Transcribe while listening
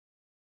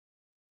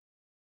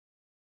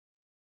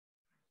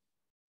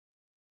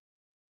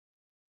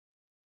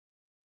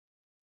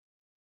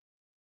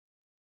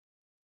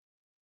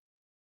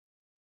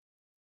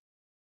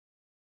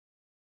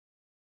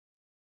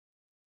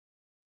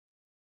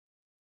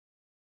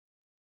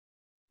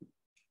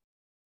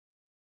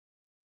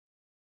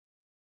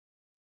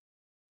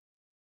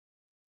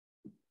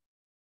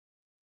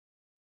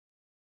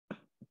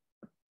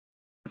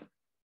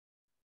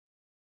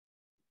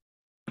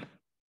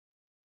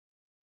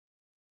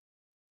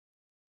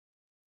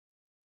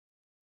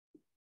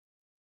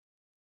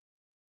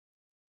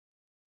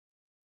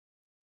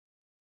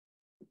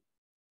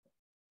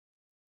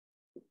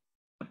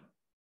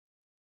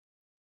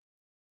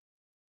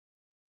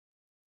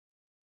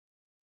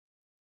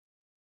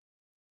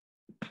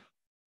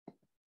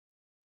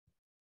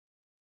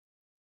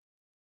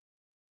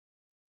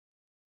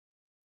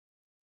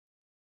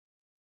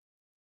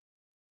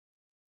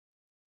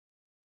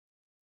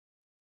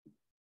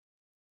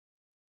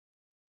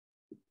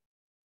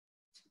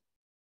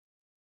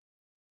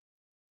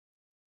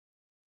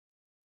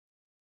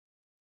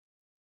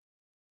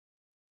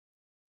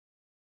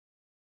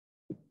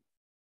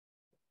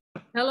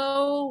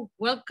Hello,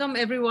 welcome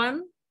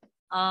everyone.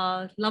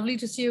 Lovely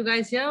to see you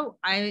guys here.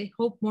 I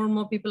hope more and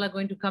more people are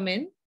going to come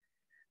in.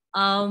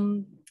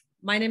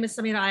 My name is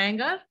Sameera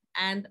Iyengar,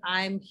 and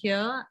I'm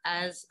here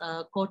as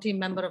a co-team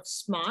member of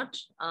SMART.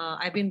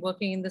 I've been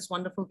working in this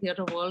wonderful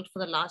theatre world for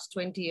the last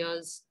 20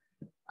 years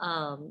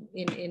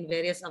in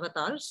various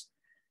avatars.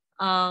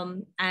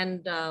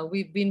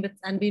 We've been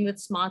with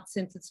SMART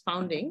since its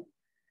founding.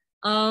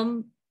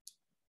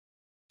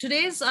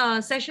 Today's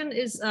session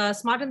is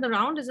Smart in the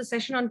Round is a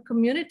session on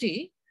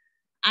community.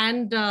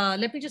 And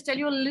let me just tell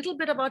you a little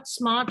bit about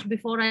SMART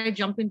before I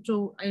jump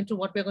into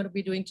what we're going to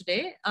be doing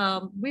today.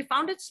 We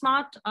founded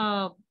SMART,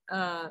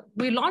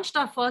 we launched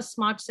our first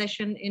SMART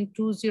session in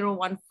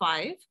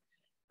 2015.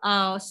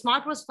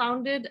 SMART was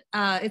founded,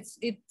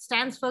 it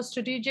stands for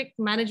Strategic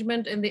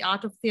Management in the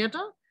Art of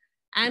Theatre.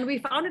 And we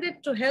founded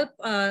it to help,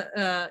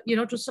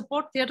 to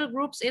support theatre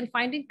groups in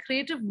finding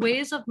creative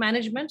ways of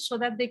management so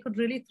that they could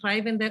really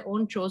thrive in their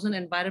own chosen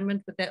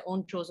environment with their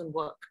own chosen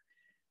work.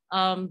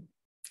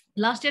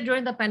 Last year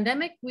during the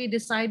pandemic, we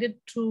decided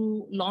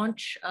to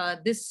launch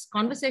this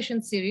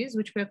conversation series,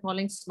 which we're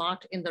calling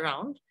Smart in the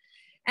Round.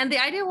 And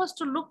the idea was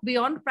to look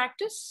beyond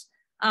practice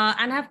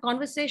and have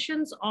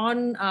conversations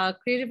on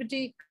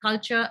creativity,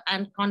 culture,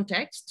 and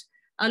context,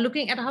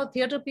 looking at how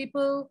theatre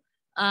people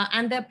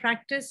and their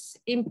practice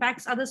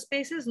impacts other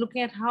spaces,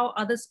 looking at how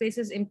other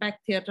spaces impact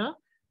theatre,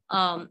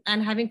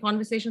 and having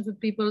conversations with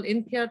people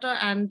in theatre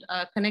and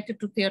connected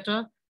to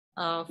theatre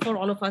for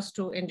all of us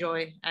to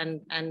enjoy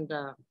and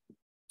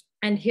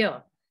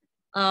hear.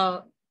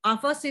 Our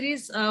first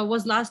series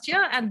was last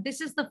year, and this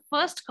is the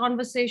first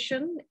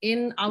conversation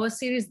in our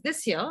series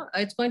this year.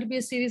 It's going to be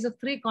a series of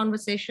 3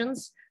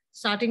 conversations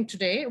starting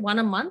today, 1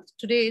 a month.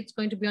 Today, it's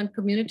going to be on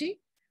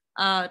community.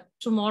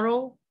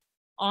 Tomorrow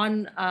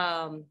on,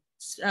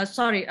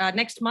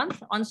 next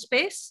month on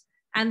space,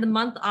 and the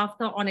month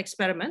after on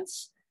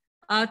experiments.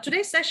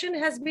 Today's session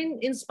has been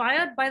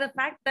inspired by the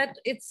fact that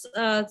it's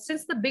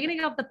since the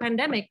beginning of the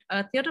pandemic,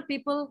 theatre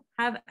people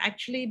have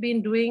actually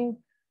been doing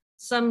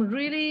some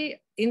really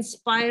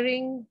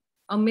inspiring,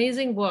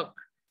 amazing work,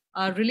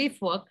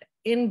 relief work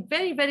in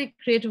very, very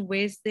creative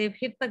ways. They've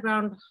hit the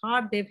ground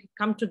hard, they've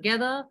come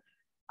together.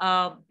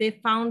 They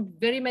found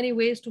very many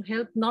ways to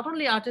help not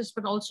only artists,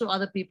 but also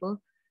other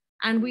people.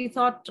 And we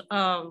thought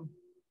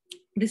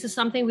this is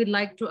something we'd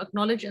like to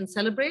acknowledge and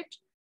celebrate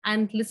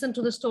and listen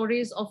to the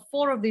stories of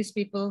 4 of these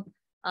people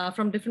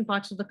from different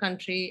parts of the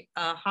country,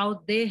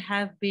 how they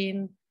have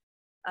been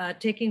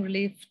taking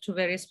relief to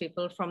various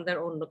people from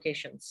their own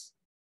locations.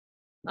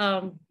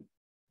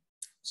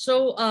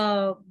 So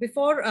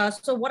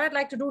what I'd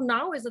like to do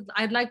now is that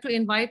I'd like to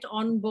invite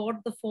on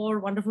board the 4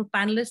 wonderful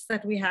panelists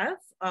that we have.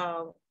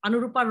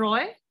 Anurupa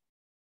Roy,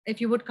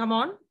 if you would come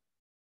on,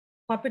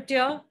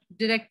 puppeteer,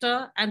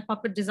 director, and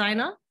puppet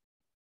designer.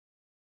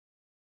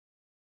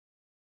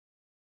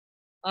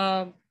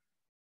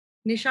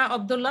 Nisha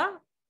Abdulla,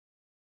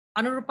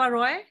 Anurupa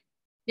Roy,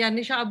 yeah,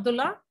 Nisha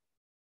Abdulla.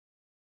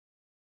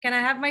 Can I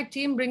have my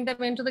team bring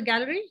them into the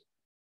gallery?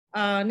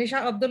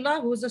 Nisha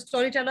Abdulla, who's a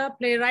storyteller,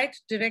 playwright,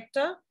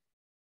 director,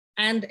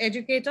 and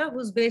educator,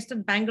 who's based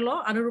in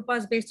Bengaluru. Anurupa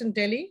is based in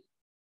Delhi.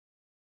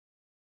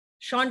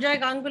 Sanjoy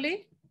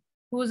Ganguly,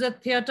 who's a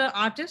theater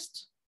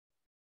artist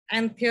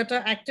and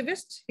theater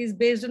activist. He's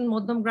based in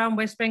Madhyamgram,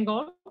 West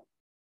Bengal.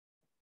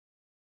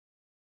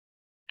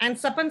 And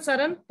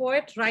Sapan,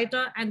 poet,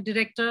 writer, and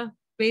director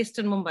based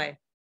in Mumbai.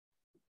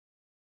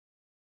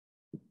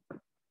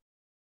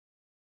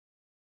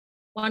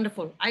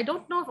 Wonderful. I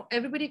don't know if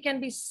everybody can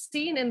be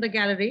seen in the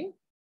gallery.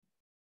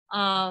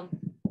 Can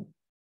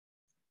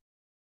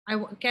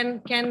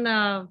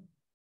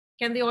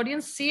the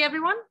audience see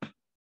everyone?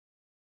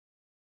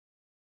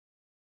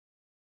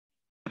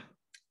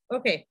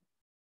 Okay.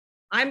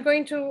 I'm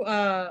going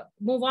to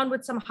move on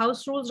with some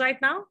house rules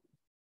right now.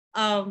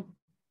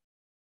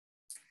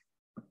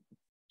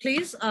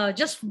 Please,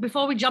 just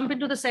before we jump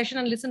into the session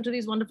and listen to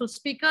these wonderful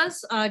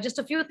speakers, just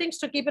a few things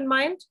to keep in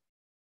mind.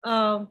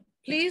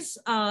 Please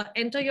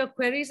enter your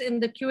queries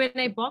in the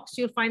Q&A box.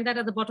 You'll find that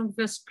at the bottom of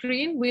your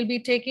screen. We'll be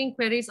taking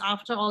queries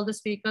after all the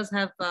speakers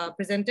have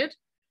presented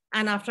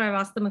and after I've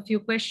asked them a few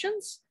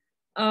questions.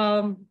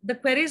 The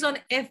queries on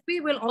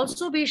FB will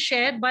also be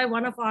shared by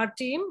one of our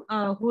team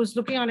who's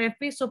looking on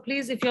FB. So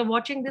please, if you're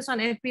watching this on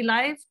FB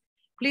Live,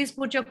 please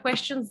put your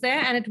questions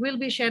there and it will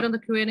be shared on the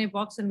Q&A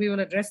box and we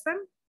will address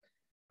them.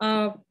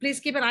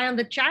 Please keep an eye on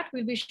the chat.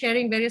 We'll be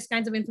sharing various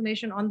kinds of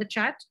information on the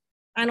chat.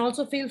 And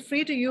also feel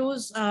free to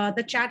use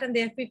the chat and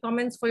the FB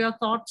comments for your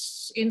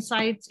thoughts,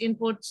 insights,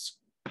 inputs.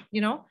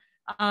 The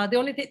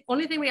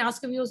only thing we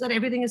ask of you is that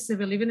everything is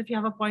civil. Even if you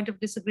have a point of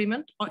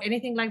disagreement or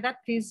anything like that,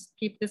 please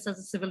keep this as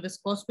a civil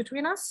discourse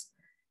between us.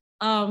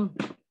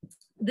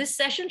 This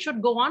session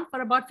should go on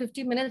for about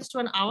 50 minutes to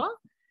an hour.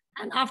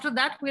 And after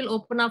that, we'll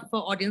open up for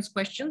audience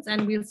questions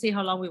and we'll see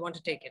how long we want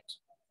to take it.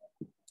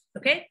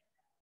 Okay.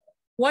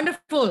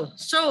 Wonderful.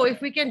 So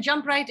if we can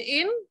jump right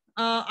in,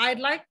 I'd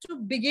like to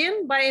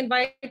begin by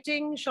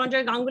inviting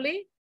Sanjoy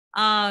Ganguly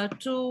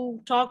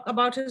to talk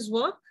about his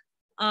work.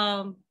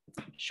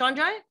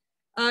 Sanjoy,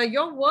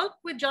 Your work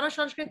with Jana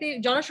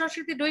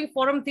Sanskriti doing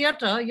forum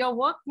theatre, your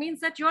work means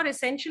that you are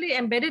essentially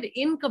embedded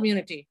in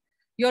community.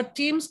 Your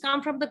teams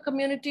come from the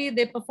community,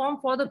 they perform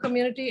for the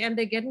community, and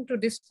they get into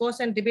discourse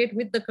and debate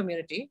with the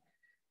community.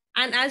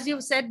 And as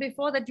you've said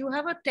before, that you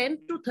have a 10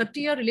 to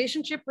 30-year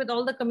relationship with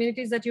all the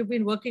communities that you've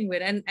been working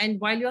with. And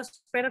while you're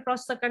spread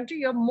across the country,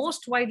 you're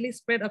most widely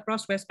spread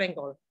across West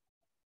Bengal.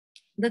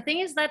 The thing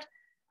is that,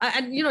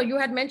 and you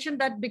had mentioned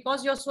that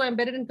because you're so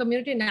embedded in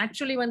community,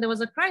 naturally when there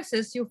was a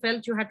crisis, you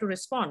felt you had to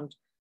respond.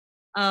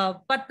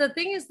 But the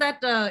thing is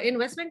that in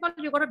West Bengal,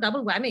 you got a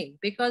double whammy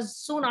because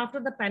soon after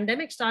the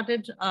pandemic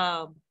started,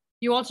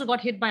 you also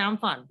got hit by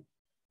Amphan.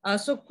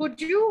 So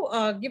could you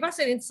give us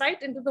an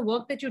insight into the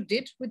work that you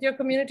did with your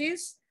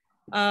communities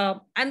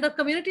and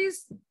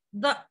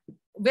the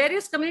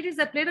various communities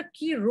that played a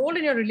key role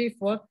in your relief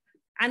work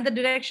and the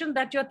direction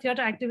that your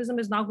theatre activism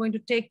is now going to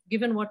take,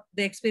 given what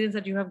the experience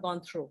that you have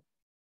gone through?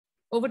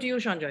 Over to you,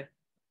 Sanjoy.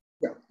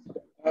 Yeah,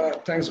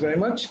 thanks very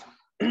much.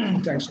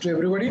 Thanks to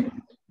everybody.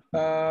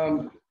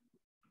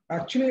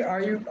 Actually, I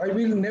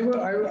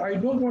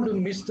don't want to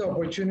miss the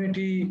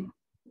opportunity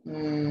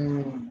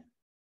to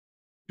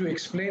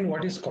explain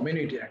what is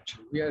community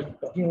actually. We are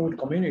talking about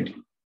community.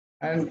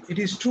 And it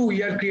is true,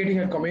 we are creating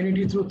a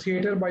community through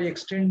theatre by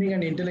extending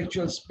an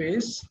intellectual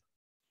space,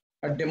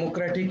 a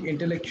democratic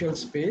intellectual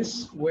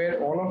space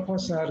where all of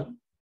us are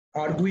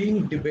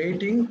arguing,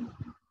 debating,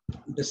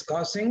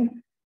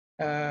 discussing.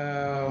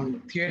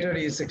 Theatre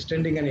is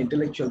extending an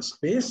intellectual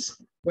space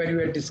where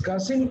we are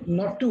discussing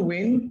not to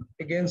win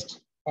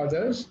against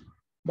others,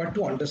 but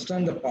to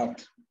understand the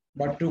path,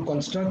 but to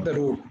construct the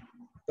road,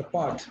 the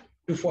path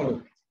to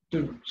follow.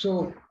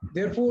 So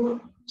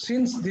therefore,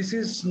 since this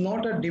is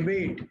not a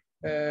debate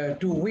to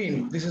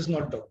win, this is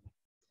not done.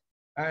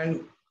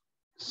 And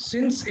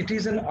since it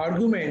is an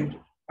argument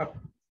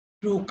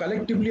to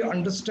collectively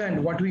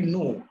understand what we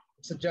know,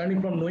 it's a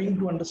journey from knowing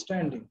to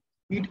understanding.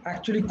 It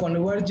actually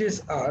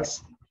converges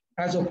us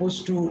as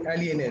opposed to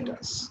alienate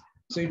us.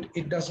 So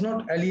it does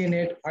not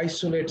alienate,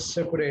 isolate,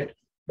 separate,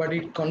 but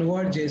it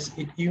converges,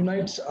 it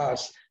unites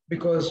us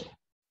because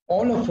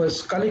all of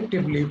us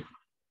collectively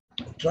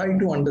try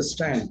to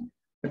understand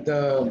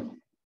the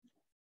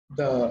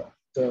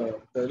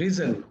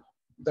reason,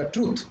 the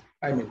truth.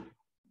 I mean,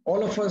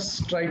 all of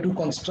us try to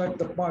construct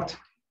the path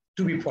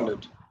to be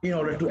followed in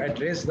order to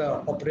address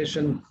the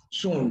oppression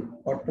shown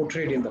or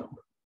portrayed in the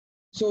book.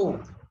 So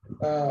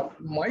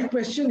my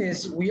question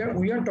is, we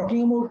are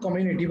talking about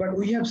community, but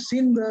we have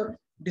seen the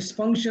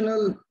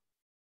dysfunctional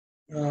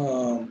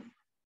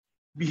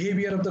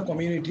behavior of the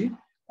community.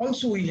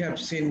 Also, we have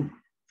seen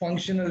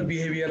functional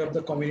behavior of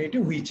the community,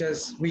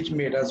 which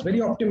made us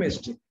very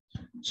optimistic.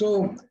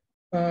 So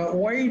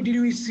why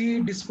did we see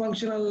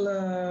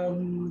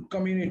dysfunctional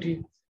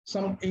community?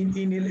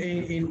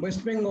 In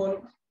West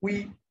Bengal,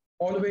 we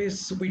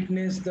always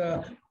witness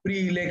the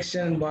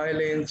pre-election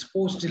violence,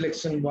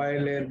 post-election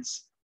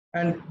violence.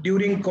 And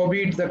during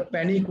COVID, the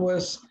panic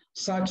was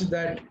such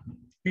that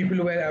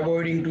people were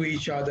avoiding to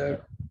each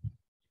other.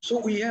 So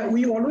we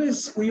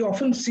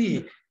often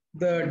see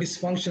the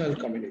dysfunctional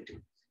community.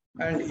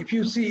 And if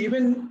you see,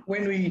 even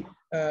when we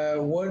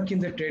work in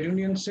the trade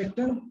union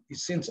sector,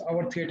 since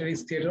our theatre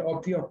is theatre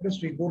of the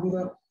oppressed, we go to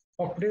the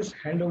oppressed,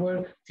 hand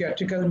over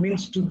theatrical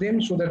means to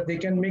them so that they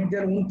can make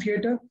their own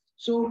theatre.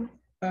 So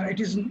it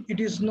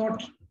is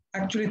not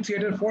actually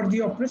theatre for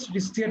the oppressed, it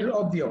is theatre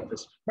of the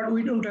oppressed. But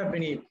we don't have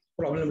any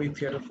problem with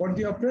theatre for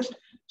the oppressed.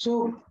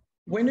 So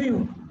when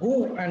you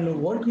go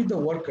and work with the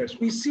workers,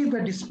 we see the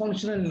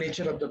dysfunctional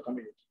nature of the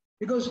community.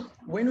 Because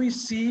when we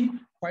see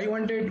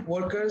 500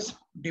 workers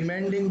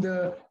demanding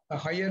the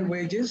higher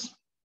wages,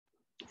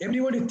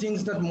 everybody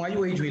thinks that my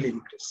wage will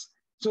increase.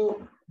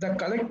 So the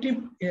collective,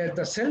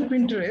 the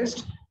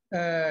self-interest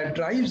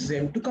drives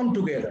them to come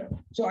together.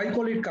 So I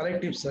call it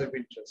collective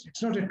self-interest.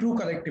 It's not a true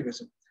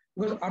collectivism.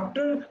 Because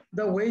after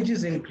the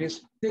wages increase,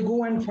 they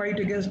go and fight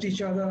against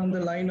each other on the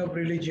line of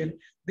religion.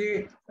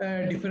 They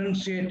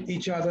differentiate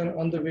each other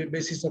on the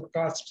basis of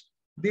caste.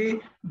 They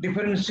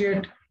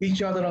differentiate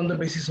each other on the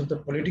basis of the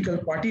political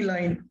party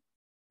line.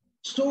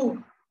 So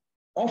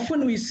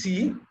often we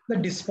see the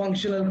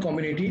dysfunctional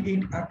community.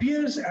 It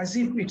appears as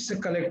if it's a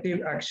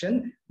collective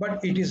action,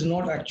 but it is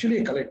not actually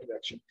a collective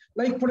action.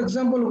 Like, for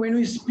example, when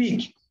we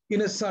speak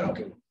in a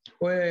circle,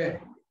 where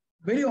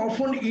very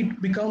often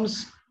it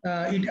becomes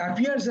it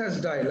appears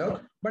as dialogue,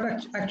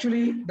 but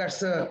actually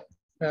that's a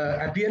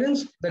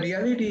appearance. The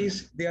reality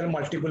is there are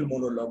multiple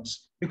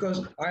monologues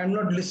because I am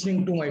not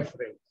listening to my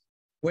friend.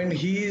 When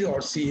he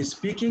or she is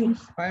speaking,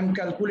 I am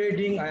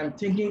calculating, I am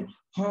thinking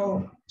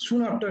how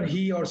soon after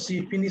he or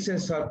she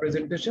finishes her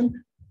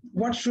presentation,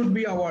 what should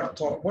be our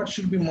thought, what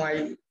should be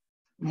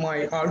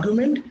my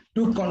argument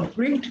to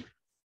conflict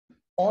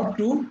or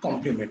to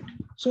complement.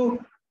 So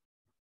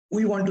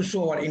we want to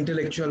show our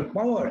intellectual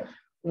power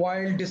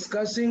while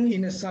discussing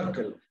in a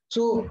circle.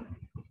 So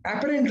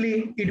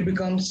apparently it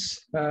becomes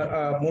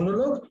a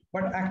monologue,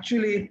 but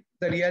actually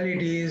the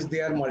reality is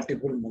there are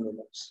multiple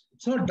monologues.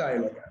 It's not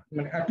dialogue. I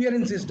mean,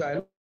 appearance is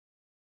dialogue,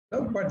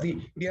 but the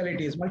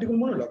reality is multiple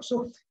monologues.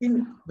 So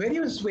in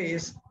various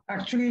ways,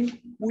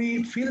 actually,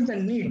 we feel the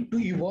need to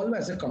evolve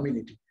as a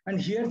community. And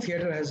here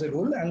theater has a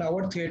role, and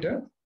our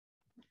theater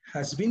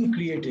has been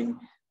creating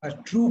a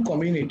true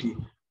community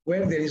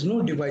where there is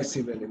no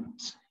divisive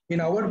elements. In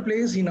our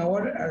place, in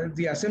our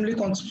the assembly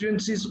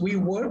constituencies we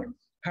work,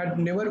 had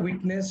never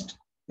witnessed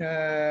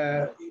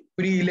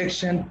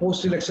pre-election,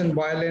 post-election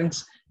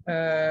violence,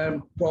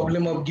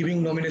 problem of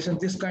giving nomination,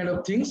 this kind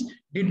of things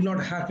did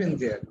not happen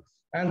there.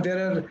 And there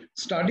are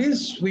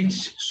studies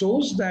which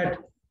shows that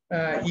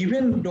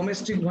even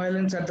domestic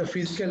violence at the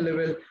physical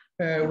level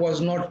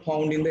was not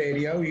found in the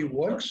area we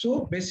work.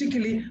 So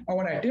basically,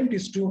 our attempt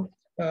is to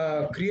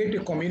create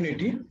a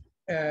community,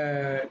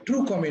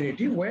 true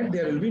community, where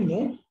there will be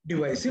no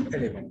divisive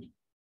element.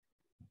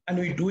 And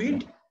we do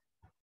it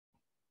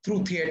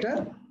through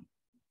theater,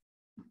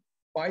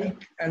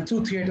 and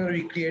through theater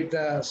we create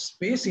the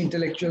space,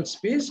 intellectual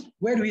space,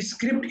 where we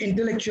script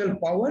intellectual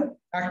power,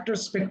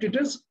 actors,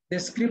 spectators, they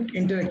script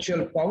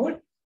intellectual power,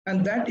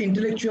 and that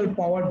intellectual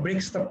power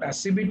breaks the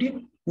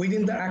passivity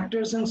within the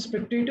actors and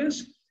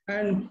spectators,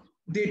 and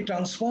they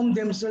transform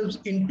themselves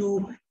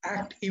into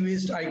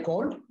activists, I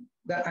call.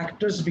 The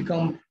actors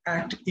become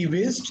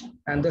activists,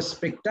 and the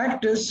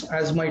spectators,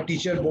 as my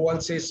teacher Boal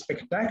says,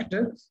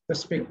 spectator, the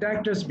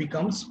spectators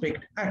become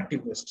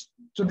spectactivists.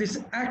 So this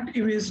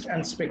activist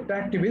and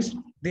spectactivist,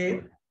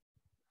 they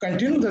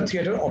continue the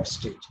theater off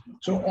stage.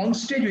 So on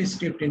stage we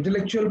script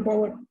intellectual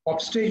power,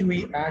 off stage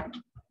we act.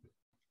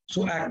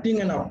 So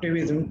acting and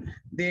activism,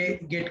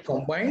 they get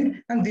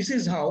combined, and this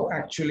is how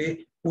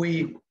actually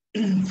we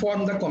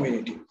form the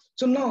community.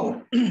 So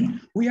now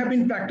we have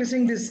been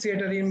practicing this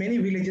theater in many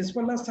villages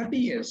for the last 30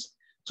 years.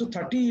 So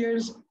 30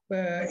 years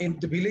in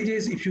the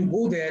villages, if you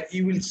go there,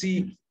 you will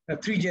see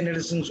 3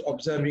 generations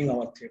observing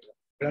our theater.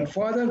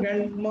 Grandfather,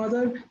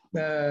 grandmother,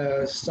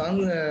 the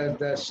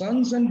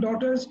sons and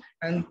daughters,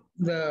 and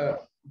the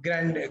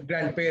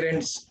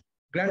grandparents,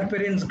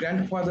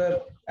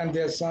 grandfather, and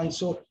their sons.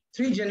 So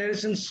 3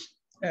 generations,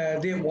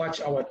 they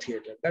watch our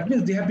theater. That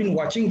means they have been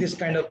watching this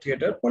kind of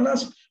theater for the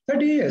last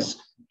 30 years.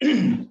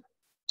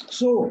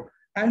 So,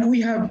 and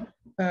we have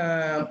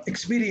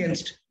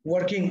experienced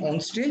working on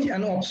stage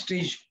and off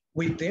stage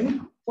with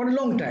them for a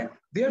long time.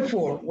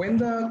 Therefore, when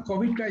the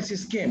COVID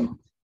crisis came,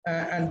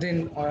 and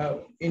then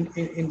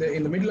in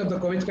the middle of the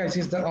COVID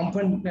crisis, the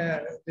Amphan,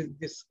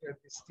 this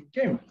thing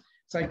came,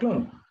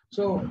 cyclone.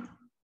 So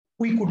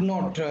we could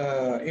not,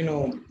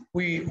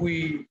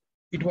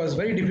 it was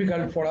very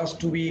difficult for us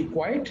to be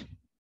quiet,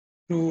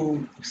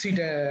 to sit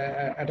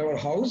at our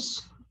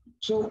house.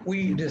 So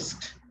we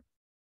risked.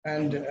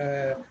 And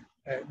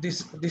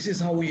this is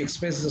how we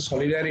express the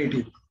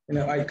solidarity.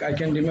 I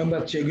can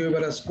remember Che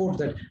Guevara's quote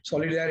that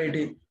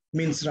solidarity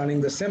means running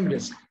the same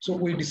risk. So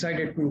we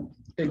decided to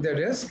take the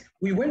risk.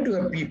 We went to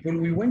the people,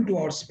 we went to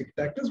our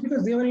spectators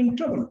because they were in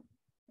trouble.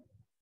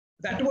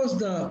 That was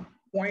the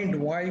point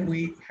why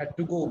we had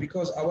to go,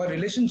 because our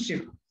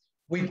relationship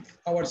with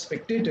our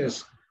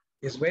spectators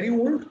is very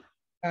old.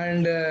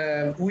 And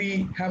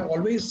we have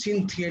always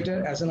seen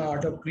theater as an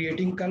art of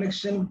creating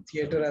connection,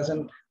 theater as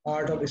an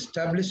art of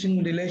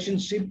establishing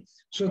relationship.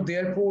 So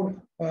therefore,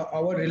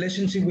 our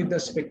relationship with the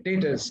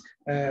spectators,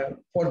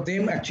 for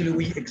them actually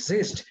we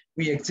exist.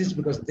 We exist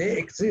because they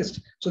exist.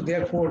 So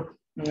therefore,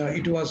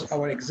 it was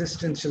our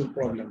existential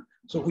problem.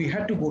 So we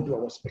had to go to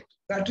our spectators.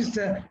 That is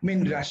the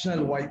main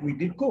rationale why we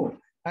did go.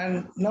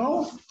 And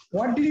now,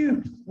 what did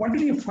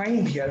you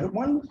find here?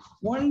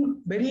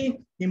 One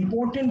very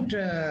important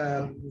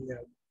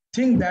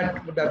thing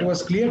that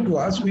was clear to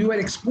us, we were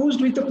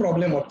exposed with the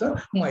problem of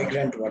the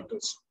migrant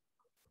workers,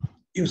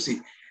 you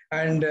see.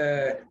 And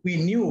we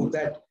knew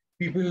that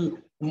people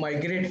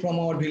migrate from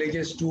our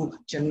villages to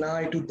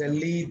Chennai, to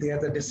Delhi, they are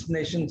the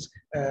destinations,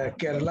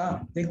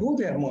 Kerala, they go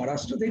there,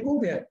 Maharashtra, they go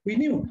there, we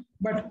knew.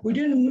 But we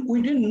didn't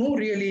know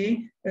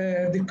really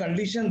the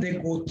condition they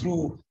go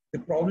through, the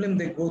problem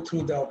they go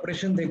through, the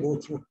operation they go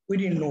through, we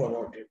didn't know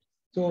about it.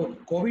 So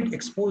COVID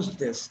exposed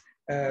this,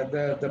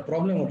 the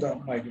problem of the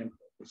migrant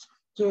workers.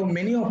 So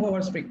many of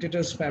our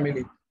spectators'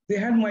 family, they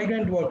had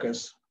migrant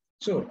workers.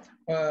 So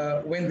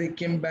when they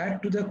came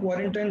back to the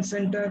quarantine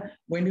center,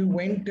 when we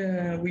went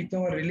with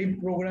our relief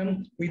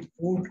program, with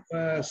food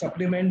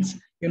supplements,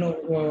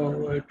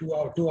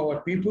 to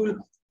our people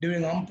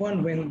during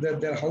Amphan, when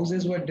their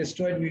houses were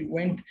destroyed, we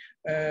went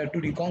to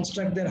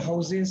reconstruct their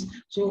houses.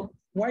 So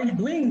while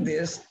doing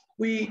this,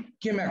 we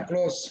came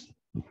across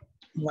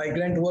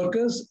migrant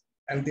workers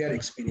and their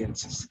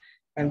experiences.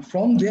 And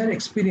from their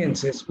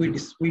experiences, we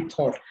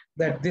thought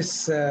that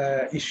this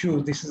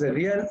issue, this is a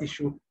real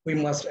issue we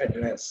must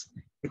address,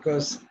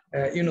 because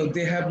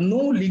they have no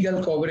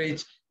legal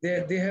coverage,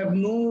 they have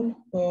no,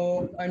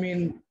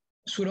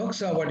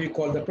 suraksha, what you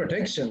call the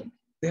protection.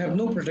 They have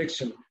no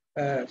protection.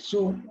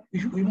 So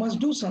we must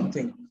do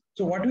something.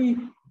 So what we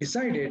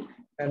decided,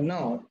 and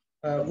now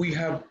we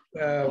have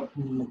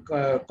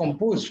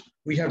composed,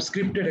 we have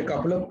scripted a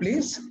couple of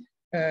plays.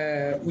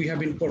 We have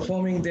been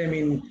performing them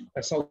in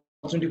South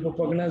 24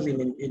 Parganas,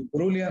 in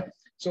Purulia.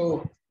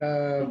 So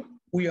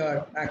we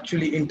are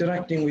actually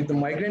interacting with the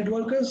migrant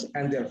workers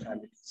and their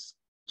families.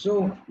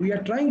 So we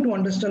are trying to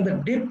understand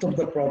the depth of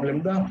the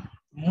problem, the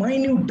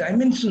minute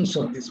dimensions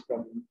of this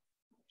problem.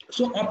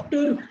 So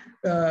after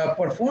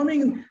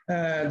performing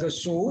the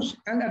shows,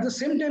 and at the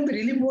same time, the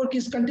relief work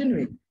is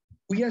continuing.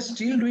 We are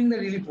still doing the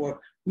relief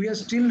work. We are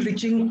still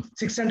reaching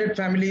 600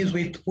 families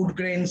with food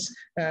grains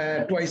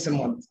twice a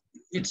month.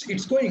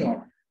 It's going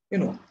on, you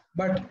know.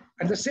 But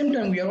at the same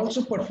time, we are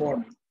also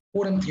performing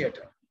forum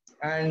theater.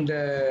 And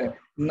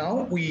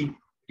now we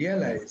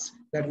realize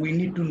that we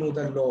need to know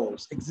the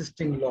laws,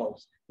 existing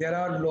laws. There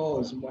are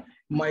laws,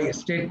 my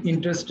state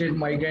interstate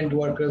migrant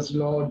workers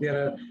law,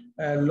 there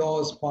are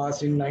laws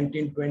passed in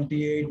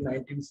 1928,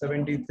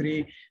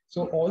 1973.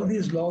 So all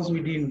these laws we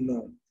didn't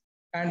know.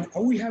 And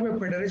we have a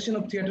Federation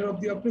of Theatre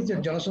of the Opera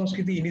that Jana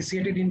Sanskriti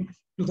initiated in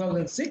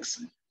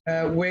 2006,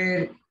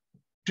 where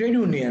trade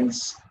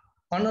unions,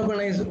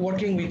 unorganized,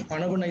 working with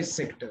unorganized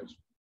sectors,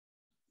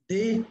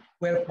 they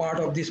were part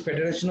of this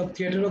Federation of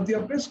Theatre of the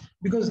Oppressed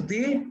because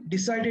they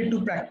decided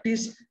to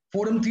practice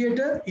forum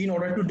theatre in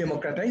order to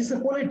democratize the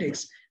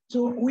politics.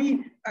 So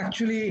we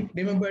actually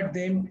remembered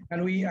them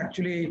and we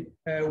actually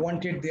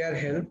wanted their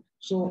help.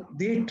 So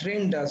they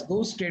trained us,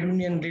 those trade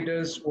union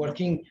leaders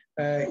working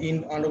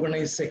in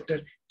unorganized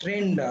sector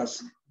trained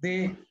us.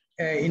 They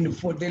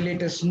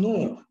let us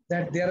know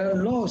that there are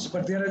laws,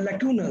 but there are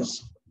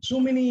lacunas. So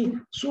many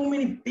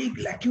big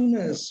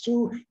lacunas.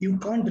 So you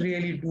can't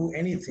really do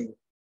anything.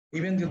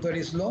 Even though there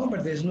is law,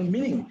 but there's no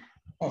meaning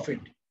of it.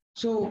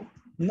 So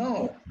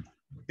now,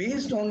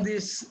 based on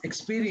this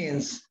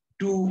experience,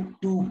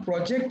 to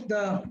project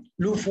the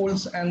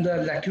loopholes and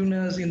the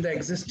lacunas in the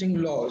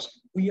existing laws,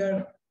 we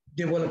are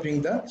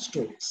developing the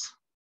stories.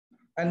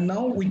 And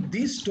now with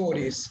these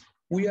stories,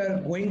 we are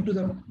going to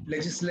the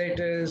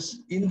legislators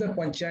in the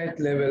panchayat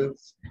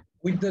levels,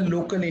 with the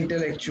local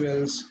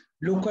intellectuals,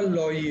 local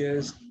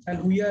lawyers,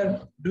 and we are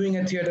doing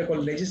a theater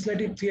called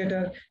legislative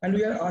theater, and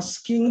we are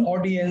asking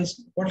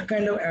audience what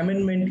kind of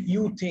amendment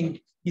you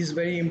think is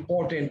very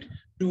important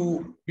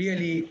to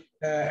really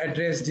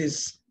address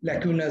these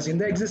lacunas in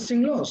the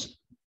existing laws.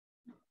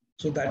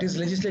 So that is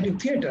legislative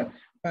theater.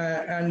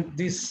 And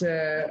this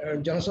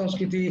Jana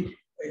Sanskriti,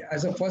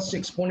 as a first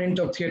exponent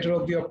of theater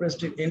of the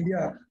oppressed in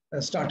India,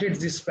 started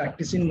this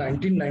practice in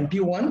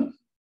 1991.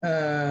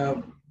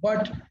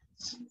 But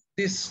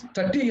this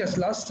 30 years,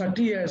 last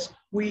 30 years,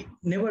 we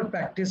never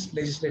practiced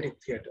legislative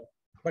theater.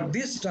 But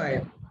this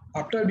time,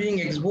 after being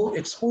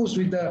exposed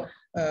with the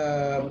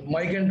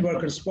migrant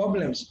workers'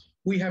 problems,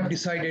 we have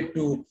decided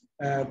to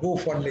go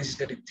for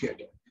legislative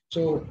theater.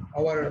 So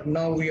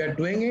now we are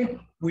doing it.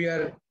 We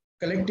are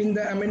collecting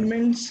the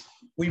amendments.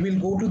 We will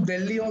go to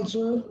Delhi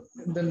also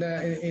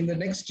in the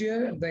next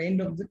year, the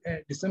end of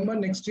December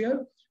next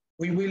year.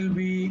 We will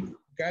be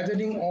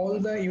gathering all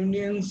the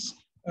unions,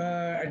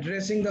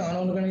 addressing the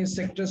unorganized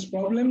sector's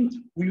problem.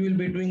 We will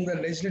be doing the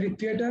legislative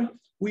theater.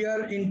 We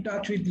are in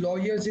touch with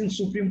lawyers in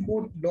Supreme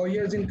Court,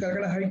 lawyers in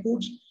Calcutta High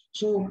Courts.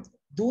 So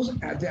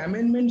the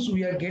amendments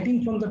we are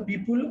getting from the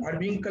people are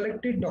being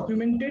collected,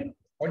 documented,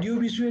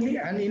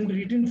 audiovisually and in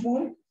written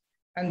form.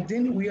 And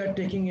then we are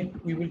taking it,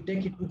 we will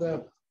take it to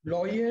the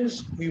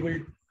lawyers, we will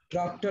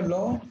draft a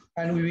law,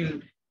 and we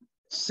will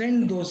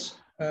send those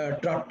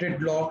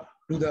drafted law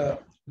to the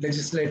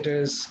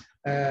legislators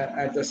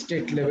at the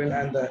state level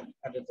and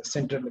at the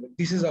central level.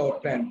 This is our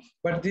plan.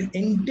 But the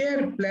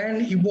entire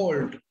plan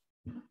evolved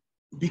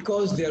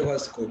because there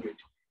was COVID.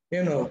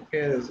 You know,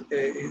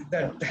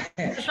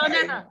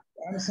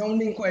 I'm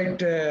sounding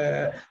quite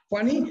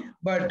funny,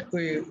 but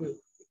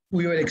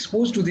we were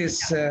exposed to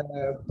these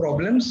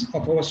problems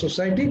of our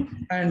society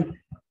and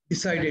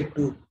decided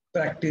to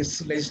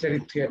practice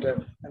legislative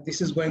theater. And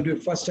this is going to be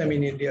the first time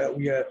in India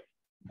we are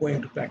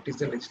going to practice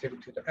the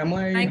legislative theater. Am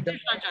I? Thank you,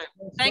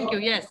 Sanjoy. Thank you.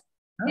 Yes.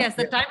 Huh? Yes,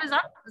 the time is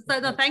up.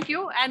 So thank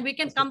you. And we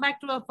can come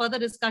back to a further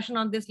discussion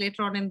on this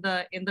later on in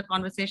the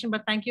conversation.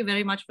 But thank you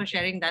very much for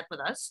sharing that with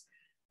us.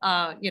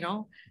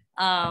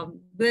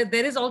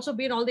 There has also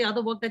been all the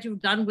other work that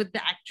you've done with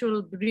the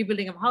actual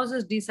rebuilding of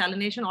houses,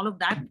 desalination, all of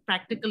that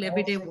practical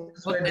everyday work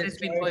that has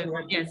been going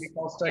on. Yes.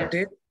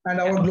 And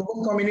our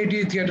global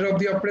community, Theatre of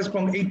the Oppressed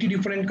from 80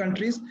 different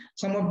countries,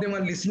 some of them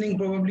are listening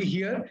probably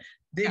here.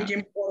 They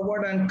came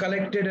forward and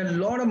collected a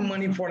lot of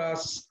money for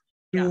us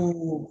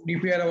to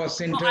repair our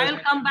center. So I'll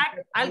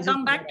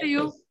come back to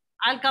you.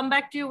 I'll come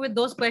back to you with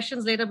those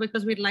questions later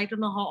because we'd like to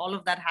know how all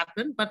of that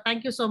happened. But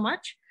thank you so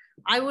much.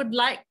 I would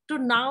like to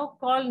now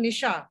call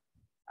Nisha.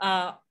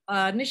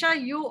 Nisha,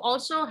 you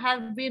also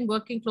have been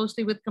working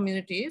closely with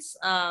communities,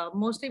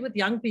 mostly with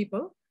young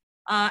people.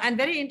 And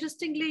very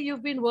interestingly,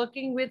 you've been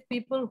working with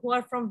people who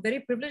are from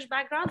very privileged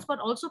backgrounds, but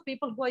also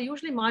people who are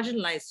usually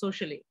marginalized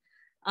socially.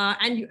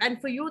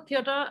 And for you,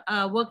 theatre,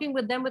 working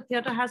with them with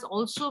theatre has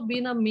also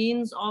been a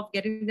means of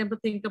getting them to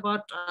think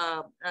about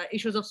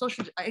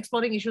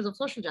exploring issues of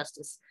social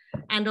justice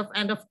and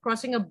of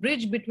crossing a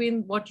bridge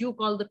between what you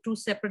call the two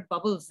separate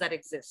bubbles that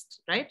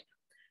exist, right?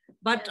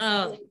 But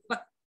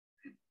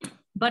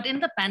But in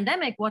the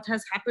pandemic, what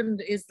has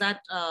happened is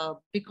that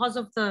because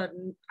of the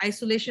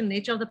isolation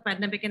nature of the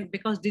pandemic, and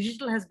because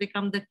digital has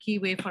become the key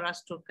way for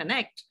us to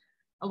connect,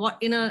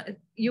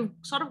 you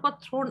sort of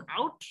got thrown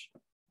out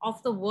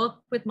of the work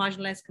with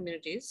marginalized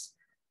communities.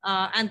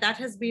 And that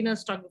has been a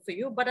struggle for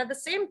you. But at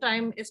the same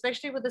time,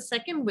 especially with the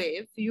second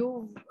wave,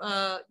 you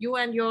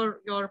and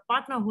your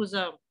partner, who's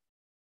a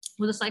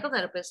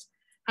psychotherapist,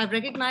 have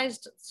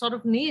recognized sort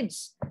of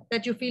needs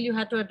that you feel you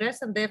had to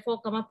address, and therefore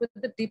come up with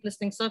the Deep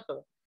Listening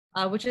Circle,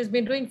 which has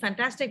been doing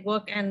fantastic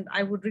work. And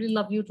I would really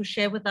love you to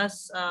share with us,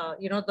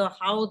 the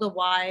how, the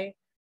why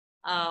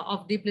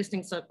of Deep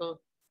Listening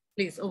Circle.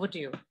 Please, over to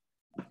you.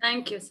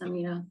 Thank you,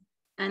 Sameera.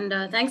 And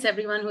thanks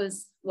everyone who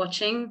is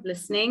watching,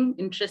 listening,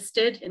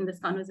 interested in this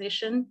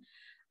conversation.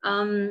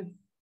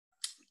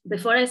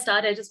 Before I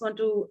start, I just want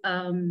to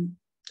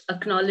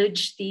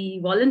acknowledge the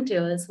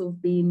volunteers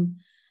who've been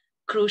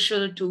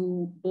crucial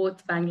to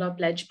both Bangalore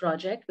Pledge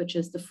Project, which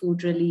is the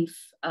food relief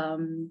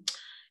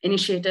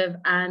initiative,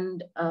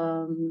 and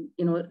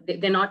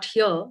they're not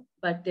here,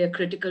 but they're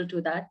critical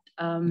to that.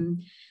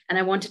 And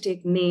I want to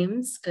take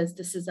names because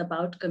this is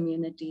about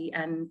community,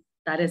 and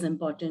that is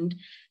important.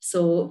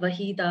 So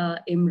Wahida,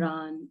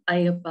 Imran,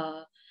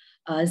 Ayappa,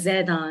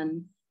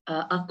 Zaidan,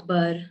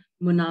 Akbar,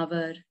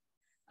 Munawar,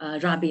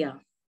 Rabia.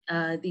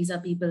 These are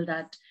people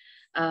that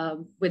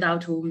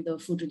without whom the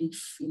food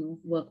relief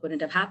work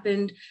wouldn't have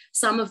happened.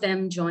 Some of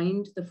them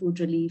joined the food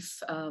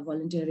relief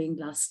volunteering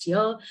last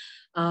year,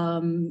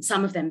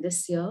 some of them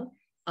this year.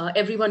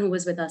 Everyone who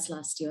was with us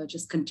last year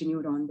just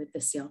continued on with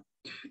this year.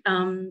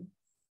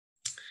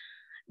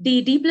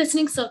 The Deep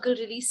Listening Circle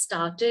really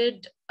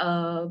started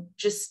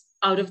just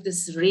out of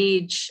this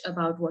rage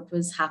about what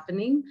was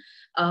happening.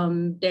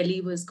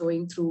 Delhi was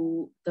going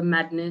through the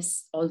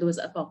madness, all those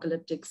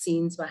apocalyptic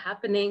scenes were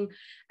happening,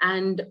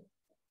 and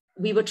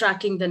we were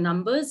tracking the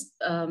numbers.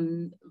 A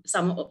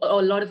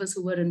lot of us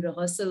who were in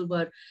rehearsal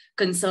were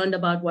concerned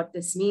about what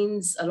this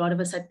means. A lot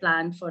of us had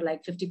planned for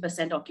like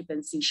 50%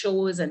 occupancy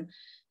shows and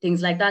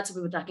things like that. So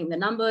we were tracking the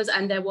numbers,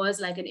 and there was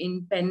like an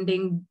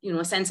impending,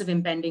 sense of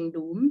impending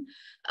doom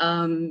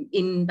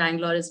in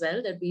Bangalore as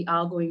well, that we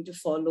are going to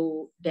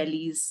follow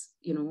Delhi's,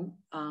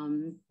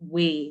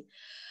 way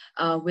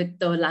with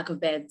the lack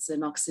of beds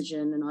and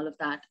oxygen and all of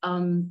that.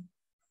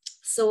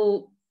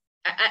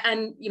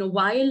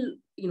 While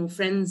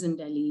friends in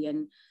Delhi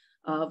and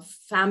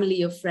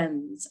family of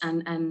friends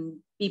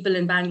and people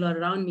in Bangalore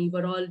around me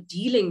were all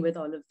dealing with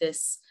all of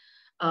this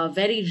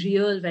very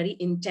real, very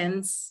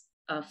intense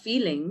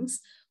feelings,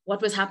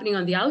 what was happening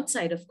on the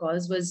outside, of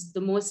course, was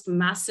the most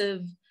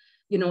massive,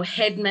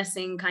 head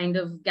messing kind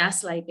of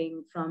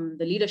gaslighting from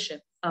the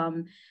leadership.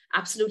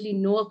 Absolutely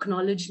no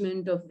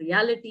acknowledgement of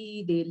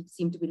reality. They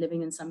seemed to be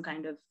living in some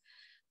kind of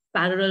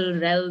parallel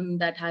realm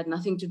that had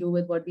nothing to do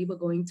with what we were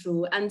going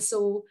through. And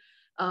so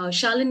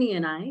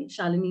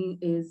Shalini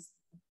is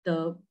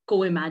the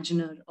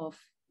co-imaginer of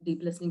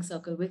Deep Listening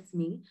Circle with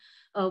me.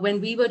 When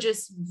we were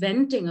just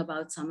venting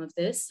about some of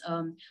this,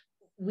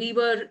 we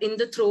were in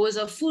the throes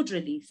of food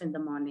relief in the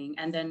morning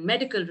and then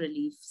medical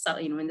relief,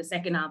 in the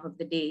second half of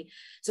the day.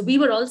 So we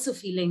were also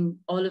feeling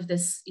all of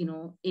this,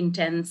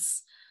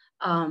 intense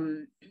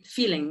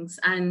feelings,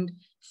 and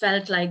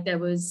felt like there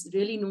was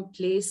really no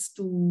place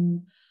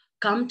to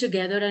come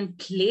together and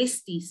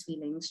place these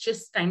feelings,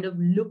 just kind of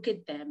look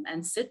at them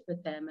and sit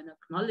with them and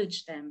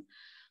acknowledge them.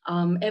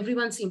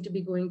 Everyone seemed to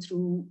be going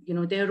through,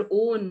 their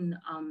own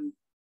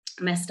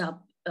messed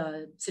up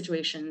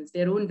situations,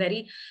 their own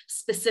very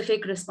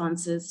specific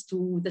responses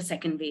to the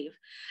second wave.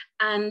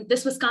 And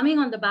this was coming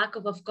on the back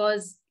of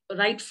course,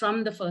 right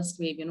from the first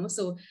wave,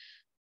 so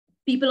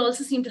people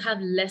also seem to have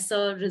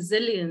lesser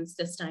resilience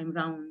this time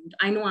round.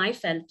 I know I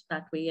felt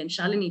that way, and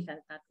Shalini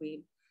felt that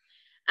way.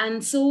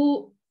 And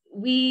so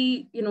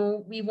we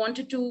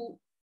wanted to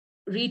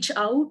reach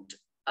out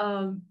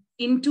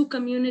into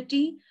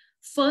community,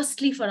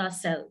 firstly for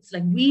ourselves.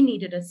 Like, we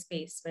needed a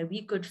space where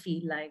we could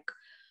feel like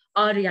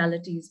our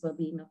realities were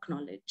being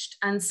acknowledged.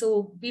 And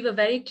so we were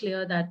very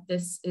clear that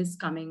this is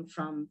coming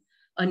from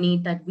a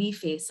need that we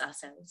face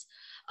ourselves.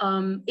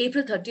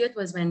 April 30th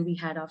was when we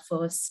had our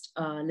first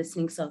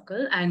listening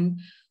circle, and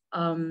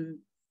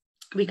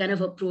we kind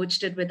of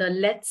approached it with a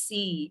let's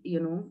see,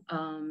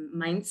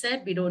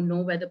 mindset. We don't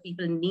know whether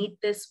people need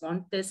this,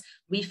 want this.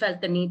 We felt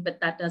the need, but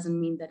that doesn't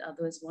mean that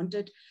others want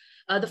it.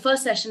 The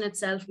first session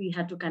itself, we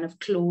had to kind of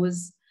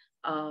close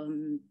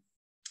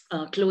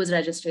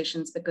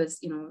registrations because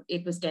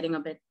it was getting a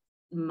bbit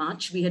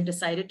much. We had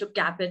decided to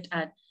cap it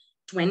at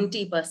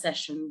 20 per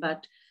session,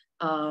 but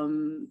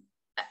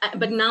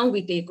now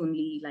we take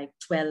only like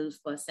 12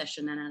 per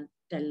session, and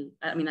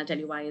I'll tell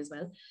you why as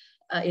well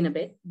in a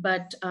bit.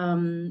 But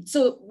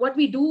so what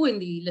we do in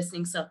the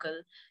listening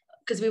circle,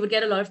 because we would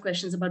get a lot of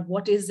questions about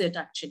what is it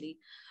actually,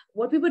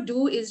 what we would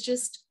do is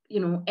just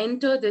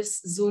enter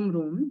this Zoom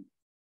room,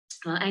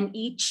 and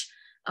each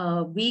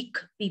week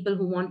people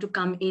who want to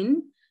come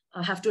in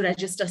have to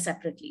register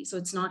separately. So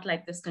it's not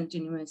like this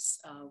continuous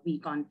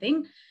week on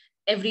thing.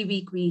 Every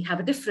week we have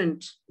a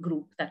different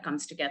group that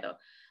comes together.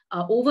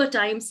 Over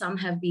time, some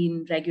have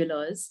been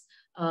regulars.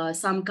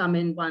 Some come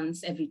in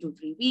once every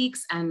 2-3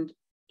 weeks, and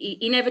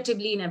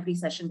inevitably in every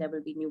session, there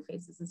will be new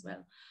faces as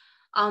well.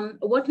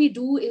 What we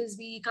do is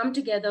we come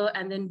together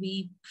and then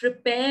we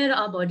prepare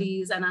our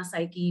bodies and our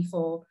psyche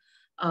for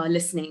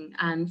listening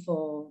and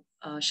for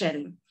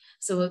sharing.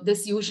 So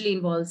this usually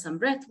involves some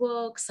breath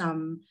work,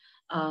 some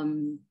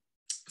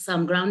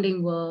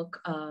grounding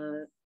work,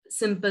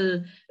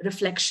 simple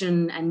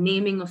reflection and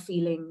naming of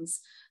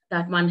feelings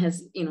that one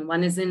has,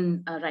 one is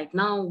in right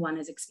now, one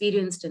has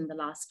experienced in the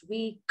last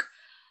week.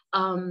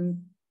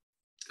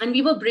 And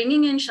we were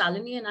bringing in,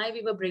 Shalini and I,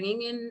 we were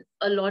bringing in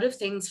a lot of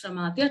things from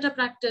our theater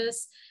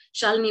practice.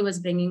 Shalini was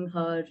bringing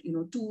her,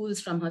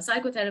 tools from her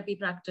psychotherapy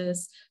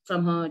practice,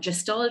 from her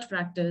Gestalt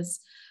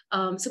practice.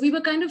 So we were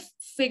kind of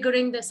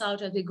figuring this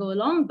out as we go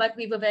along, but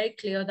we were very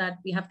clear that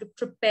we have to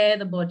prepare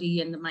the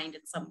body and the mind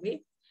in some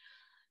way.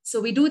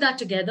 So we do that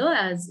together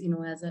as,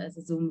 as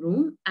a Zoom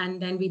room,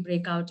 and then we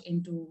break out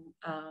into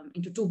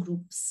 2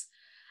 groups,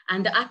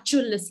 and the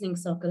actual listening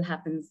circle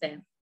happens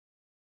there.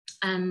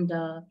 And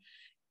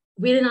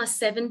we're in our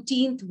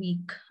 17th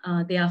week.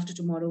 Day after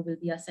tomorrow will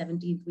be our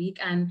 17th week.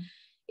 And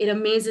it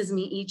amazes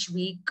me each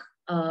week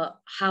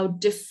how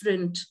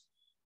different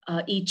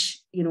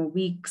each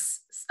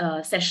week's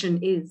session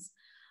is.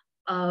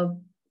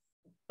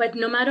 But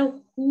no matter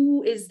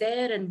who is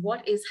there and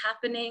what is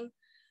happening,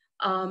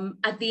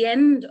 at the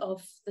end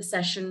of the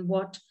session,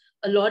 what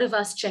a lot of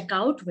us check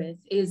out with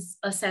is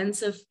a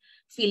sense of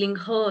feeling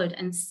heard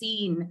and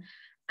seen,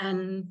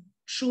 and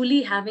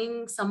truly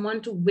having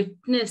someone to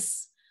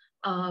witness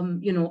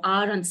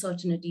our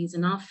uncertainties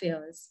and our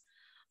fears.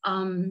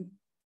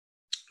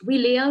 We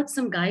lay out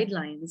some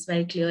guidelines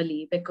very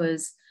clearly,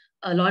 because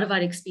a lot of our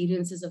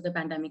experiences of the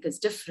pandemic is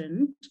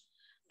different.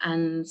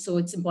 And so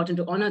it's important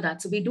to honor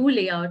that. So we do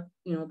lay out,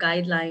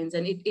 guidelines,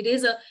 and it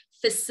is a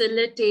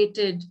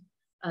facilitated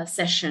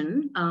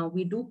session.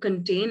 We do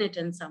contain it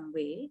in some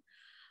way.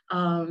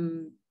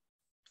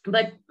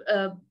 But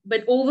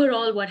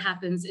overall, what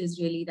happens is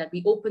really that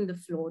we open the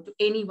floor to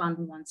anyone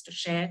who wants to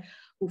share,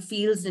 who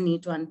feels the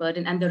need to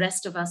unburden, and the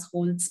rest of us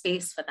hold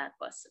space for that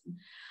person.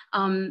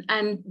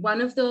 And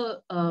one of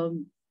the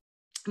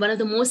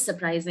most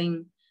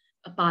surprising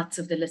parts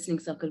of the listening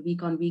circle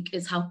week on week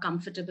is how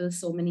comfortable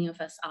so many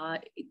of us are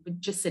with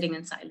just sitting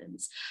in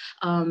silence.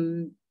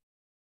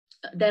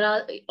 There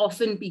are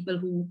often people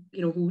who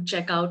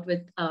check out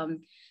with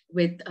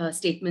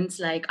statements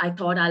like, "I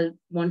thought I'll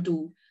want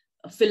to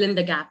fill in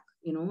the gap,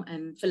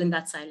 and fill in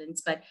that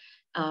silence." But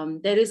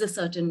there is a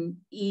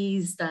certain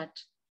ease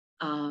that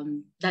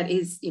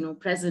is,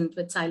 present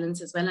with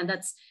silence as well, and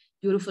that's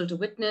beautiful to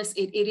witness.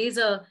 It is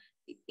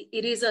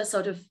a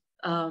sort of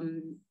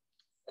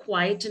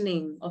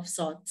quietening of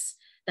sorts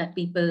that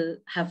people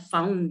have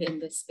found in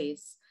this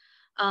space.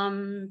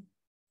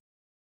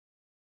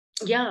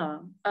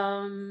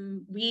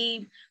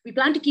 We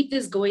plan to keep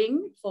this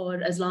going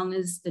for as long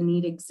as the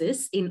need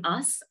exists in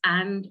us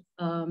and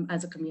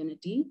as a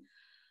community.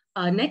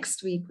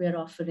 Next week, we're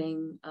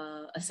offering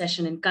a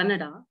session in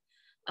Kannada.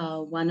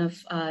 One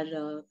of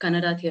our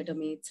Kannada theatre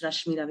mates,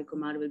 Rashmi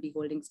Ravikumar, will be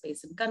holding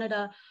space in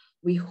Kannada.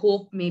 We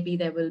hope maybe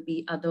there will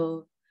be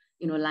other,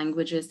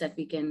 languages that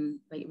we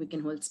can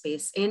hold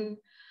space in.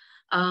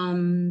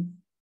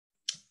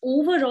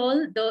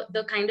 Overall,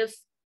 the kind of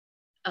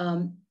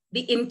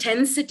the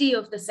intensity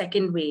of the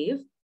second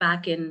wave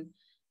back in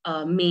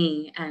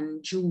May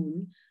and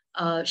June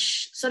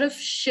sort of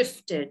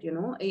shifted.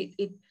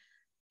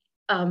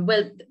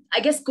 Well, I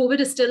guess COVID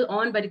is still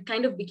on, but it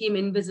kind of became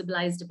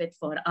invisibilized a bit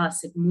for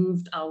us. It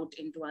moved out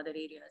into other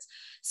areas.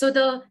 So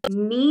the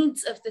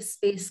needs of the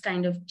space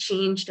kind of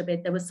changed a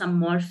bit. There was some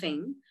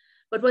morphing.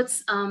 But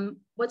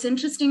what's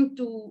interesting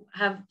to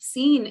have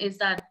seen is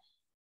that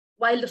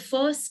while the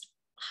first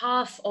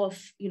half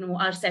of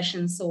our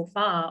sessions so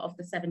far, of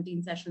the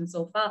 17 sessions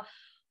so far,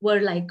 were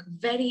like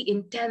very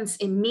intense,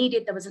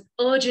 immediate, there was an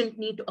urgent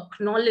need to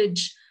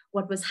acknowledge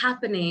what was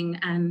happening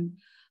and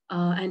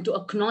to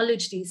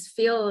acknowledge these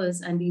fears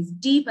and these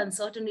deep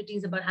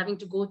uncertainties about having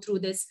to go through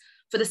this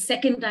for the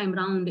second time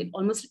round,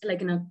 almost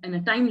like in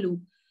a time loop.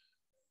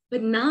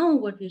 But now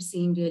what we're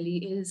seeing really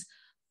is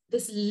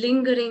this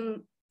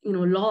lingering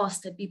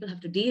loss that people have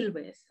to deal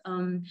with,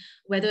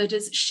 whether it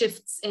is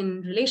shifts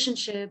in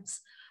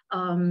relationships,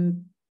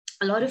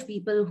 a lot of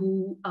people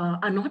who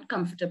are not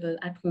comfortable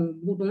at home,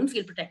 who don't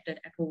feel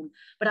protected at home,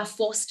 but are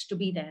forced to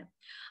be there.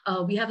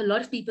 We have a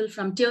lot of people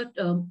from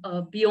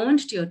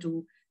beyond tier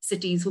 2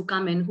 cities who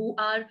come in, who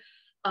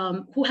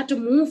had to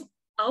move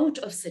out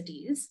of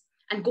cities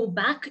and go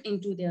back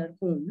into their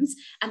homes,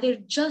 and they're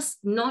just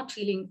not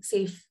feeling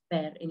safe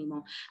there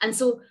anymore. And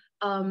so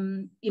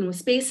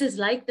spaces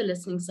like the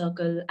listening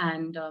circle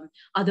and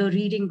other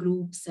reading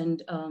groups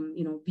and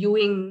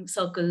viewing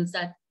circles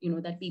that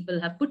that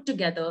people have put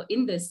together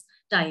in this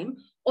time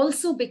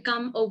also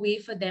become a way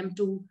for them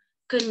to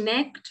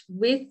connect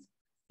with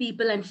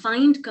people and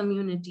find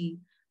community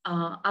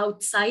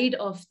outside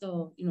of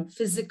the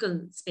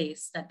physical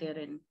space that they're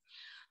in.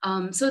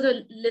 So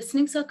the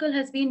listening circle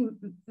has been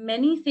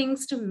many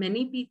things to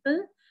many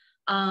people,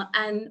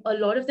 and a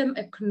lot of them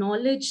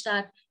acknowledge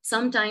that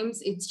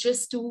Sometimes it's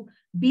just to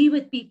be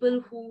with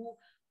people who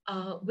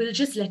will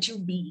just let you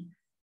be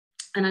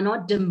and are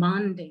not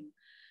demanding,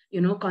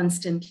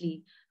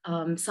 constantly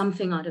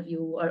something out of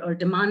you, or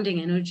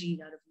demanding energy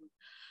out of you.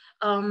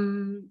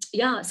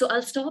 Yeah, so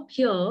I'll stop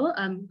here.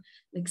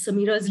 Like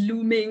Sameera's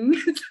looming.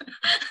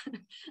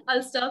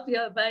 I'll stop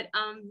here, but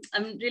I'm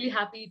really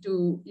happy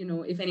to,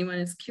 if anyone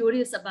is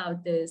curious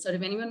about this, or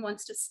if anyone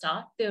wants to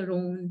start their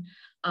own,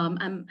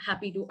 I'm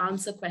happy to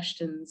answer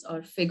questions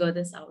or figure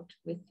this out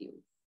with you.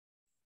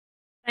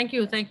 Thank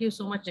you. Thank you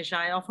so much, Nisha.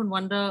 I often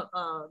wonder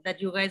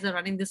that you guys are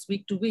running this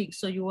week to week.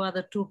 So you are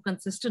the two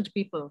consistent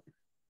people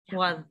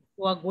who are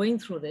going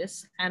through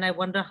this. And I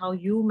wonder how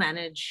you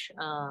manage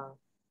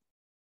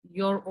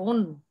your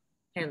own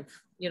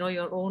health,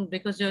 your own,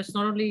 because it's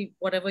not only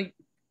whatever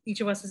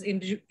each of us is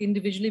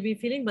individually be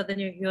feeling, but then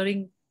you're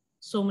hearing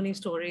so many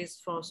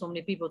stories from so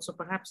many people. So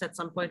perhaps at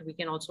some point we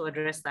can also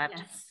address that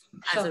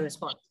as a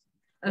response.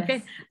 Okay.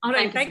 Yes. All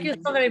right. Thank you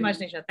so very much,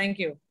 Nisha. Thank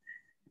you.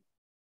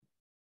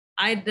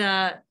 I'd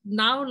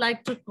now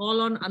like to call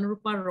on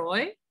Anurupa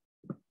Roy.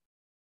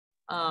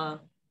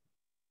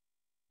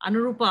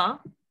 Anurupa,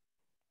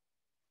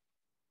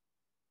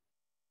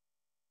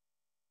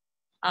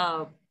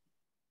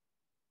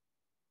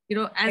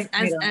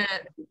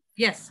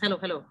 yes,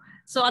 hello.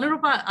 So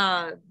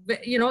Anurupa,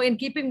 in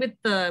keeping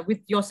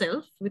with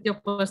yourself, with your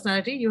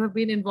personality, you have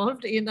been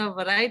involved in a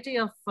variety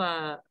of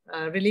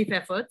relief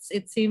efforts.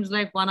 It seems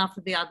like one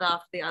after the other.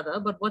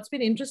 But what's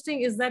been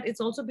interesting is that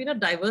it's also been a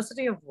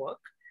diversity of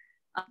work.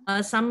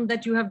 Some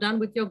that you have done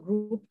with your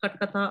group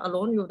Katkatha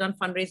alone. You've done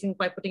fundraising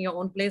by putting your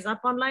own plays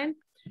up online.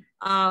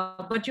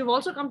 But you've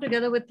also come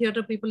together with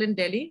theatre people in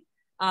Delhi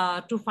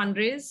to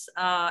fundraise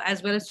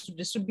as well as to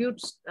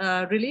distribute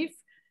relief.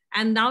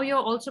 And now you're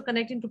also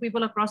connecting to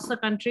people across the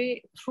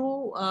country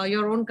through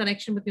your own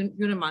connection with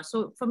UNIMA.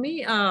 So for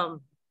me,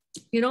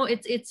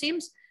 it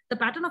seems the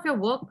pattern of your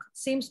work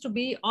seems to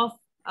be of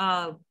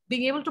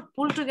being able to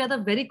pull together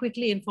very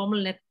quickly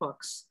informal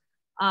networks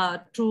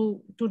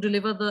to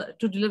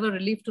deliver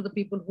relief to the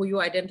people who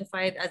you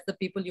identified as the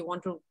people you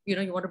want to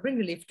bring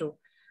relief to.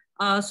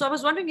 So I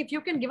was wondering if you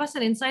can give us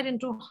an insight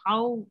into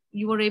how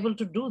you were able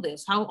to do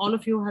this, how all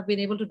of you have been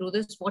able to do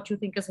this, what you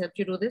think has helped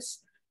you do this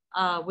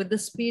with the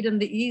speed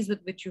and the ease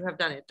with which you have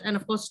done it. And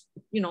of course,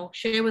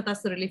 share with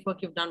us the relief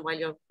work you've done while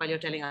you're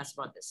telling us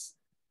about this.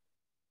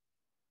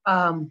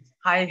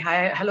 Hi,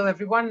 hello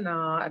everyone.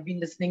 I've been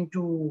listening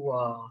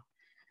to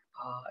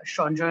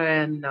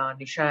Sanjoy and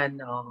Nisha,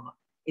 and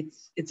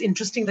it's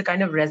interesting the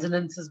kind of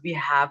resonances we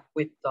have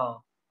with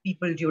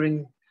people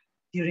during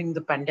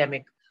the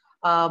pandemic.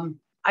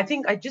 I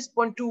think I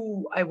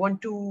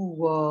want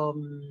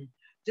to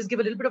just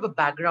give a little bit of a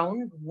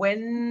background.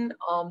 When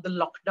the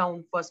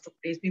lockdown first took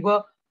place, we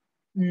were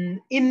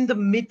in the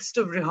midst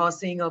of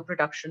rehearsing a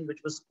production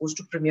which was supposed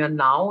to premiere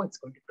now. It's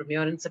going to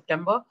premiere in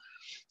September.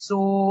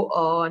 So,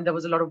 and there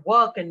was a lot of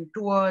work and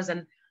tours.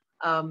 And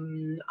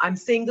I'm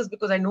saying this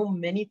because I know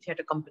many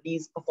theatre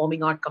companies,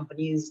 performing art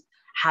companies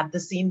had the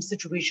same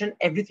situation.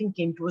 Everything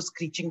came to a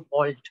screeching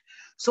halt.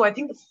 So I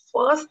think the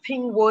first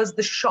thing was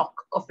the shock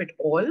of it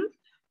all.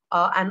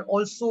 And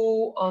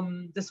also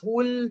this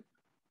whole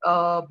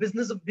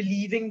business of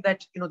believing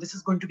that, this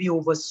is going to be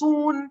over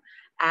soon,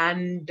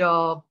 and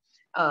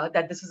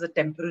that this is a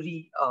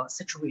temporary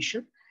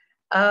situation.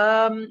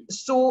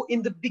 So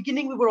in the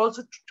beginning, we were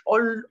also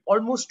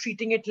almost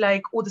treating it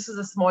like, oh, this is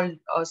a small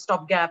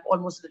stopgap,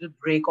 almost a little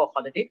break or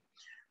holiday.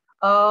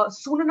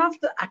 Soon enough,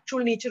 the actual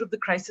nature of the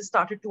crisis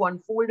started to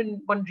unfold,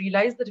 and one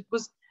realized that it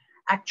was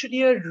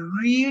actually a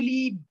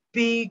really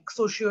big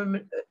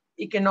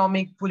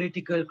socio-economic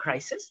political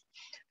crisis.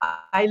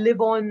 I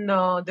live on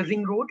the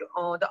Ring Road,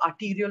 the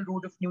arterial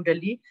road of New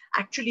Delhi,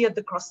 actually at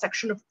the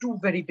cross-section of two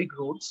very big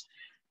roads.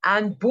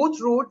 And both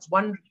roads,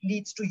 one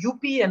leads to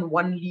UP and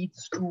one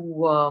leads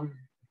to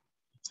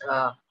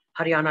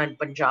Haryana and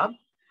Punjab.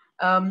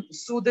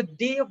 So the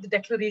day of the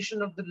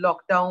declaration of the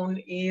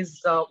lockdown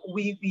is,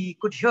 we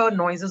could hear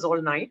noises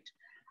all night.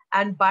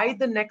 And by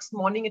the next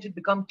morning, it had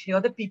become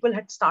clear that people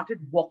had started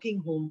walking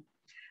home.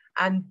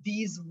 And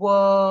these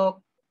were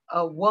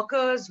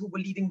workers who were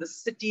leaving the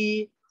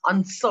city,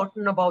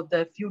 uncertain about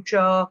their future,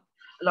 a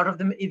lot of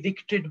them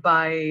evicted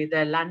by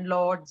their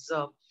landlords,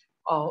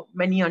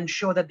 many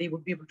unsure that they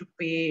would be able to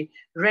pay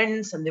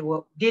rents, and they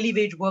were daily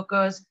wage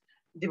workers.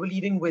 They were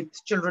leaving with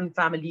children,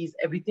 families,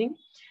 everything.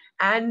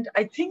 And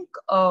I think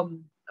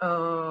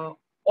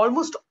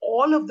almost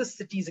all of the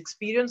cities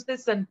experienced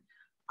this. And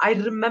I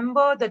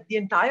remember that the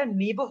entire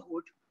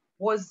neighborhood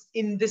was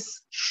in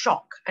this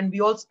shock. And we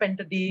all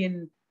spent a day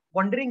in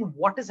wondering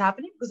what is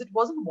happening, because it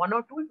wasn't one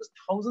or two, it was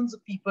thousands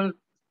of people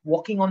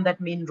walking on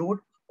that main road.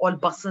 All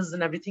buses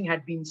and everything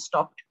had been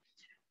stopped.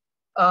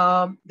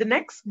 The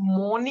next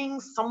morning,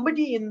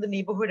 somebody in the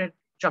neighborhood had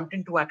jumped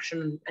into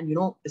action,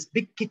 and this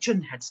big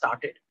kitchen had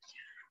started.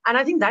 And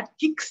I think that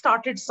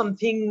kick-started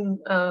something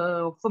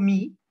for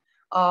me,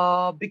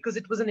 because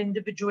it was an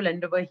individual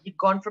endeavor. He'd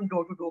gone from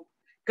door to door,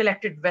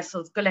 collected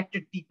vessels,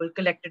 collected people,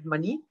 collected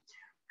money.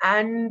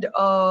 And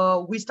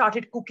we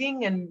started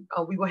cooking, and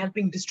we were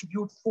helping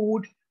distribute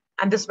food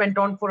And this went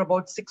on for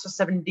about 6 or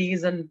 7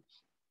 days, and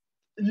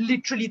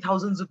literally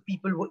thousands of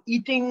people were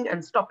eating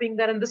and stopping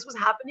there. And this was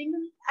happening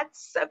at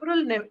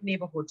several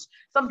neighborhoods.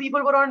 Some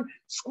people were on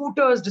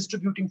scooters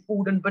distributing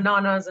food and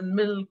bananas and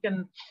milk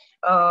and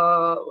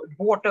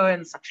water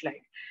and such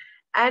like.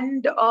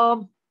 And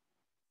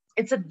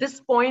it's at this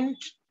point,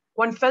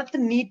 one felt the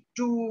need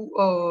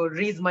to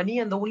raise money.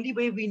 And the only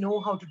way we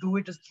know how to do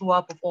it is through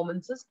our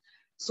performances.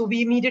 So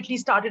we immediately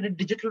started a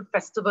digital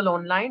festival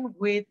online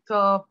with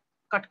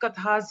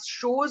Katkatha's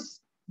shows,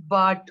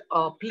 but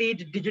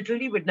played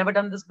digitally. We'd never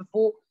done this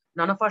before.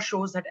 None of our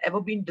shows had ever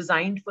been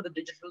designed for the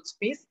digital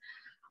space.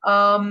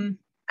 And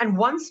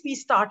once we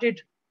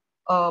started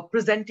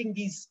presenting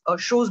these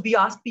shows, we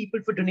asked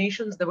people for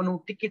donations. There were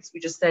no tickets. We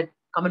just said,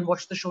 come and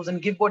watch the shows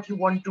and give what you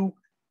want to.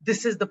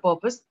 This is the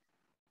purpose.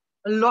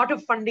 A lot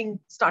of funding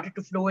started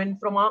to flow in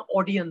from our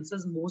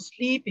audiences,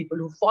 mostly people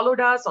who followed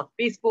us on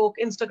Facebook,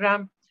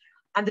 Instagram,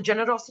 and the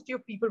generosity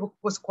of people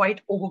was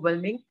quite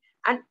overwhelming.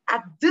 And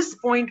at this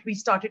point, we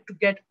started to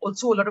get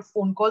also a lot of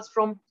phone calls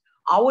from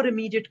our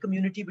immediate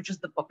community, which is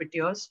the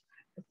puppeteers.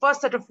 The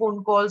first set of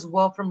phone calls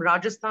were from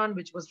Rajasthan,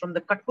 which was from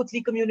the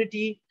Katkatha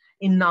community,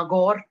 in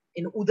Nagaur,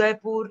 in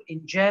Udaipur,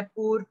 in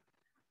Jaipur,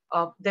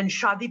 then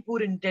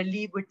Shadipur in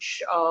Delhi,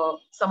 which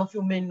some of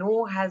you may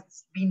know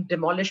has been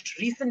demolished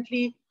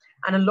recently.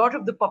 And a lot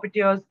of the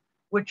puppeteers,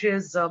 which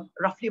is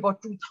roughly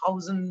about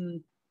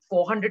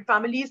 2,400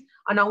 families,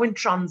 are now in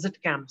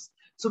transit camps.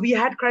 So we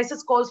had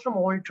crisis calls from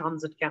all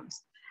transit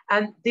camps.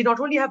 And they not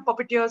only have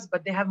puppeteers,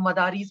 but they have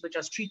madaris, which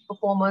are street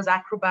performers,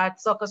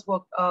 acrobats, circus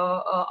work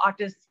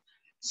artists.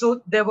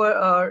 So there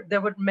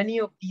were many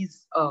of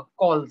these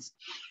calls.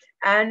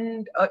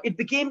 And it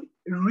became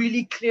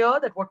really clear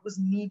that what was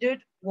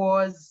needed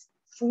was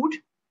food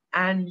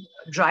and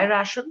dry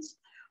rations.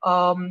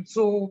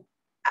 So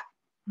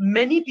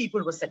many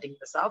people were setting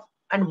this up.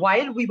 And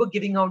while we were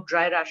giving out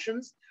dry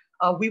rations,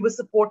 we were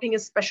supporting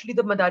especially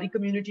the Madari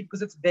community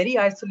because it's very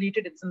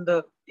isolated. It's in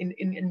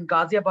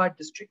Ghaziabad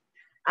district.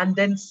 And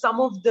then some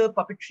of the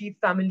puppetry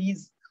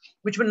families,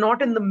 which were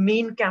not in the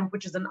main camp,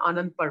 which is in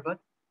Anand Parvat.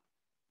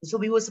 So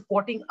we were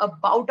supporting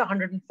about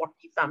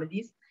 140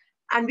 families.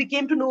 And we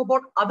came to know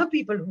about other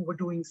people who were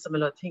doing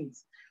similar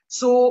things.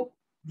 So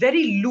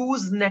very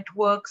loose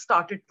network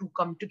started to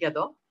come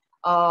together.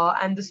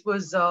 And this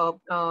was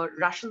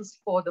rations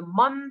for the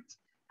month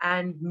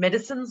and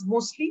medicines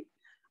mostly.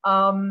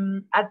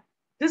 At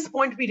this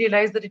point, we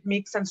realized that it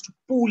makes sense to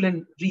pool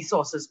in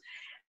resources.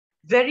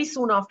 Very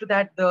soon after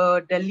that,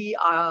 the Delhi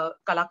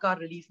Kalakar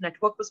Relief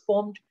Network was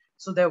formed.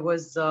 So there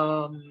was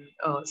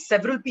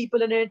several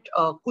people in it.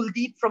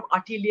 Kuldeep from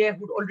Atelier,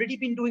 who'd already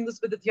been doing this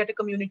with the theatre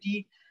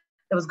community.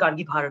 There was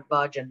Gargi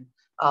Bharatbaj and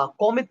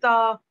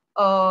Komita.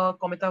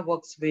 Komita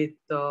works with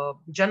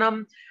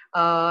Janam.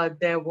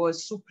 There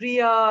was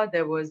Supriya.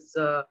 There was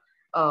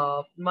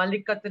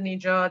Malika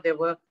Taneja. There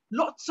were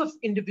lots of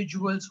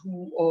individuals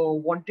who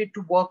wanted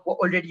to work, were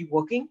already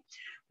working.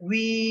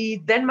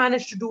 We then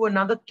managed to do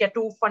another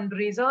Keto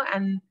fundraiser,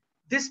 and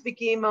this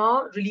became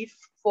a relief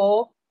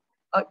for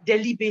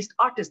Delhi-based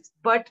artists.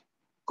 But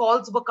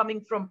calls were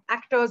coming from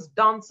actors,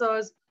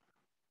 dancers,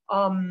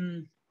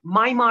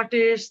 mime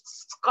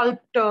artists,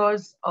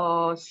 sculptors.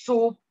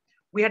 So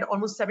we had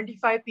almost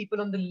 75 people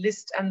on the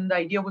list, and the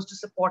idea was to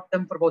support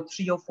them for about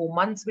 3 or 4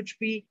 months, which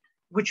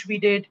we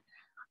did.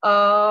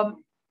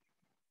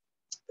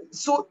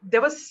 So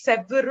there were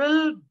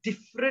several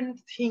different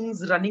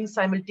things running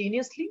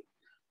simultaneously.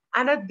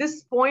 And at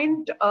this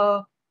point,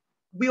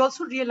 we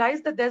also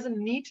realized that there's a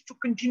need to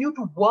continue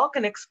to work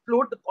and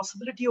explore the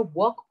possibility of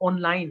work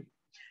online.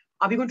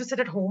 Are we going to sit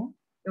at home?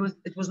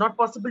 It was not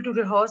possible to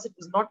rehearse. It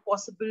was not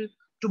possible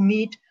to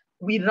meet.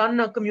 We run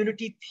a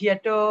community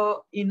theater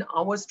in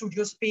our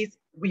studio space.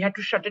 We had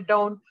to shut it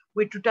down.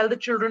 We had to tell the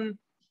children,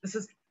 this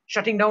is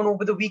shutting down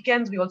over the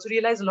weekends. We also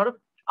realized a lot of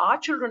our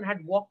children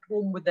had walked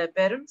home with their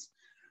parents.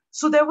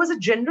 So there was a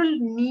general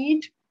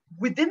need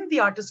within the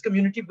artist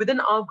community, within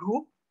our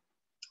group.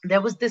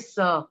 There was this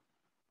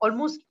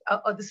almost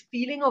this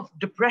feeling of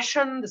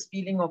depression, this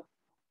feeling of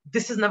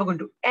this is never going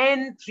to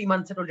end. 3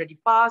 months had already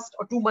passed,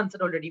 or 2 months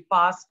had already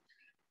passed.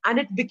 And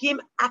it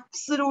became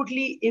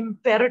absolutely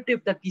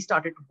imperative that we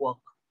started to work.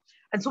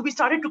 And so we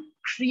started to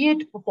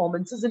create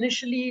performances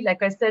initially,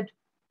 like I said,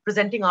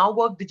 presenting our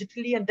work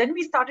digitally. And then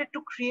we started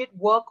to create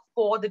work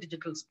for the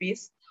digital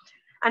space.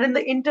 And in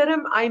the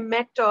interim, I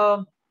met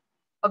a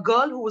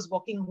girl who was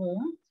walking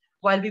home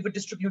while we were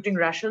distributing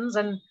rations.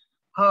 And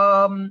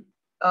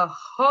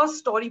her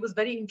story was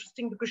very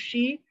interesting because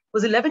she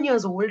was 11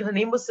 years old. Her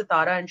name was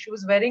Sitara, and she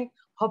was wearing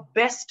her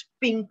best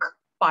pink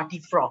party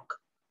frock.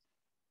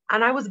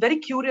 And I was very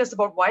curious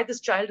about why this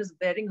child is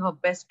wearing her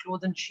best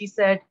clothes. And she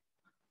said,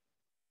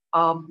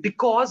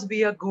 because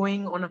we are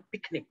going on a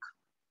picnic.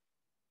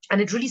 And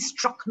it really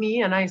struck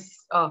me. And I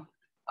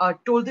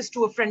told this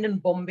to a friend in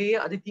Bombay,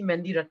 Aditi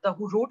Mendiratta,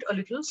 who wrote a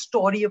little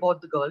story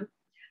about the girl.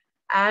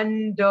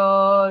 And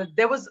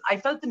I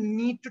felt the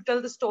need to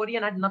tell the story,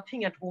 and I had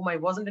nothing at home. I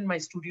wasn't in my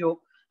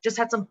studio, just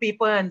had some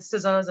paper and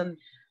scissors and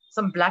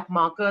some black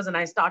markers, and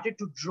I started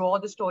to draw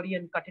the story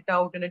and cut it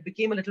out. And it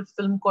became a little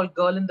film called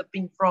Girl in the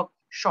Pink Frock,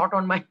 shot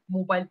on my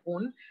mobile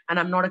phone. And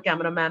I'm not a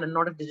cameraman and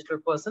not a digital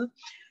person.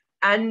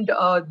 And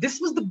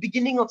this was the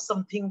beginning of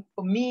something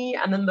for me.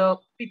 And then the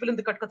people in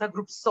the Katkatha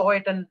group saw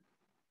it, and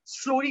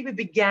slowly we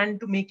began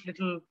to make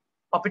little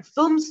puppet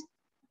films.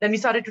 Then we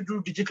started to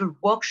do digital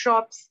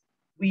workshops.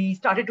 We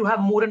started to have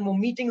more and more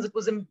meetings. It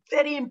was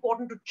very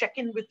important to check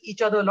in with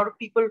each other. A lot of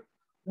people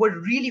were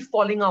really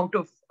falling out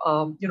of,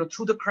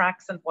 through the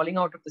cracks and falling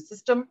out of the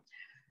system.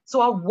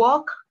 So our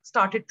work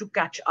started to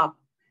catch up.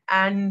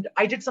 And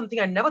I did something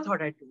I never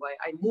thought I'd do.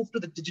 I moved to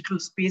the digital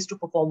space to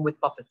perform with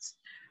puppets.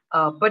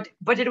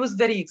 But it was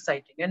very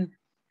exciting. And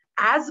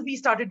as we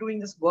started doing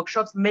these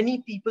workshops,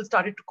 many people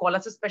started to call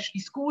us, especially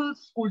school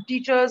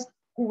teachers,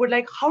 who were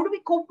like, how do we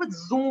cope with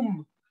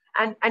Zoom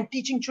and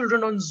teaching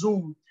children on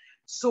Zoom?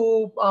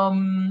 So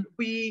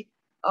we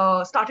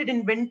started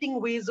inventing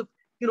ways of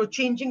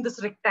changing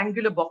this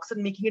rectangular box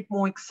and making it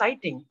more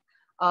exciting.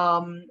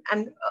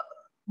 And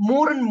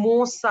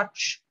more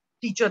such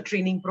teacher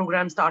training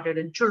programs started,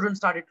 and children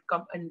started to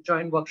come and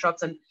join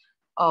workshops, and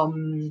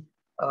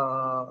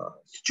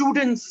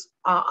students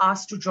are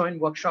asked to join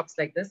workshops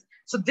like this.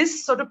 So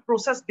this sort of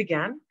process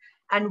began,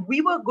 and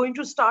we were going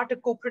to start a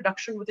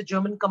co-production with a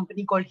German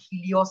company called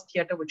Helios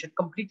Theatre, which had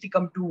completely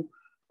come to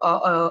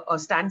a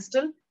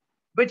standstill.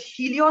 But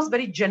Helios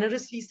very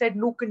generously said,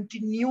 no,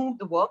 continue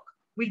the work.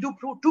 We'll do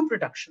 2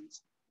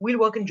 productions. We'll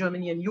work in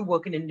Germany and you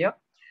work in India.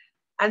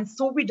 And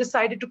so we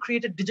decided to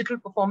create a digital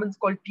performance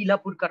called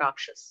Tilapur Ka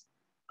Rakshas,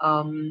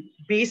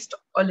 based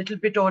a little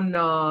bit on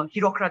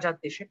Hirok Raja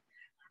Deshe,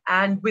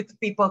 and with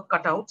paper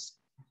cutouts.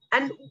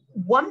 And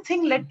one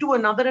thing led to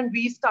another, and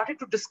we started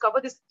to discover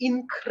this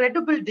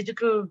incredible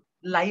digital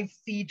live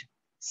feed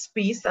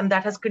space, and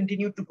that has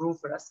continued to grow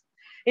for us.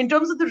 In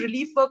terms of the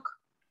relief work,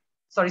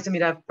 sorry,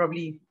 Sameera, I've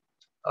probably...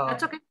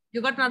 That's okay.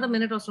 You got another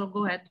minute or so.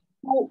 Go ahead.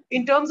 So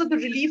in terms of the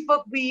relief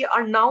work, we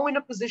are now in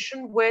a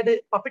position where the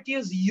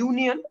Puppeteers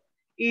Union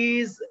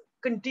is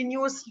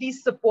continuously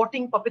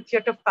supporting puppet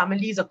theatre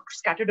families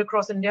scattered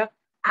across India.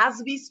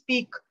 As we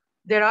speak,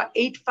 there are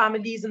 8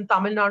 families in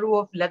Tamil Nadu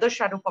of leather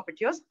shadow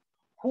puppeteers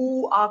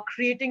who are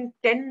creating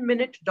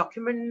 10-minute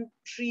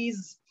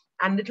documentaries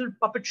and little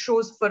puppet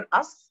shows for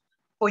us,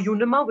 for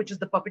UNIMA, which is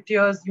the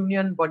Puppeteers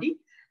Union body.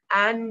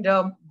 And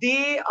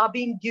they are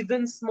being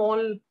given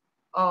small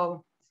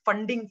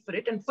funding for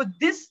it. And for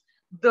this,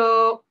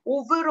 the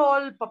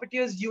overall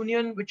Puppeteers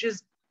Union, which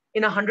is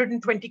in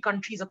 120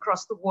 countries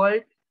across the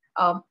world,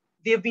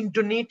 they have been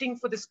donating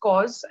for this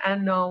cause.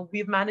 And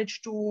we've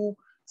managed to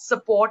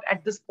support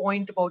at this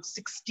point about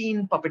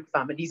 16 puppet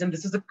families. And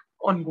this is an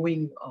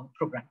ongoing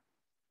program.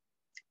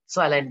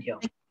 So I'll end here.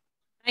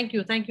 Thank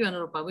you,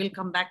 Anurupa. We'll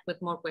come back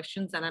with more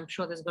questions, and I'm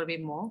sure there's going to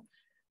be more.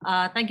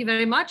 Thank you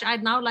very much.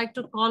 I'd now like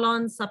to call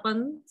on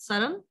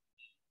Saran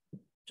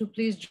to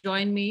please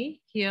join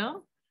me here.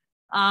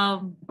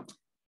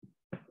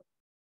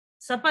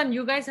 Sapan,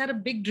 you guys had a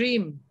big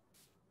dream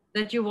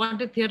that you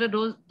wanted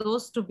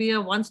TheatreDost to be a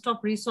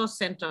one-stop resource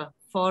center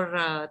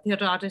for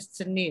theatre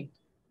artists in need.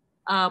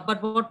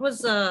 But what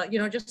was,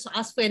 just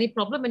ask for any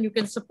problem and you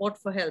can support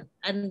for help.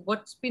 And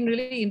what's been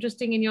really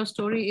interesting in your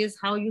story is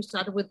how you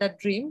started with that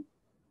dream.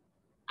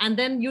 And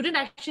then you didn't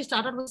actually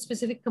start out with a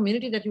specific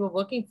community that you were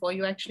working for.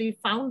 You actually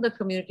found the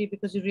community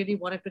because you really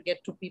wanted to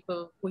get to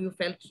people who you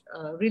felt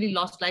really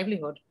lost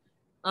livelihood.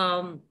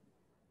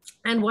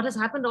 And what has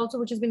happened also,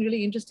 which has been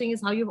really interesting,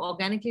 is how you've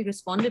organically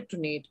responded to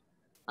need.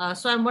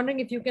 So I'm wondering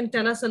if you can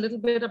tell us a little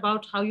bit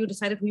about how you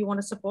decided who you want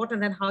to support,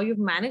 and then how you've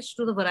managed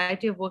through the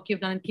variety of work you've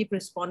done and keep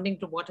responding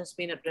to what has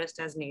been addressed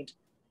as need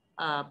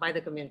by the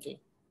community.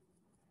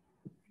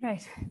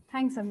 Right.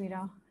 Thanks,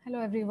 Sameera. Hello,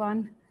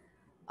 everyone.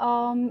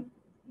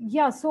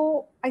 Yeah,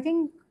 so I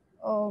think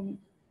I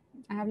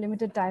have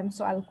limited time,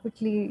 so I'll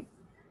quickly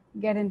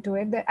get into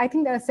it. I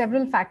think there are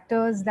several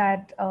factors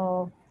that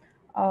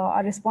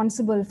are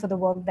responsible for the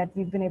work that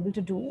we've been able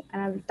to do,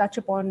 and I'll touch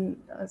upon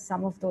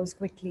some of those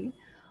quickly.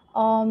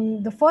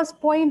 The first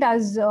point,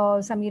 as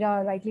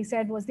Sameera rightly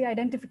said, was the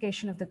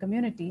identification of the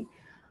community.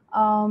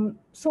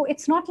 So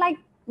it's not like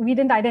we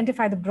didn't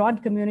identify the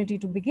broad community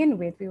to begin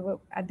with. We were,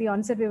 at the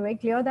onset, we were very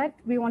clear that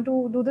we want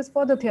to do this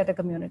for the theatre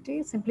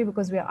community, simply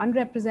because we are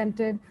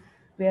unrepresented,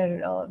 we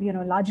are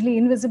largely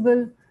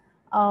invisible,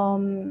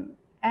 and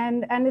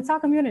it's our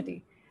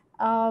community.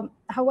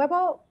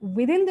 However,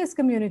 within this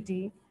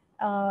community,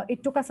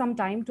 it took us some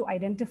time to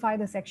identify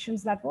the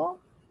sections that were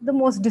the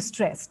most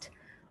distressed.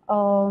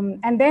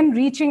 And then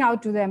reaching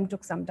out to them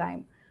took some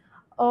time.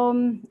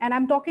 And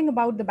I'm talking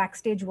about the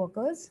backstage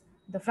workers,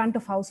 the front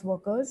of house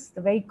workers,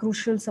 the very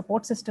crucial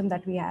support system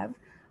that we have,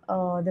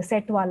 the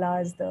set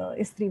walas, the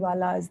istri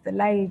walas, the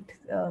light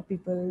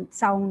people,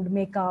 sound,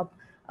 makeup,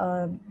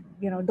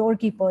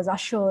 doorkeepers,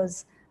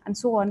 ushers, and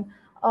so on.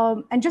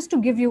 And just to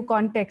give you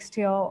context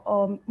here,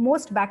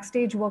 most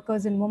backstage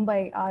workers in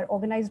Mumbai are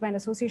organized by an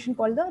association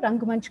called the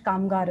Rangmanch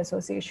Kamgar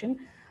Association.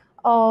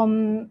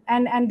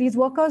 And these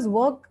workers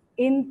work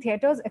in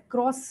theaters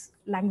across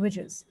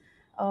languages.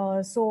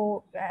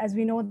 So as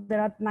we know,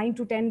 there are 9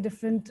 to 10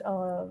 different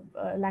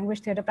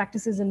language theatre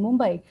practices in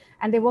Mumbai,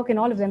 and they work in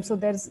all of them. So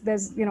there's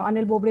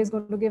Anil Bobre is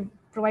going to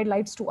provide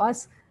lights to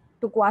us,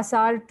 to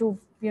Kwasar, to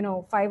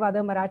 5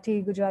 other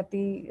Marathi,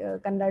 Gujarati,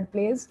 Kannada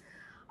plays,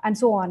 and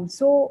so on.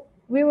 So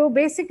we were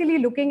basically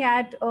looking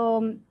at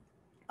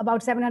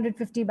about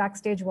 750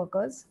 backstage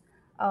workers,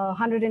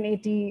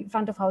 180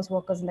 front of house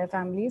workers and their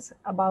families,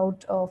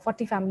 about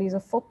 40 families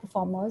of folk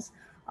performers,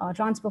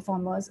 trance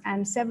performers,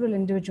 and several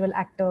individual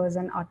actors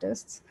and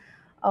artists.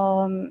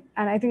 And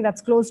I think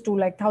that's close to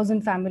like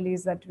 1,000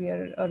 families that we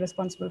are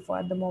responsible for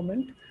at the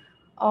moment.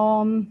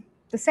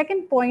 The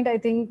second point, I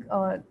think,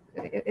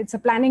 it's a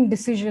planning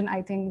decision,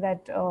 I think,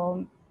 that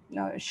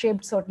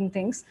shaped certain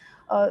things.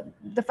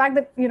 The fact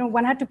that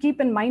one had to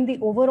keep in mind the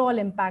overall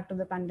impact of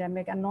the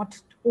pandemic and not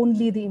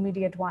only the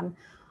immediate one.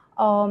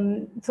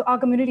 So our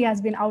community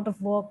has been out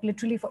of work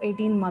literally for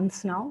 18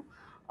 months now.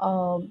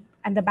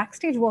 And the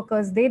backstage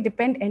workers, they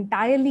depend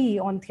entirely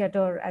on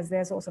theatre as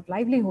their source of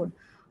livelihood.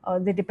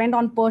 They depend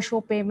on per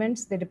show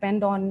payments, they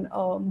depend on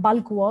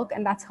bulk work,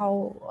 and that's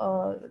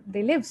how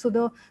they live. So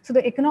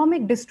the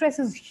economic distress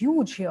is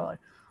huge here.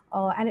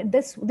 And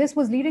this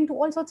was leading to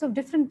all sorts of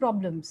different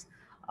problems.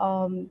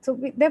 So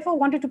we therefore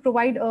wanted to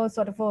provide a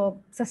sort of a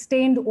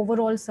sustained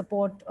overall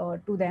support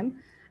to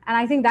them. And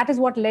I think that is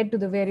what led to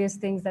the various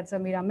things that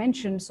Sameera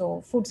mentioned.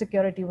 So food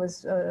security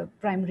was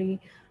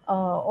primary.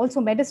 Also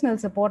medicinal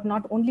support,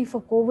 not only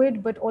for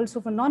COVID, but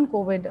also for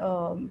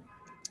non-COVID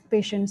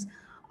patients.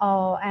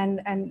 And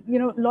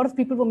a lot of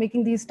people were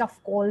making these tough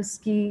calls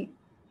ki,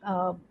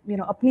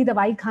 apni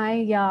dawai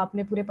khaएं या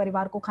अपने पूरे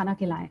परिवार को खाना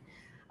खिलाएं.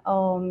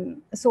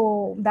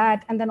 So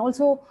that, and then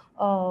also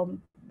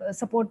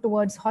support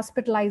towards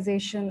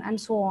hospitalization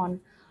and so on.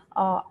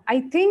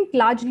 I think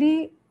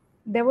largely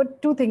there were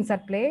two things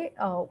at play.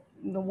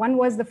 One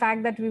was the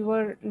fact that we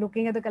were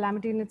looking at the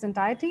calamity in its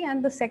entirety,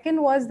 and the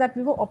second was that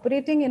we were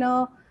operating in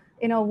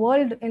a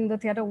world, in the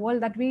theatre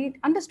world, that we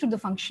understood the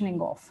functioning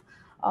of.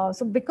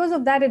 So because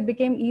of that, it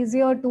became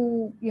easier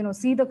to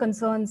see the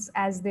concerns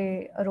as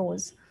they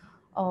arose.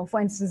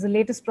 For instance, the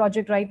latest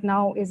project right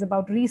now is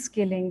about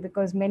reskilling,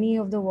 because many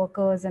of the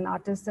workers and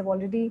artists have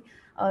already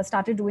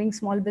started doing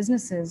small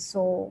businesses.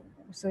 So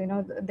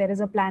there is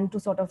a plan to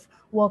sort of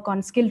work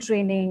on skill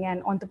training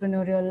and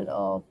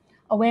entrepreneurial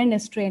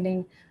awareness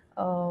training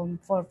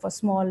for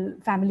small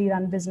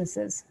family-run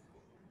businesses.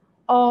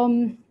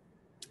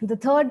 The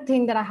third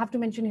thing that I have to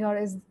mention here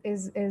is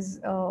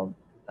the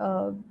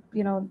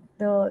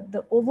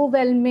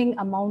overwhelming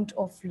amount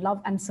of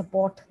love and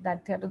support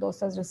that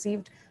TheatreDost has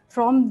received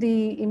from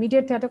the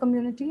immediate theatre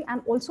community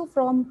and also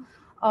from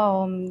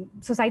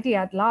society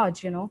at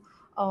large.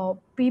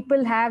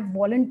 People have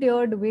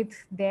volunteered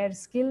with their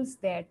skills,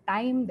 their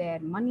time, their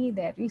money,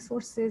 their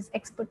resources,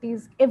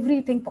 expertise,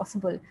 everything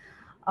possible.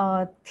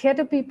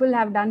 Theatre people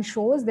have done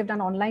shows, they've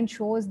done online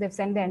shows, they've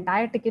sent their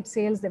entire ticket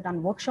sales, they've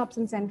done workshops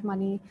and sent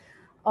money.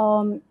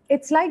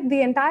 It's like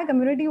the entire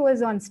community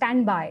was on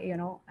standby,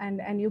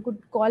 and you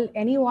could call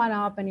anyone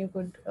up and you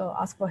could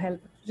ask for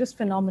help. Just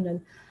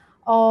phenomenal.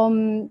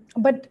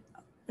 But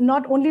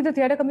not only the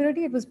theatre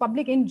community, it was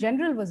public in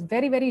general was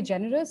very, very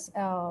generous.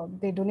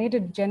 They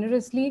donated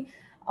generously.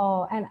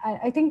 And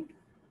I think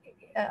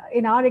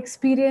in our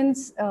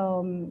experience,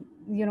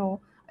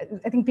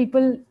 I think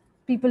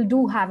people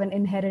do have an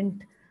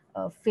inherent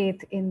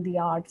faith in the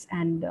arts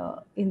and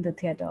in the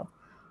theatre.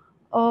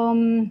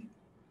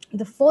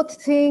 The fourth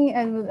thing,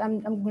 and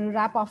I'm going to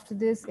wrap after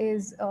this,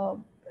 is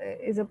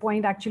a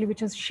point actually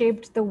which has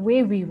shaped the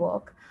way we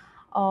work.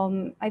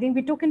 I think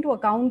we took into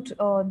account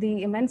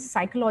the immense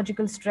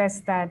psychological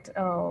stress that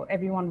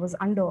everyone was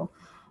under.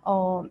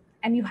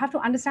 And you have to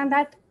understand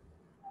that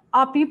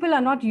our people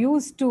are not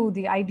used to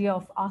the idea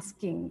of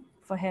asking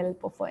for help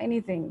or for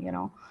anything,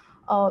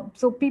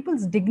 so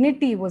people's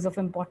dignity was of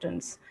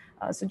importance.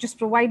 So just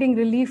providing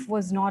relief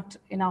was not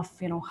enough,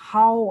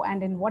 how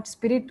and in what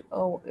spirit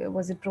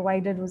was it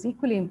provided was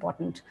equally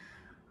important.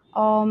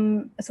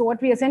 So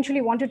what we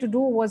essentially wanted to do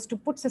was to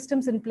put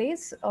systems in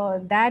place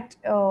that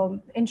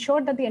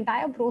ensured that the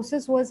entire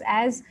process was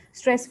as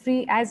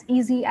stress-free, as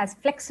easy, as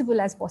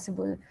flexible as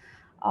possible.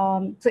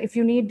 So if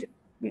you need,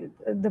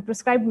 the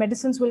prescribed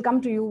medicines will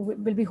come to you,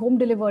 will be home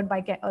delivered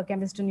by a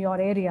chemist in your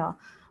area.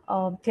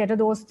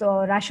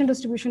 TheatreDost ration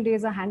distribution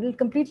days are handled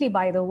completely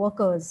by the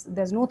workers.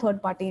 There's no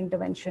third-party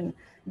intervention.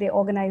 They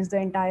organize the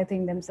entire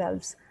thing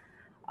themselves.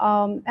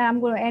 And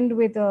I'm going to end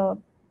with a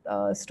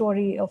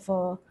story of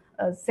a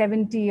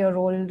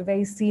 70-year-old,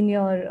 very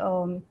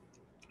senior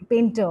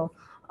painter,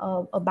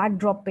 a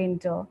backdrop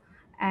painter.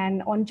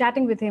 And on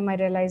chatting with him, I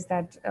realized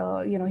that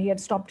he had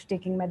stopped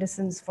taking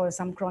medicines for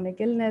some chronic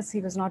illness. He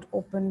was not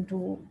open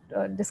to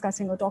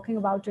discussing or talking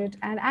about it.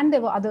 And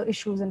there were other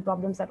issues and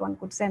problems that one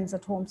could sense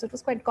at home. So it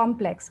was quite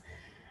complex.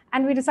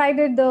 And we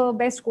decided the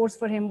best course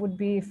for him would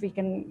be if we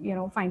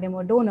can find him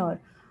a donor.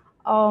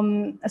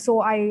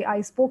 So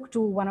I spoke to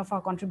one of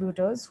our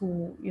contributors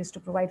who used to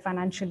provide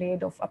financial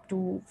aid of up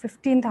to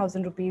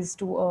 15,000 rupees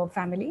to a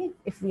family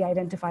if we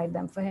identified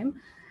them for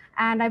him.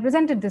 And I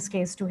presented this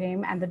case to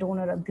him, and the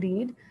donor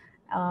agreed.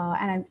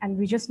 And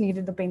we just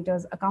needed the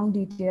painter's account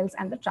details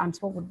and the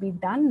transfer would be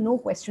done, no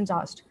questions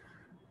asked.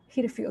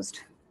 He refused.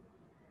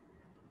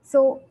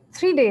 So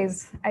 3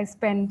 days I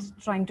spent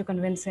trying to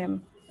convince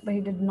him, but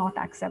he did not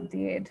accept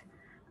the aid.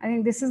 I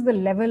think this is the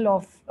level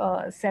of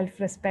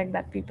self-respect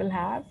that people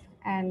have,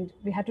 and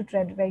we had to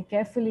tread very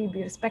carefully,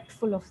 be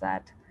respectful of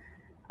that.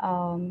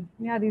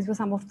 Yeah, these were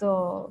some of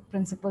the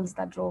principles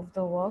that drove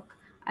the work.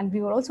 And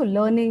we were also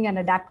learning and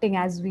adapting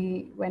as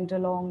we went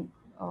along.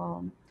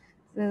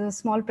 There's a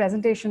small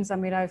presentation,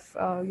 Sameera, if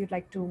you'd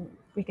like to,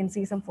 we can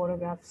see some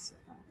photographs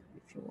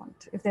if you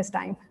want, if there's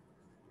time.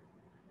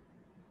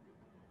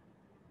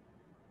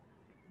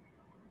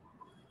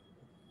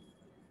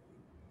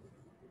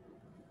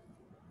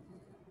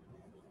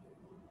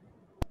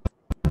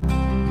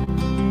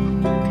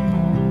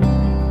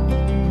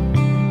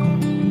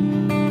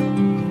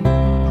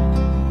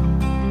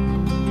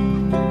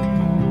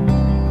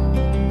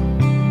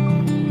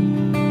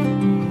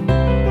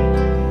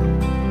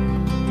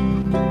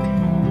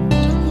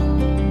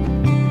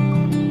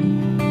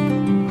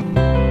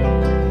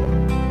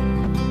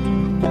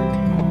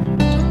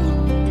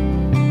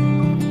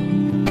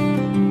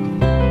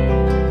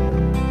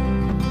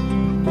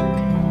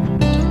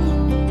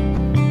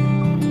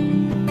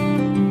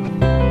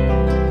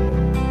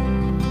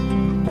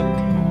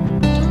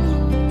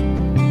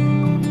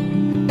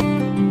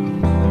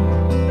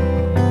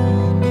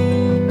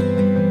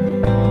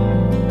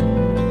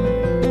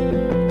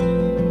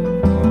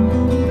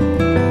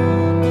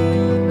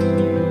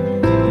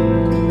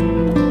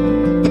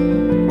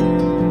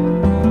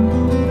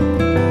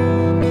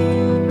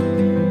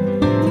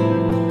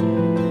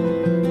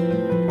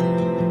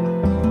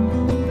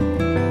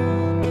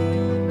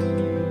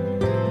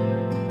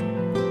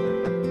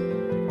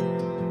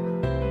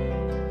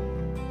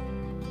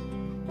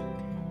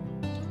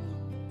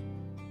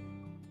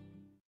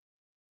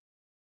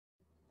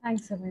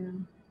 Thanks,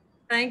 Sameera.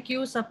 Thank you,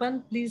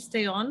 Sapan. Please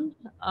stay on.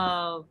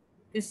 I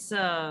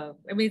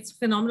mean, it's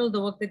phenomenal, the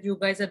work that you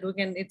guys are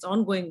doing, and it's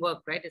ongoing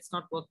work, right? It's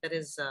not work that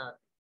is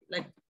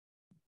like,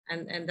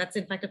 and that's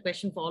in fact a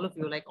question for all of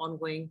you, like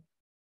ongoing,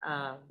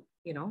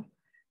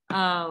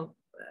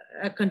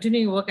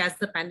 continuing work as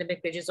the pandemic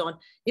rages on.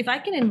 If I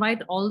can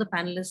invite all the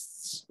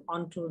panelists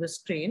onto the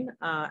screen,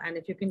 and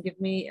if you can give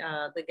me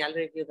the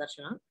gallery view,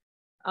 Darshana,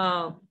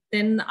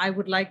 then I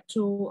would like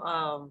to,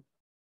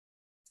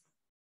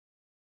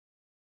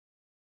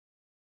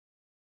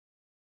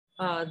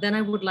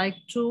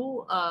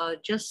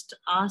 just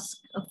ask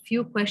a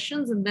few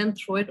questions and then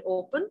throw it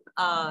open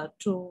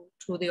to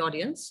the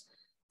audience.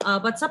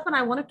 But Sapan,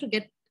 I wanted to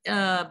get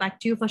back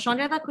to you for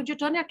Sanjoy. Could you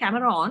turn your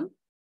camera on?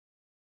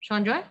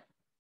 Sanjoy?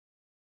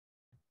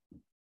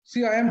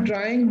 See, I am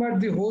trying, but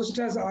the host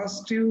has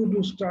asked you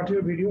to start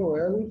your video.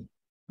 Well,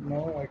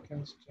 now I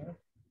can start.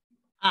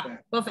 Ah,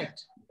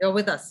 perfect. You're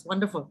with us.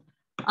 Wonderful.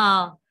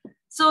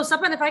 So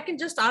Sapan, if I can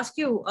just ask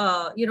you,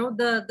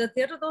 the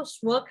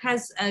TheatreDost work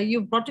has,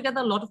 you've brought together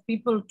a lot of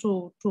people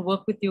to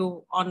work with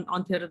you on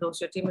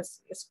TheatreDost. Your team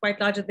is quite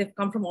large and they've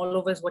come from all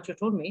over, is what you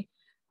told me.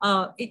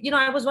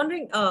 I was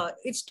wondering,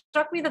 it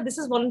struck me that this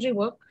is voluntary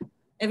work.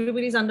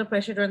 Everybody's under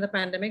pressure during the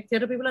pandemic.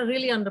 Theatre people are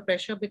really under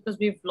pressure because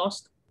we've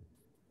lost,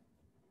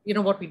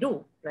 what we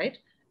do, right?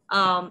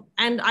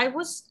 And I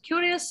was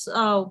curious,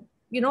 what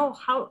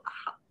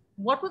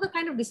were the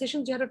kind of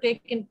decisions you had to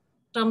take in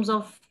terms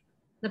of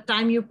the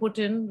time you put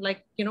in,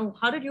 like,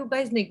 how did you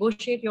guys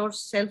negotiate your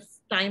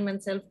self-time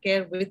and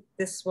self-care with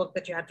this work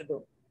that you had to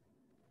do?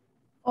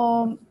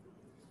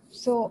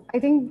 So I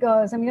think,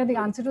 Sameera, the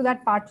answer to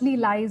that partly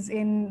lies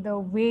in the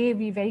way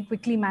we very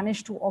quickly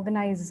managed to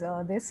organize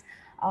this.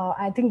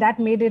 I think that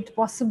made it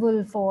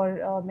possible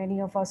for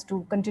many of us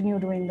to continue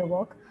doing the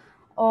work.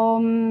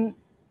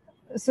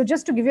 So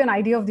just to give you an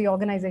idea of the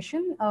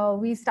organization,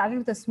 we started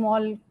with a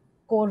small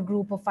core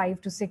group of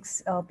 5 to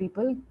 6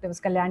 people. There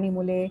was Kalyani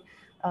Mule,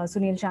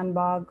 Sunil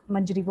Shanbag,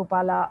 Manjari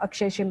Gopala,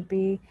 Akshay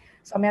Shilpi,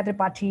 Soumya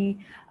Tripathi,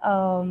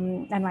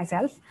 and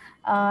myself.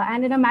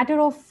 And in a matter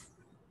of,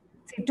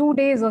 say, 2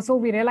 days or so,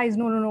 we realized,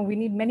 no, we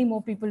need many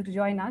more people to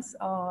join us.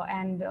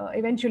 And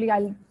eventually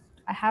I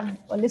have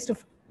a list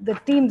of the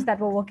teams that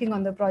were working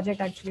on the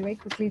project, actually, very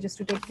quickly, just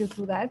to take you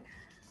through that.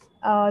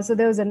 So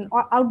there was an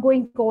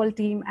outgoing call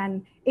team,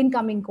 an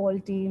incoming call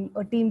team,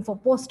 a team for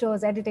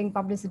posters, editing,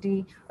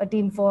 publicity, a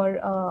team for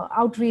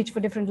outreach for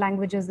different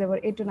languages. There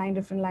were 8 to 9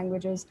 different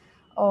languages.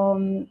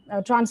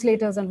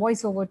 Translators and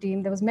voiceover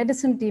team. There was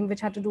medicine team, which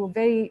had to do a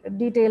very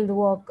detailed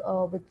work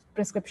with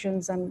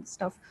prescriptions and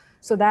stuff.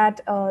 So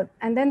that,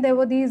 and then there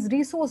were these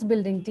resource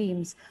building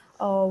teams,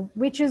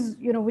 which is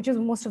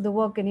most of the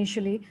work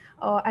initially.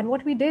 And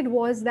what we did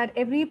was that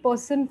every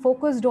person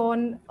focused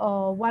on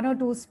 1 or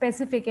 2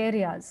 specific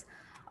areas.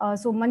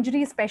 So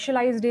Manjari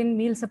specialized in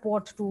meal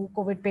support to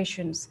COVID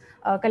patients.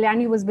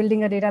 Kalyani was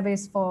building a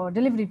database for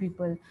delivery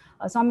people.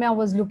 Soumya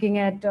was looking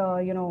at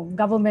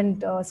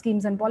government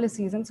schemes and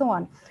policies and so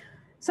on.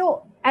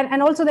 So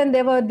and also then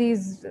there were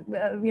these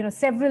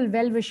several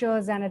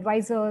well-wishers and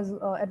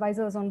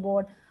advisors on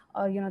board.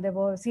 There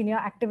were senior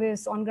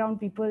activists, on-ground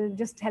people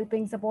just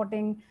helping,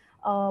 supporting.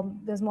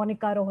 There's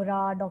Monica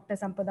Rohra, Dr.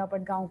 Sampada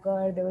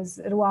Padgaonkar, there was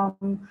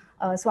Ruam,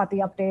 Swati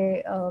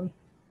Apte,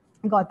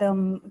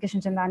 Gautam,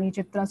 Kishan Chandani,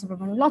 Chitra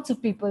Subramanian, lots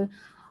of people.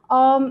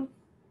 And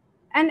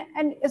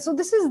so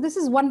this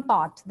is one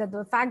part, that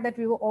the fact that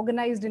we were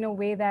organized in a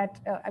way that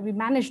we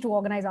managed to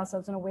organize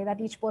ourselves in a way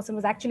that each person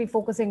was actually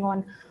focusing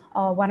on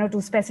one or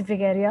two specific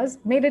areas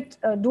made it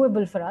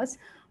doable for us.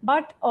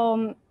 But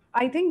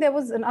I think there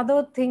was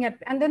another thing,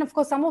 and then of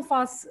course some of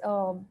us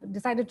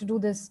decided to do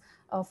this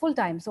full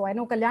time. So I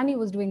know Kalyani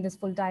was doing this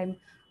full time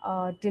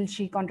till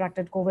she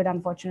contracted COVID,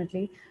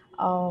 unfortunately.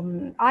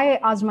 I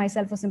asked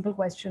myself a simple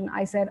question.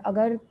 I said,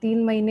 "Agar 3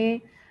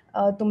 mahine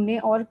tumne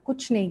aur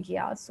kuch nahi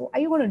kiya, so are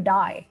you going to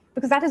die?"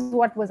 Because that is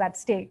what was at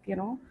stake, you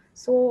know.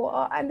 So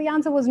and the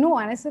answer was no,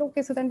 and I said,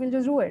 okay, so then we'll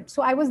just do it.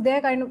 So I was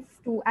there kind of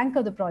to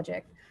anchor the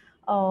project.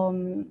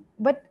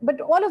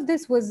 But all of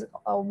this was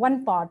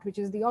one part, which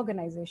is the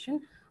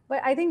organization.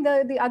 But I think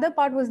the other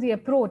part was the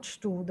approach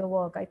to the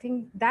work. I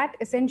think that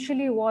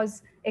essentially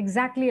was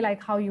exactly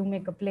like how you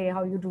make a play,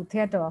 how you do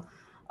theater.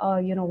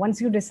 You know, once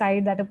you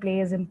decide that a play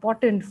is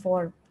important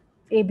for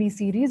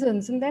ABC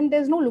reasons, and then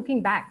there's no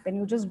looking back. Then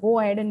you just go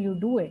ahead and you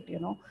do it, you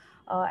know,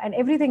 and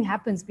everything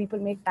happens. People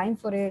make time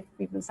for it.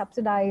 People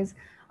subsidize.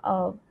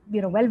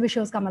 You know,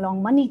 well-wishers come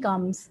along. Money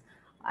comes.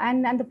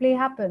 And the play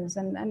happens,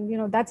 and you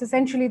know, that's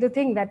essentially the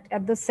thing, that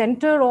at the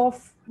center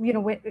of, you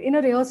know, in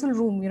a rehearsal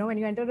room, you know, when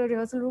you enter a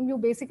rehearsal room, you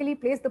basically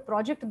place the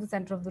project at the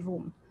center of the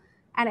room,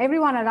 and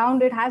everyone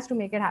around it has to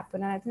make it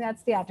happen. And I think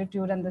that's the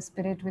attitude and the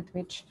spirit with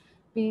which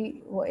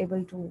we were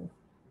able to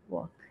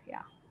work.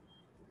 Yeah.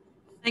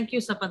 Thank you,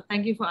 Sapan.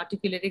 Thank you for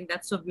articulating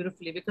that so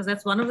beautifully, because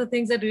that's one of the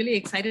things that really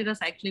excited us.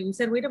 Actually, we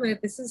said, wait a minute,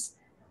 this is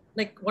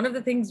like one of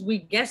the things we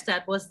guessed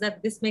at was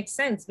that this makes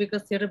sense,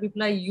 because theater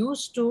people are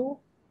used to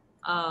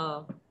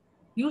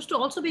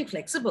also being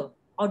flexible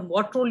on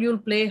what role you'll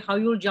play, how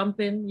you'll jump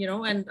in, you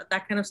know, and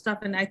that kind of stuff.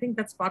 And I think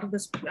that's part of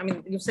this. I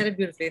mean, you've said it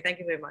beautifully. Thank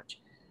you very much.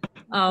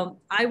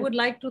 I would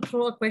like to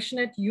throw a question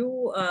at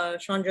you,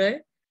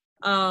 Sanjoy.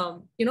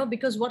 You know,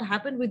 because what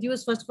happened with you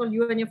is, first of all,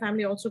 you and your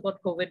family also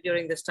got COVID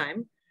during this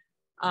time.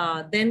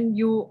 Then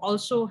you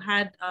also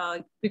had,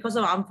 because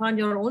of Amphan,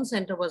 your own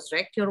center was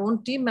wrecked. Your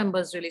own team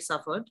members really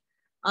suffered.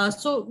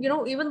 So, you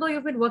know, even though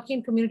you've been working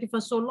in community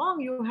for so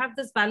long, you have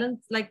this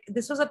balance. Like,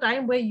 this was a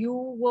time where you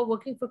were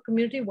working for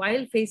community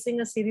while facing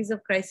a series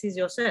of crises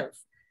yourself.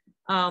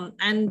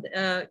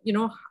 You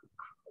know,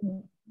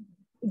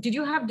 did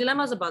you have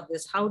dilemmas about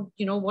this? How,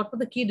 you know, what were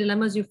the key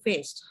dilemmas you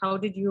faced? How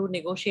did you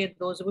negotiate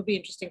those? It would be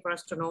interesting for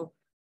us to know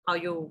how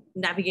you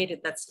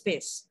navigated that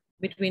space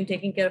between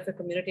taking care of the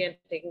community and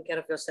taking care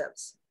of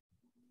yourselves.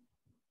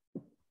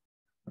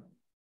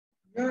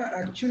 Yeah,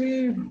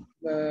 actually,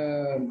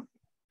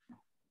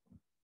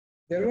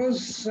 there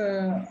was,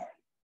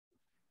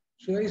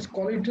 should I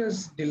call it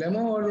as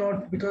dilemma or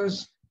not?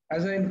 Because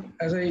as I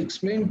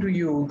explained to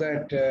you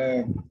that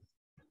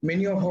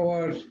many of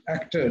our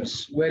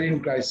actors were in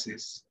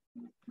crisis.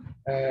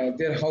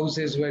 Their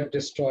houses were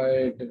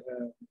destroyed.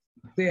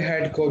 They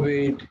had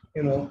COVID,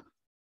 you know.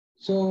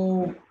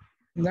 So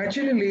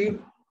naturally,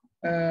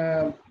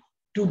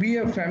 to be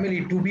a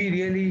family, to be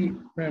really,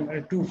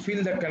 to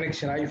feel the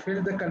connection. I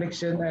felt the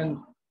connection,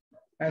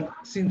 and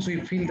since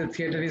we feel the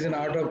theater is an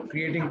art of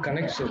creating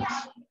connections.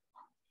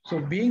 So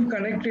being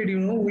connected, you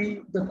know,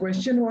 the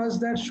question was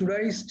that, should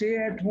I stay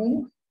at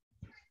home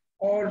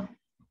or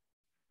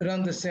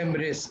run the same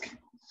risk?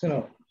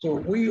 So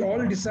we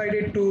all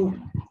decided to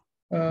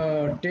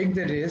take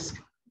the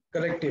risk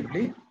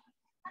collectively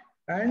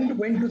and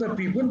went to the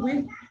people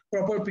with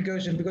proper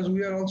precaution, because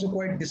we are also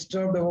quite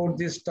disturbed about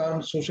this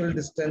term social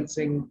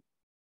distancing.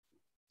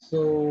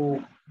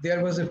 So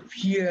there was a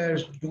fear,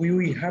 do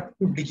we have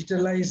to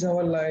digitalize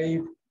our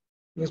life?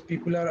 Because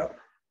people are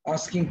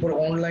asking for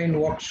online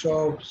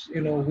workshops,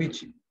 you know,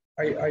 which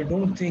I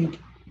don't think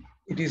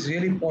it is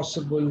really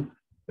possible,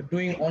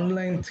 doing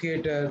online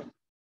theater.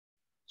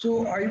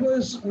 So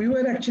we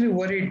were actually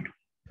worried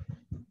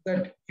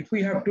that if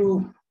we have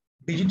to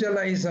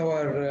digitalize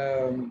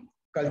our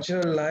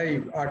cultural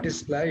life,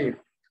 artist life,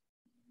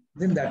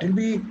 then that will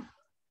be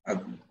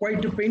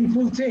quite a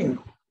painful thing.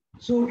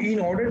 So in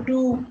order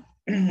to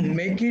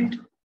make it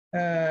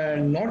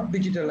not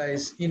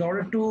digitalized, in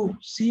order to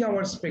see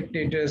our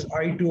spectators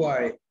eye to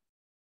eye,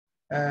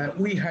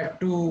 we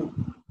had to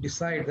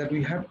decide that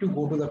we have to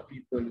go to the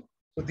people.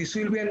 So this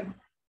will be a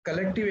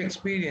collective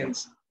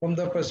experience from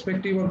the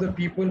perspective of the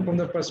people, from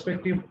the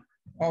perspective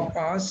of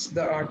us,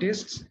 the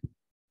artists.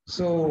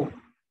 So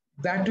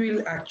that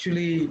will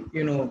actually,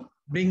 you know,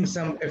 bring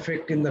some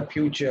effect in the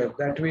future,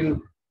 that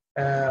will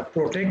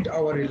protect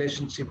our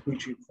relationship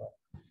which we form.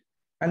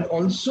 And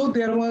also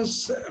there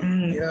was,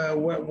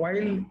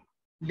 while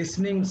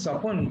listening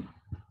Sapan,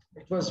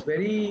 it was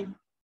very,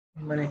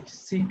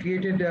 she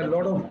created a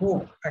lot of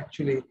hope,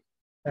 actually,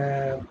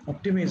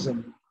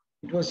 optimism.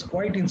 It was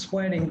quite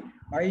inspiring.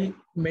 I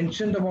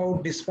mentioned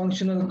about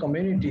dysfunctional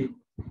community,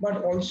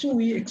 but also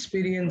we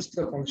experienced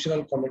the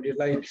functional community,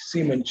 like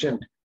she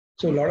mentioned.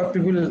 So a lot of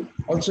people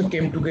also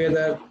came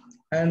together,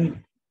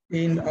 and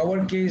in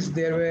our case,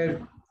 there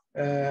were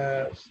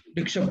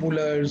rickshaw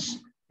pullers,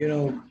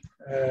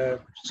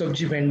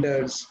 sabji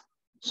vendors.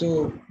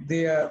 So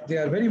they are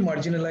very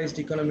marginalized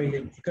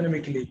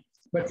economically.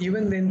 But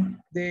even then,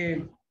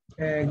 they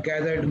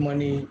gathered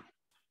money,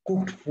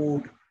 cooked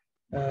food,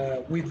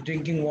 with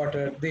drinking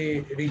water,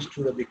 they reach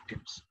to the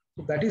victims.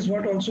 So that is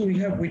what also we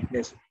have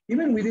witnessed.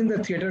 Even within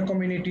the theatre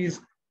communities,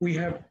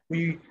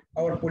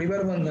 our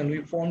Parivar Bandhan,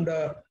 we formed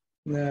a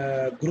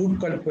group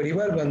called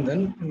Parivar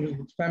Bandhan,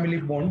 family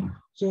bond.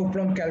 So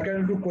from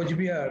Calcutta to Coach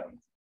Bihar,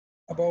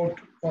 about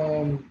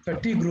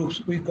 30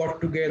 groups, we got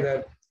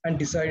together and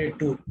decided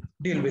to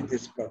deal with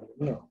this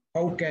problem.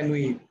 How can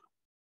we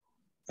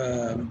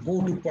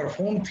go to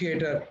perform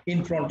theatre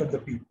in front of the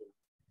people?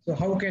 So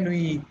how can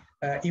we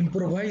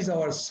improvise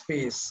our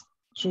space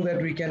so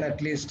that we can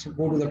at least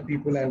go to the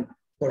people and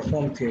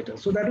perform theatre?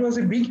 So that was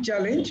a big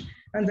challenge,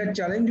 and that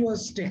challenge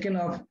was taken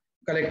up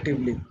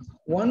collectively.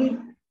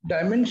 One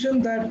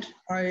dimension that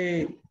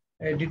I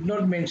did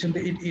not mention,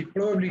 it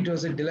probably it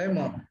was a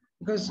dilemma,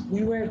 because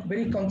we were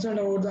very concerned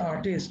about the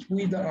artists.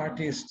 We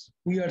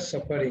are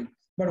suffering.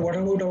 But what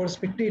about our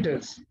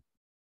spectators?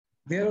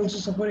 They are also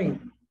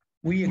suffering.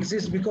 We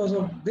exist because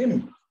of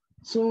them.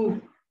 So,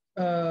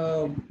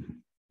 and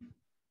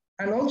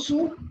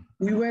also,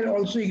 we were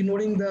also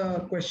ignoring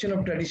the question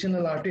of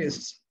traditional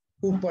artists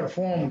who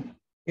perform,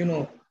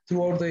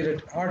 throughout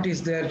the art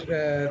is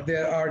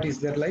their art is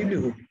their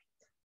livelihood,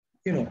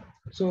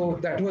 So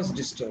that was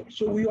disturbed.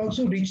 So we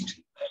also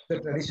reached the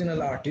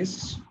traditional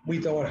artists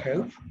with our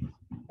help,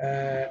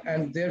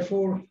 and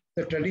therefore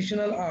the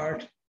traditional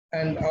art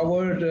and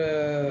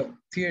our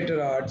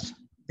theatre arts,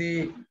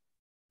 they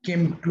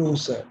came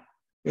closer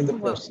in the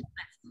process.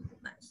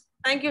 Nice.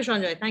 Thank you,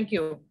 Sanjoy. Thank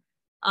you.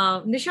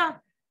 Nisha,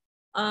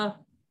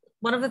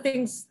 one of the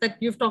things that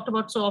you've talked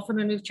about so often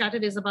when we've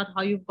chatted is about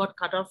how you've got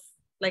cut off,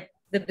 like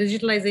the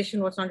digitalization,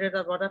 what Sanjoy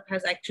brought up,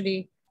 has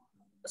actually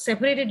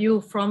separated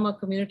you from a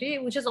community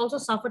which has also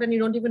suffered, and you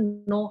don't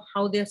even know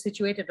how they're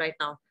situated right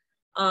now.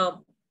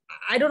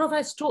 I don't know if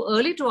it's too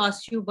early to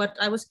ask you, but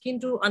I was keen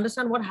to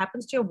understand what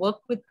happens to your work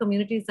with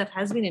communities that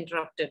has been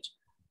interrupted.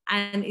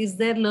 And is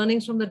there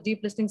learnings from the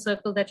deep listening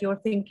circle that you're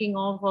thinking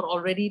of or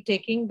already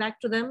taking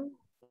back to them?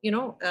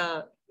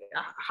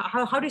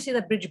 How do you see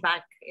that bridge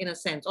back, in a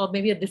sense, or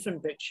maybe a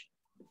different bridge?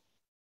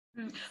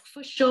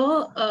 For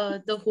sure,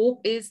 the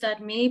hope is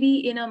that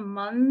maybe in a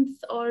month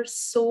or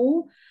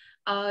so,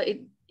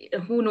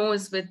 who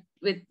knows with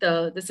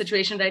the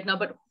situation right now,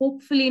 but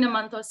hopefully in a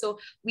month or so,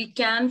 we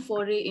can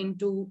foray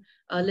into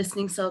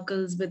listening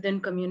circles within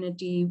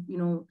community,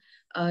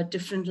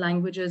 different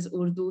languages,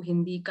 Urdu,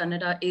 Hindi,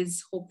 Kannada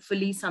is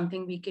hopefully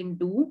something we can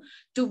do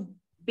to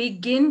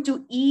begin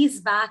to ease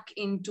back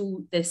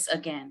into this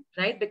again,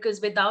 right?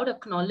 Because without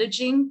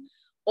acknowledging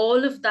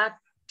all of that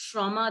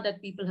trauma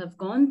that people have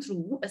gone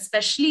through,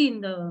 especially in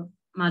the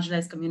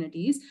marginalized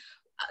communities,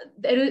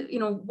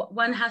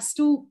 one has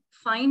to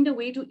find a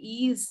way to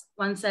ease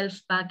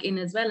oneself back in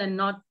as well and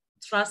not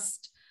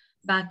thrust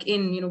back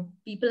in.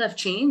 People have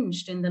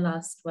changed in the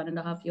last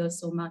 1.5 years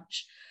so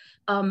much.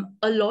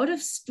 A lot of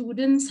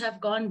students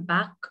have gone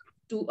back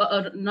to,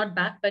 not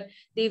back, but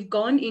they've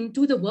gone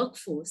into the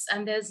workforce,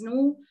 and there's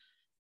no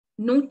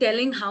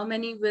telling how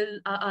many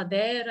are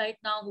there right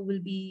now who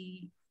will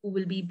be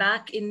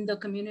back in the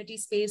community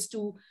space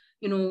to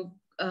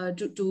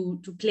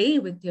play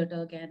with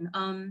theatre again.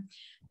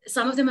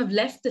 Some of them have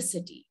left the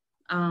city,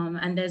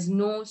 and there's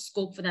no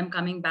scope for them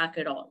coming back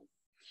at all.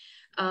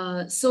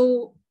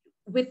 So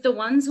with the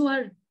ones who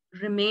are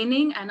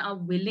remaining and are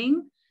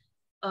willing,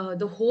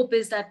 the hope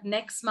is that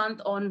next month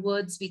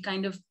onwards, we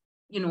kind of,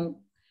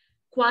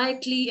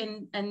 quietly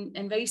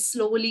and very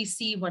slowly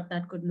see what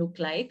that could look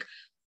like.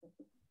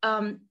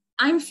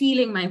 I'm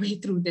feeling my way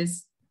through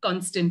this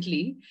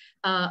constantly.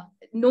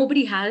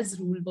 Nobody has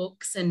rule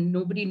books and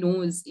nobody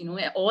knows,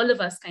 all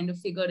of us kind of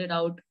figured it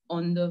out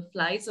on the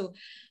fly. So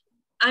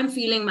I'm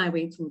feeling my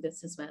way through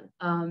this as well.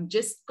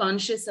 Just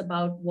conscious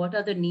about what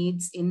are the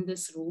needs in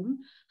this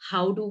room.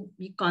 How do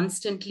we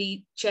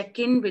constantly check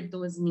in with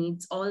those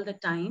needs all the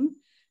time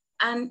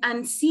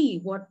and see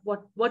what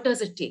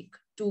does it take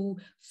to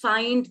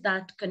find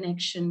that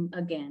connection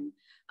again.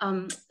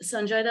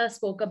 Sanjoy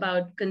spoke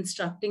about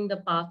constructing the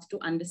path to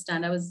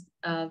understand. I was,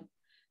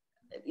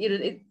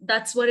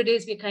 that's what it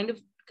is. We're kind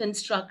of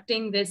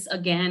constructing this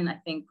again, I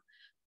think,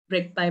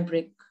 brick by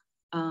brick.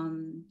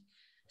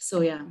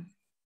 So yeah.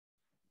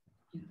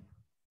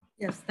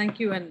 Yes, thank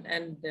you. And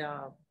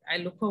I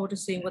look forward to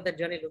seeing what that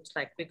journey looks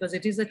like, because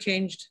it is a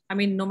changed,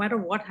 no matter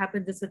what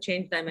happens, it's a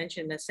changed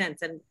dimension in a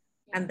sense.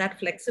 And that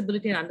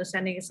flexibility and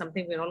understanding is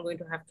something we're all going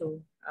to have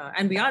to,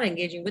 and we are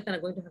engaging with and are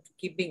going to have to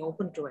keep being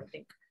open to, I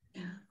think.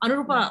 Yeah.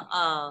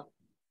 Anurupa,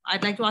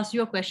 I'd like to ask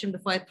you a question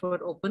before I throw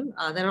it open.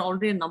 There are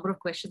already a number of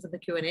questions in the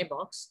Q&A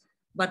box,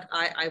 but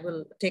I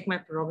will take my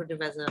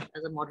prerogative as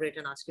a moderator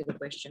and ask you the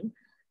question.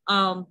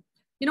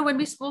 When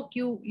we spoke,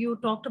 you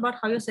talked about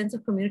how your sense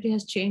of community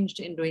has changed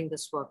in doing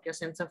this work, your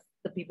sense of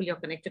the people you're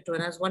connected to.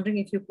 And I was wondering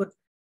if you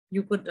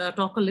could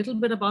talk a little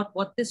bit about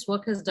what this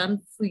work has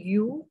done for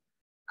you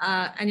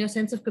and your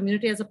sense of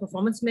community as a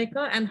performance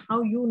maker, and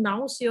how you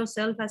now see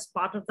yourself as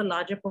part of the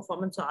larger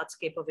performance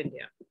artscape of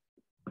India.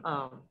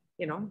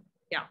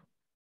 Yeah.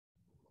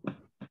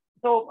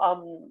 So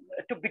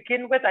to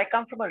begin with, I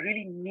come from a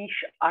really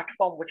niche art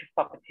form, which is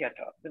puppet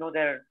theater.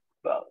 There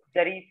are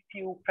very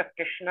few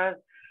practitioners,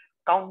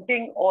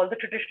 counting all the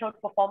traditional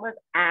performers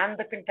and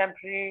the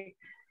contemporary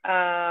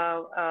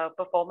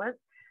performers.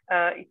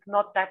 It's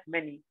not that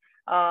many.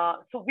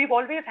 So we've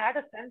always had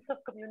a sense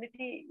of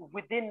community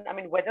within,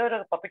 whether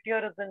a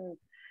puppeteer is in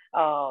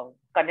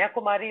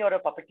Kanyakumari or a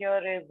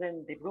puppeteer is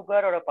in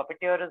Dibrugarh or a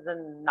puppeteer is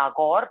in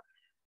Nagaur,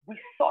 we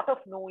sort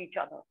of know each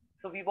other.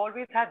 So we've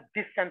always had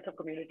this sense of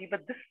community.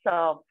 But this,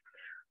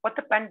 what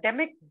the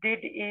pandemic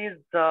did is,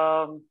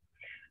 for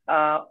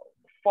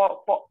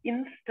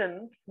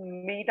instance,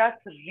 made us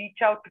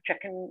reach out to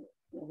check in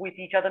with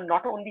each other,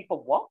 not only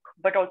for work,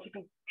 but also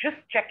to just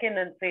check in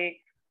and say,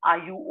 are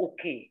you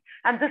okay?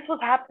 And this was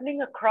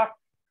happening across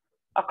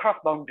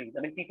boundaries.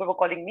 People were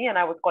calling me and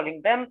I was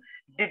calling them.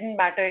 Didn't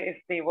matter if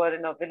they were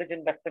in a village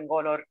in West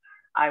Bengal or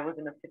I was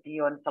in a city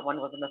or someone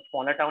was in a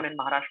smaller town in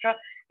Maharashtra.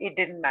 It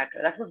didn't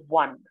matter. That was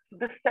one. So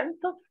the sense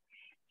of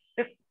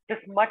this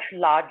much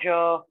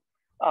larger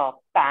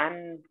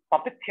pan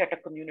puppet theater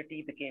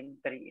community became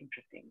very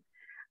interesting.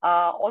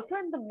 Also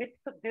in the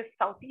midst of this,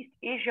 Southeast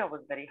Asia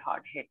was very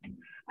hard hit.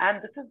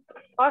 And this is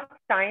the first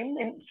time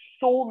in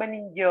so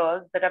many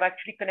years that I've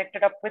actually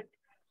connected up with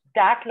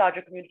that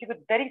larger community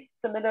with very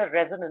similar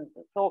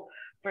resonances. So,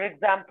 for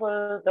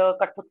example, the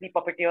Katkatha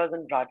puppeteers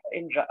in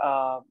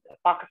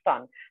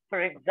Pakistan,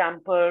 for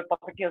example,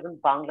 puppeteers in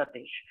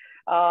Bangladesh,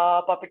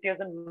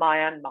 puppeteers in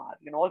Myanmar,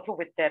 also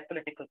with their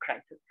political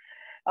crisis.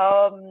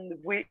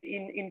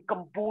 In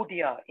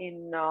Cambodia,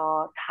 in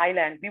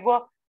Thailand, we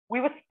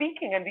were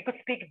speaking and we could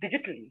speak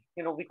digitally.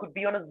 We could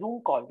be on a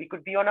Zoom call, we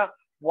could be on a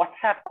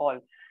WhatsApp call.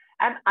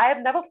 And I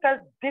have never felt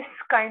this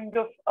kind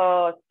of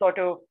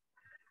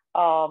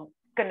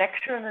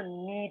connection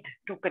and need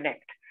to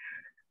connect.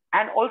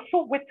 And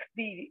also with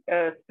the,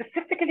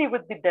 specifically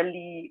with the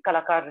Delhi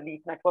Kalakar Relief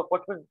Network,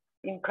 what was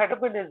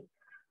incredible is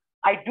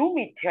I do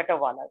meet theatre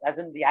walas, as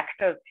in the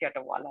actors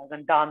theatre walas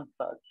and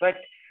dancers, but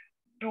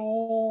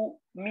to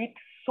meet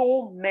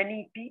so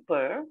many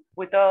people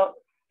with a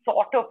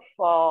sort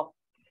of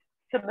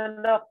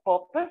similar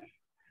purpose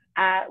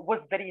was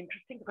very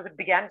interesting, because it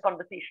began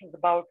conversations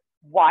about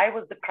why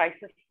was the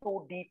crisis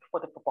so deep for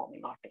the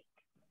performing artists?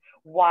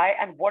 Why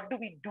and what do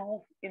we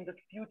do in the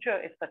future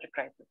if such a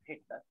crisis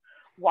hits us?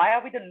 Why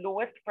are we the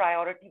lowest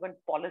priority when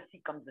policy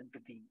comes into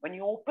being? When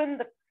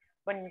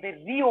they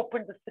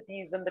reopen the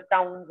cities and the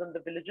towns and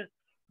the villages,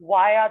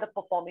 why are the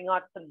performing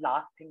arts the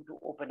last thing to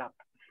open up?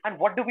 And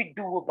what do we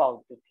do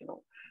about this?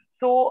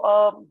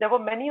 So there were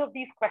many of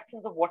these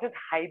questions of what is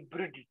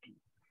hybridity.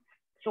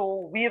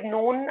 So we have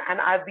known, and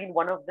I've been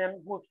one of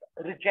them who's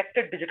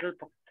rejected digital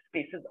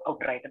spaces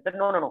outright and said,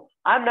 no,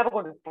 I'm never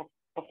going to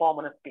perform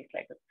on a space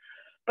like this.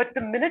 But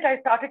the minute I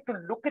started to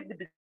look at the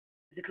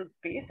digital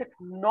space, it's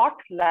not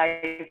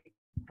like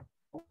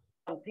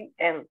something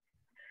else.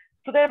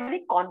 So there are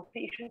many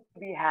conversations to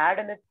be had,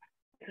 and it's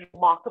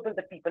remarkable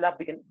that people are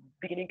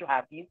beginning to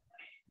have these.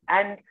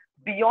 And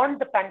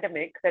beyond the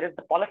pandemic, there is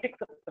the politics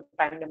of the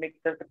pandemic,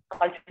 there's the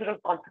cultural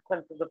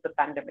consequences of the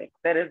pandemic,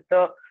 there is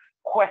the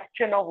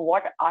question of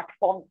what art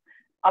forms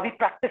are we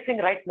practicing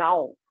right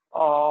now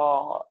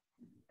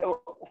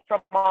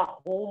from our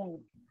homes,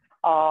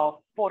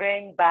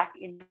 foraying back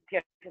into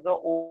theatres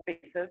or old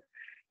spaces.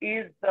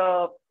 It's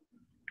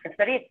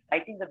very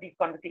exciting that these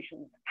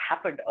conversations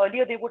happened.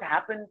 Earlier, they would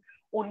happen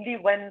only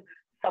when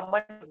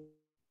someone took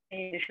the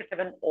initiative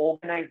and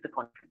organized the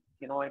conference,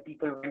 and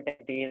people went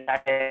a day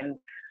and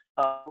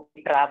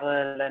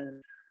travel.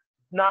 And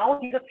now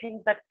these are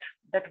things that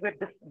we're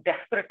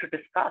desperate to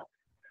discuss.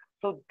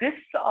 So this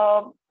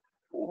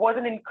was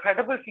an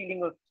incredible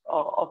feeling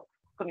of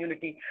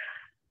community.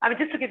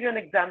 Just to give you an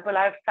example,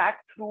 I've sat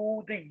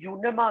through the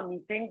UNEMA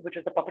meetings, which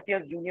is the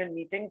Puppeteers Union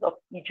meetings of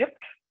Egypt,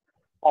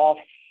 of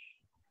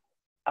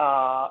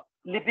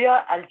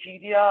Libya,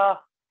 Algeria,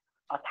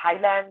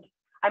 Thailand.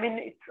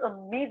 It's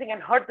amazing,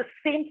 and heard the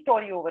same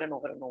story over and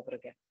over and over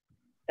again,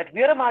 that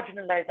we are a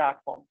marginalized art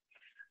form.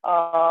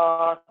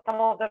 Some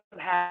of them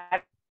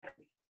had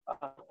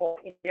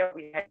support. In India,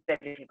 we had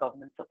very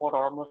government support,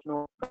 or almost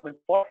no government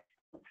support,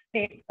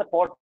 state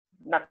support,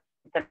 nothing.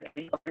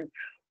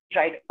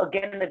 Tried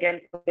again and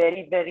again for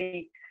very,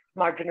 very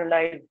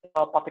marginalized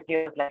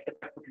puppeteers like the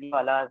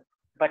Katkatha,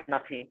 but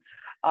nothing.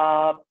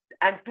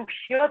 And to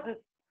hear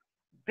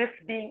this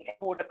being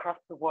echoed across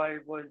the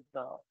world was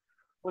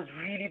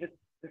really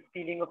this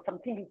feeling of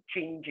something is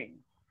changing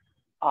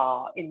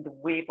in the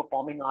way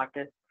performing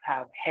artists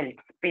have held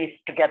space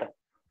together.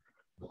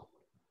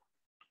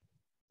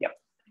 Yep.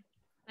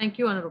 Thank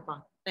you,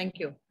 Anurupa. Thank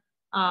you.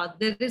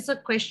 There is a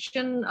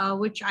question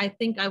which I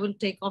think I will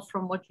take off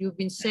from what you've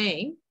been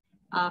saying.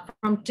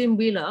 From Tim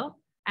Wheeler,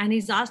 and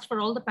he's asked for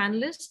all the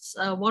panelists,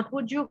 what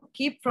would you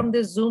keep from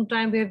this Zoom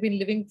time we have been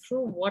living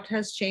through? What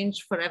has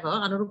changed forever?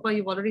 Anurupa,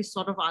 you've already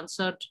sort of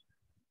answered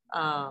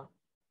a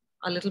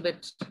little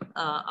bit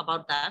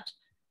about that.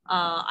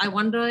 I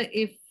wonder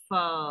if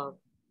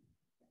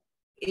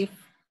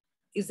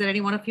is there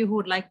any one of you who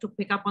would like to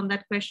pick up on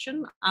that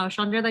question?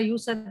 Shanjada, you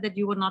said that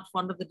you were not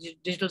fond of the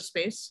digital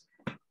space,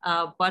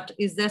 but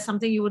is there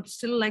something you would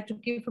still like to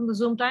keep from the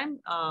Zoom time?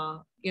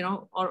 You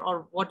know,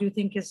 or what do you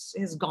think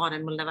is gone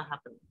and will never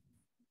happen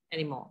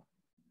anymore?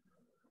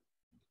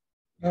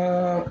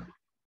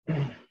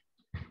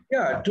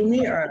 Yeah, to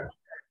me,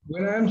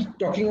 when I'm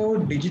talking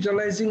about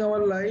digitalizing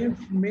our life,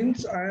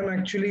 means I am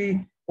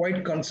actually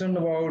quite concerned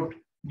about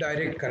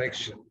direct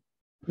connection.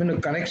 You know,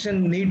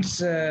 connection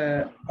needs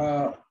a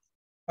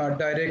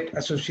direct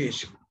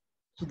association.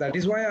 So that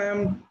is why I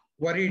am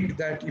worried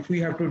that if we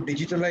have to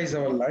digitalize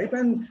our life,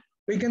 and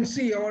we can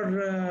see our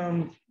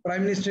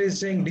Prime Minister is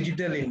saying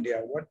digital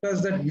India. What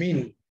does that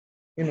mean?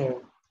 You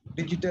know,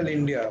 digital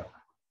India.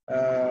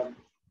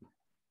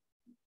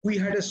 We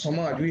had a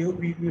Samaj,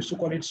 we used to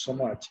call it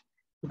Samaj,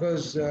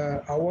 because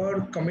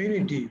our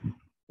community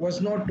was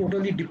not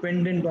totally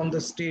dependent on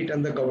the state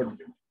and the government.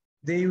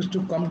 They used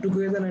to come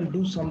together and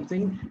do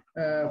something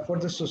for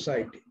the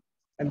society.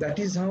 And that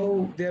is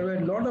how there were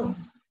a lot of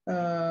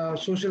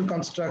social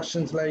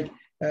constructions like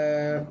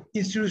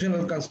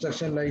institutional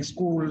construction, like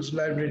schools,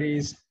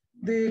 libraries.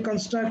 They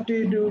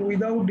constructed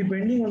without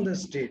depending on the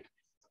state.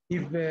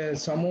 If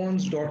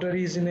someone's daughter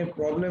is in a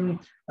problem,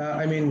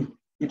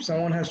 if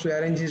someone has to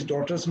arrange his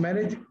daughter's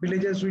marriage,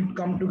 villagers would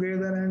come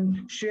together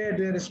and share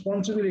their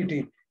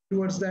responsibility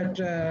towards that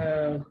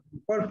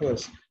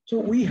purpose. So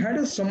we had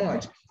a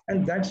Samaj,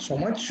 and that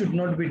Samaj should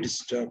not be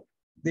disturbed.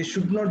 They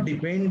should not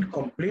depend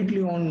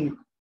completely on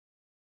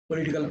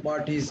political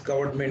parties,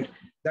 government.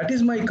 That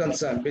is my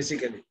concern,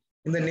 basically.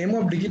 In the name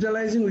of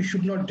digitalizing, we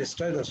should not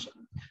destroy the Samaj.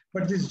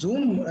 But the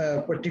Zoom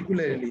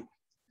particularly,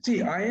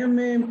 see, I am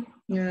a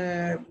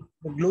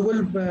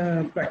global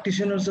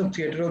practitioners of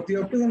theatre of the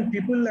optics, and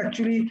people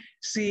actually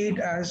see it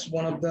as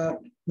one of the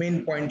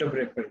main point of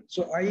reference.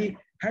 So I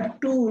have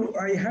to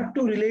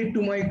relate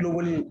to my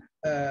global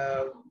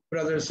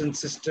brothers and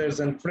sisters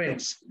and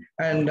friends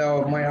and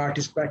my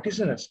artist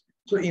practitioners.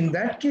 So in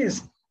that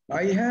case,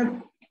 I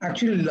have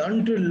actually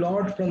learned a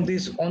lot from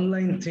these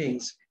online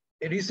things.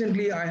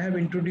 Recently, I have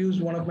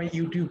introduced one of my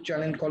YouTube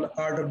channel called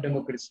Art of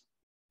Democracy.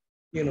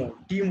 You know,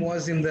 team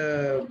was in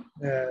the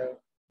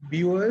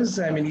viewers,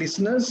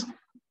 listeners.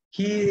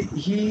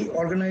 He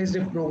organized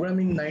a program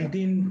in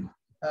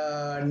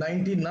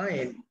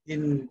 1999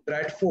 in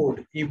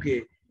Bradford,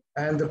 UK.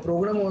 And the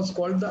program was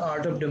called The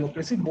Art of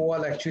Democracy.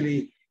 Boal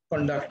actually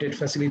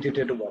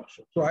facilitated a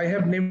workshop. So I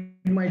have named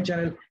my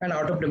channel An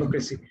Art of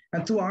Democracy.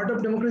 And through Art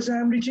of Democracy, I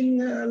am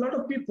reaching a lot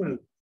of people.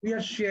 We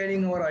are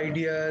sharing our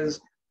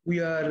ideas. We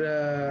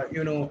are,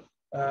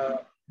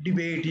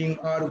 debating,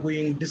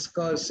 arguing,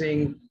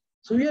 discussing.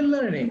 So we are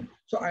learning.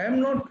 So I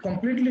am not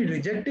completely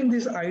rejecting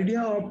this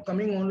idea of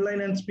coming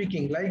online and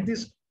speaking. Like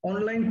this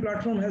online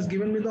platform has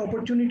given me the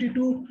opportunity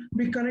to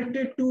be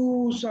connected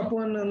to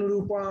Sapan,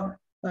 Anurupa,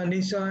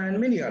 Nisha, and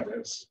many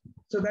others.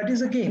 So that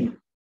is again,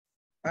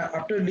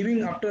 after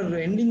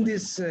ending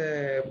this,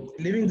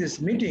 leaving this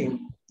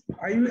meeting,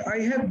 I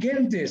have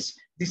gained this.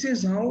 This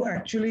is how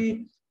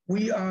actually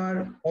we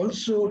are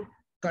also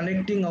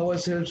connecting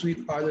ourselves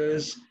with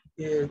others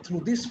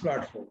through this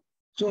platform.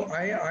 So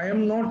I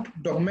am not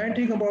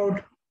dogmatic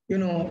about,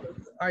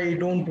 I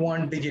don't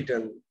want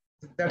digital.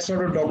 That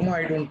sort of dogma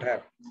I don't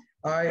have.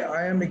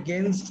 I am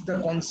against the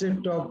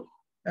concept of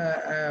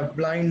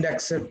blind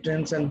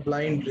acceptance and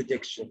blind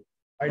rejection.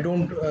 I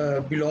don't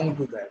belong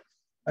to that.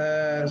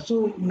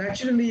 So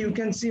naturally, you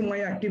can see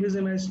my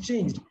activism has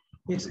changed.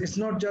 It's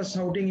not just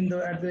shouting in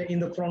the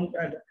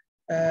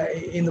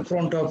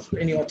front of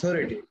any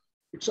authority.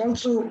 It's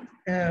also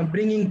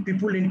bringing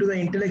people into the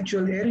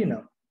intellectual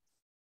arena.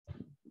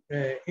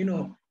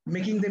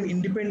 Making them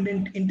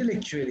independent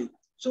intellectually.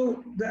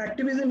 So the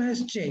activism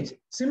has changed.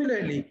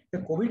 Similarly, the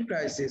COVID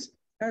crisis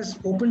has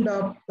opened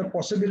up the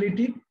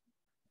possibility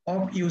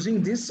of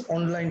using this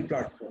online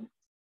platform.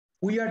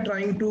 We are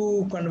trying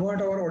to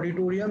convert our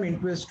auditorium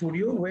into a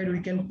studio where we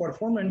can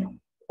perform and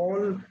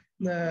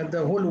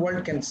the whole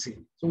world can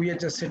see. So we are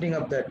just setting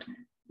up that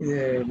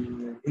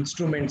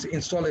instruments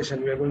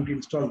installation. We are going to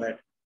install that.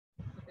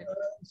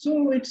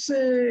 So it's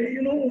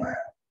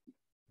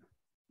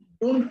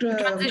don't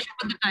transition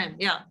with the time.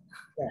 Yeah.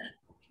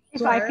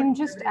 If so I can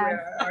just add.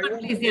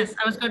 Please, yes,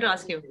 I was going to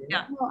ask you.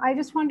 Yeah. No, I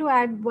just want to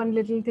add one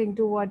little thing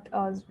to what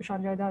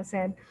Shanjada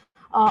said.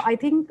 I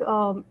think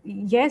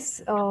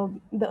yes,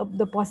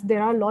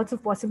 there are lots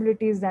of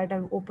possibilities that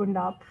have opened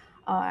up,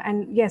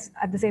 and yes,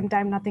 at the same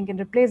time, nothing can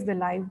replace the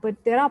live. But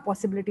there are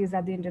possibilities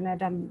that the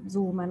internet and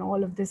Zoom and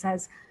all of this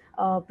has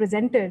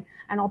presented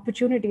and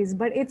opportunities.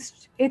 But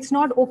it's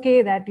not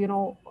okay that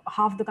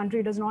half the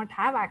country does not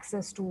have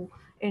access to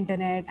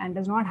internet and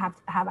does not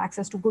have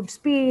access to good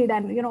speed,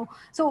 and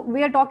so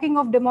we are talking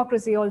of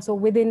democracy also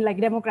within like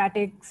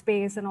democratic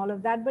space and all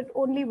of that, but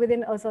only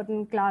within a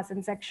certain class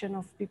and section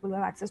of people who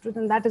have access to it,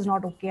 and that is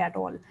not okay at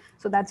all.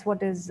 So that's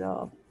what is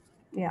a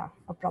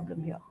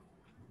problem here.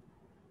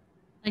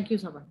 Thank you,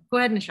 Saban. Go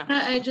ahead, Nisha.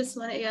 I just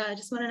want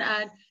to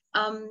add,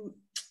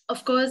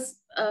 of course,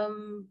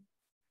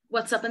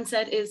 what Sapan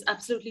said is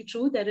absolutely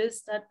true. There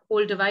is that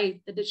whole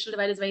divide. The digital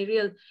divide is very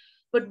real.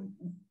 But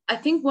I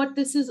think what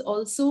this is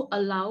also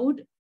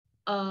allowed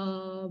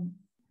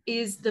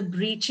is the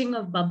breaching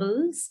of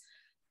bubbles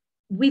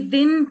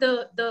within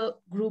the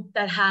group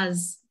that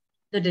has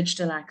the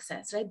digital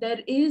access, right?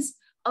 There is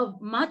a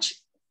much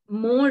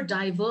more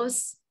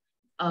diverse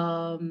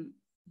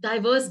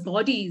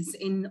bodies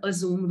in a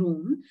Zoom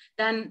room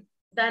than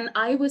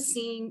I was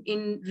seeing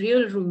in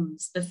real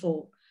rooms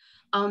before.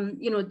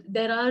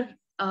 There are,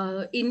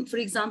 for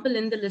example,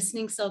 in the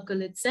listening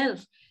circle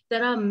itself,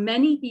 there are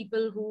many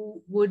people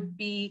who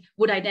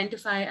would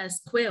identify as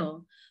queer,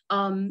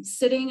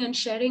 sitting and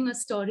sharing a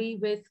story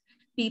with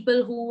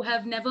people who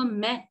have never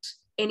met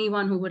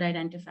anyone who would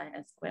identify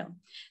as queer.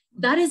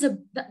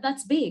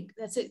 That's big.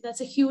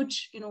 That's a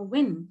huge,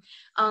 win.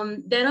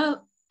 There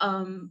are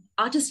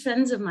artist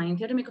friends of mine,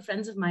 theatre maker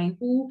friends of mine,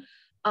 who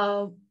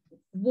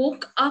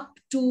woke up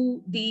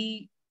to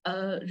the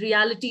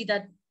reality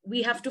that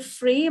we have to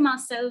frame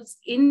ourselves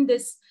in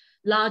this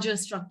larger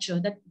structure,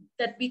 that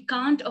we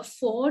can't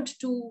afford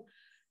to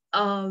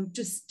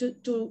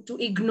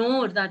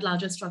ignore that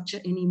larger structure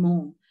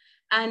anymore.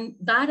 And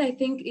that, I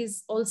think,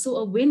 is also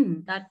a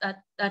win,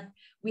 that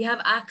we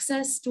have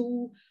access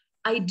to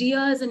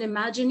ideas and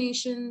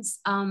imaginations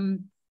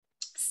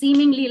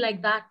seemingly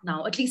like that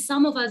now. At least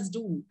some of us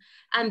do.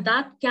 And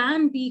that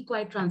can be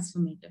quite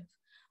transformative.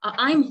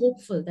 I'm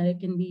hopeful that it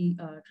can be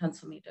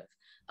transformative.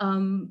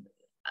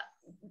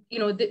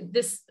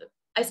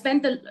 I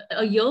spent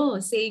a year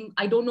saying,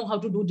 I don't know how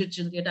to do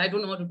digital theatre. I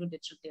don't know how to do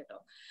digital theatre.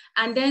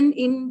 And then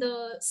in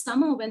the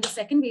summer, when the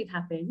second wave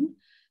happened,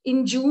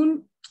 in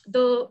June,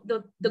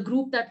 the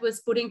group that was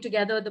putting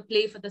together the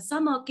play for the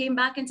summer came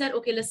back and said,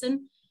 okay,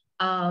 listen,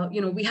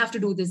 we have to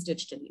do this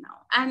digitally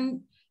now.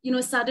 And,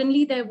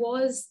 suddenly there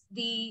was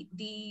the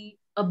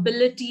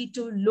ability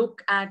to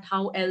look at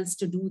how else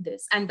to do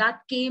this. And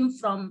that came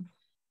from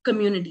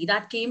community.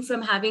 That came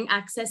from having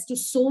access to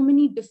so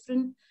many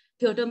different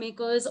theatre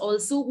makers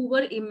also who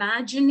were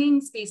imagining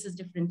spaces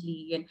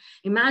differently and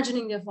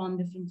imagining their form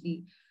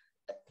differently.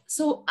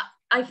 So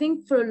I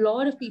think for a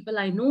lot of people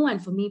I know, and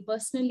for me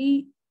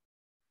personally,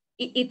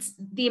 it's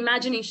the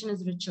imagination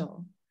is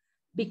richer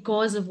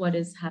because of what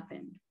has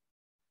happened.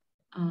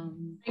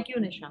 Thank you,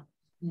 Nisha.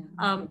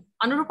 Yeah.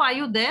 Anurupa, are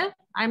you there?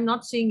 I'm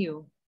not seeing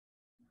you.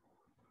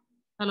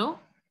 Hello?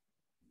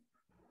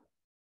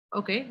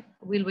 Okay,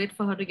 we'll wait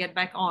for her to get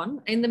back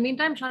on. In the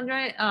meantime,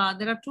 Sanjoy,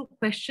 there are two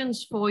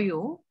questions for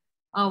you.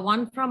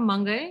 One from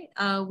Mangai,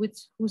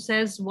 who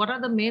says, what are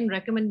the main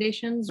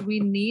recommendations we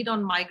need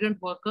on migrant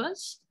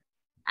workers?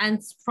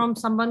 And from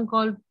someone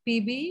called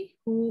PB,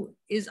 who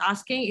is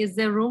asking, is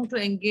there room to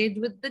engage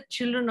with the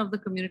children of the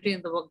community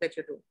in the work that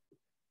you do?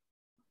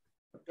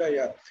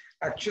 Yeah.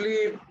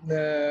 Actually,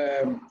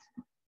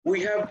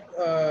 we have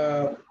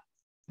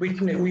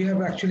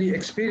actually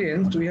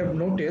experienced, we have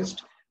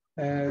noticed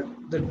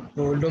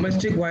the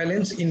domestic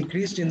violence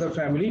increased in the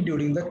family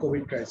during the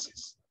COVID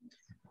crisis.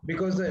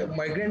 Because the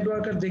migrant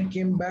workers, they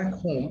came back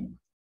home,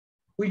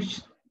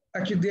 which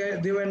actually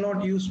they were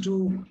not used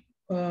to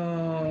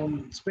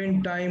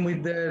spend time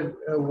with their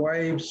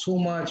wives so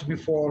much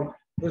before,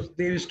 because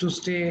they used to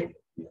stay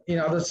in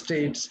other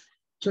states.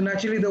 So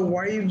naturally the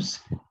wives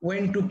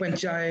went to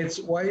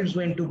panchayats, wives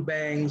went to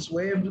banks,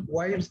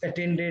 wives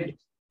attended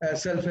a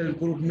self-help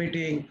group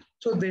meeting.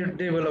 So they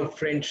developed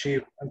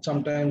friendship, and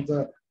sometimes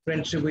the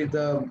friendship with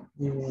the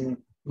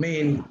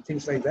main,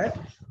 things like that.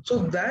 So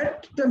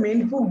that the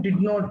main folk did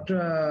not,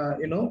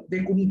 they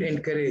couldn't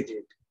encourage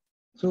it.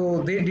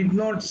 So they did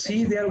not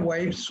see their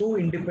wives so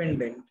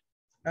independent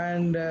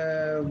and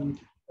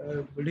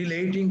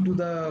relating to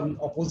the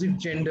opposite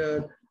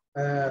gender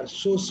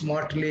so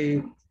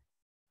smartly.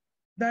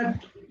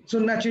 So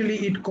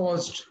naturally it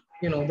caused,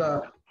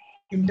 the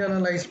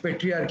internalized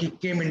patriarchy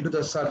came into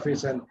the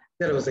surface, and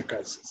there was a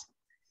crisis.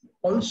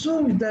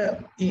 Also,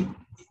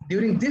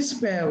 during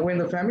this, when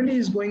the family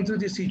is going through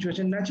this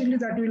situation, naturally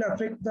that will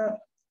affect the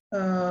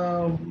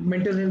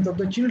mental health of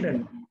the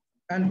children.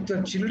 And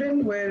the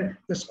children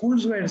the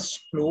schools were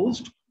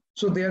closed,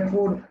 so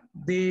therefore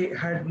they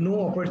had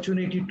no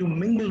opportunity to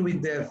mingle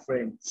with their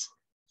friends.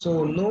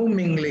 So no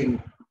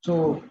mingling.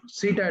 So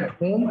sit at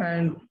home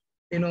and,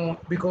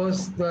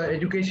 because the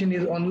education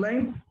is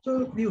online,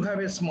 so you have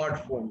a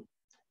smartphone.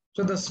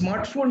 So the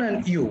smartphone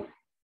and you,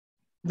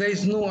 there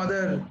is no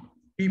other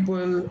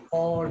people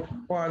or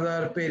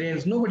father,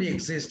 parents, nobody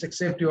exists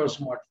except your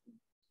smartphone.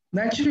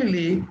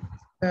 Naturally,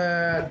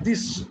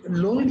 this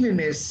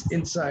loneliness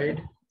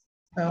inside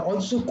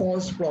also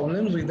caused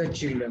problems with the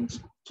children.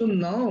 So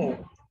now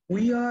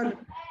we are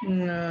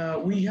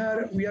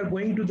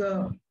going to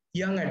the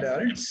young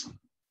adults,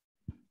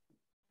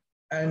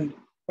 and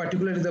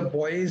particularly the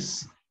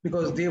boys,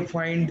 because they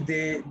find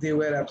they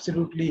were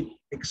absolutely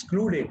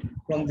excluded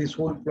from this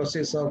whole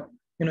process of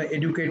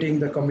educating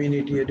the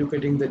community,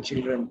 educating the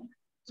children.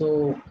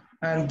 So,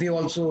 and they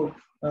also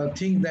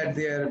think that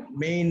they are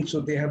men, so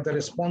they have the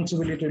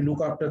responsibility to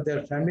look after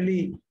their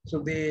family. So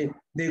they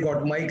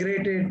got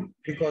migrated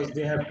because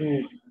they have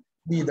to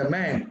be the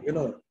man,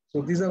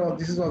 So this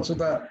is also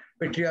the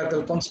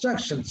patriarchal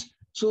constructions.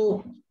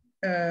 So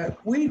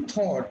we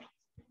thought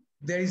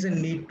there is a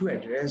need to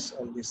address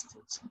all these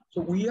things.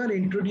 So we are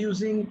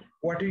introducing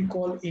what we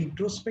call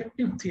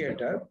introspective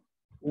theater,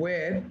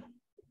 where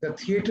the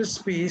theater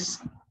space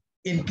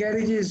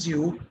encourages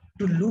you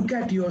to look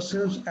at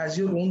yourselves as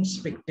your own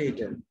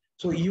spectator.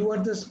 So you are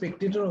the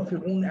spectator of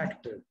your own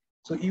actor.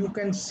 So you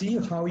can see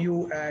how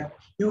you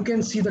act, you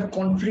can see the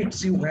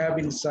conflicts you have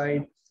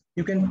inside,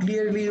 you can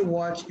clearly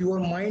watch, your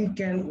mind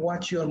can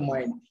watch your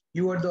mind.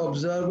 You are the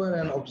observer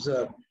and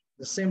observe at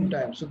the same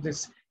time. So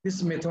this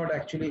method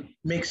actually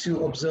makes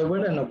you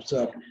observer and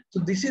observed. So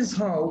this is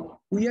how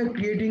we are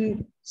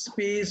creating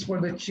space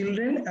for the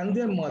children and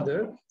their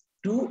mother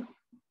to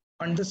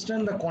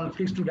understand the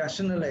conflicts, to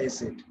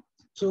rationalize it.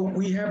 So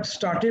we have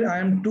started,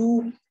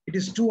 it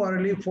is too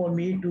early for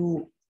me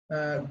to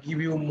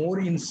give you more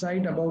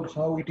insight about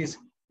how it is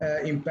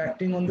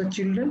impacting on the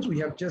children. We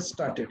have just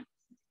started.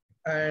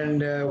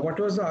 And what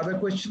was the other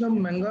question of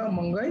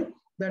Mangai?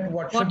 That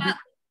what should be?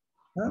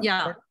 Huh?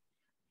 Yeah. What?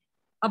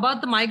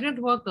 About the migrant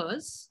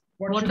workers,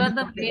 what are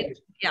the main,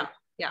 yeah.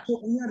 So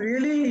we are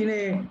really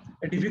in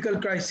a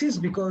difficult crisis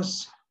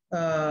because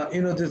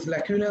these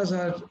lacunas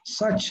are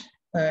such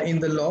in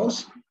the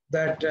laws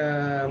that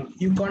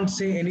you can't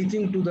say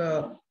anything to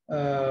the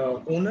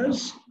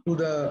owners, to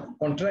the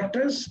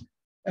contractors.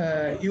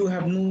 You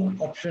have no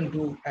option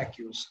to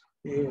accuse,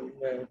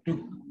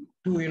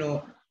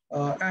 to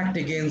act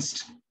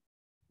against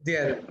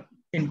their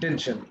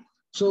intention.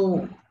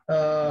 So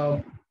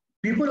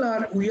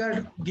we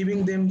are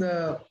giving them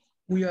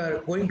we are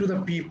going to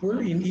the people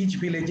in each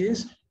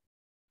villages.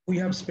 We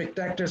have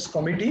spectators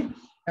committee,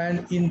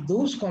 and in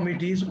those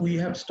committees, we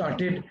have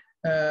started,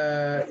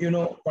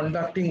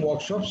 conducting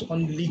workshops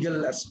on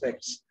legal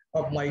aspects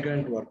of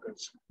migrant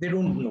workers. They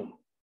don't know.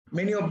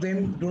 Many of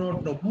them do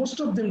not know. Most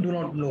of them do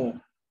not know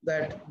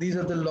that these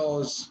are the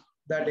laws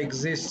that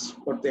exist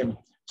for them.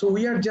 So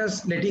we are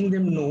just letting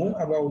them know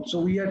about,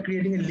 so we are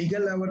creating a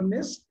legal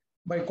awareness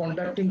by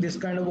conducting this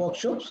kind of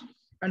workshops.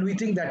 And we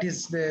think that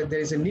there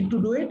is a need to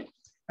do it.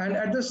 And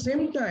at the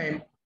same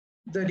time,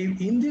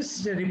 in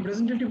this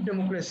representative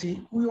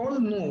democracy, we all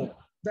know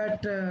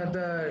that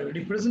the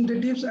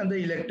representatives and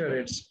the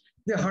electorates,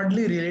 they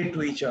hardly relate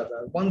to each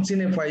other. Once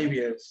in 5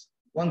 years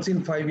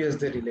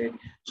they relate.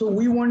 So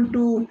we want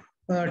to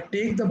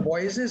take the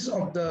voices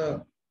of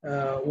the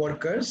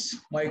workers,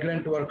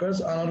 migrant workers,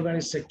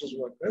 unorganized sectors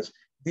workers,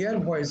 their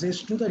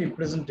voices to the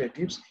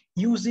representatives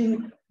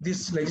using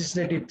this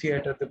legislative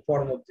theater, the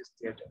form of this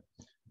theater.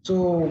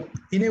 So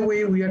in a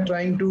way, we are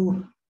trying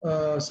to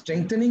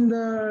strengthening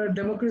the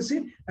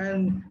democracy,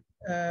 and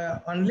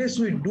unless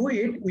we do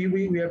it,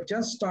 we have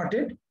just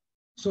started.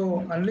 So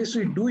unless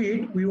we do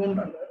it, we won't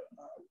tell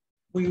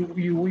you,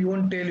 we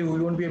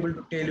won't be able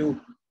to tell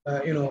you,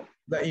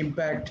 the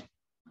impact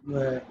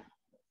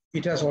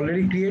it has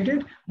already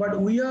created. But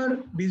we are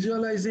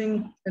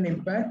visualizing an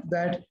impact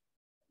that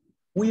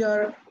we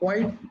are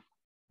quite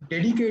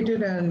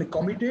dedicated and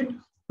committed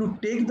to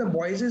take the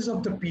voices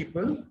of the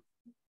people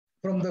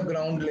from the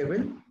ground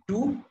level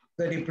to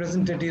the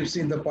representatives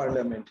in the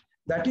parliament.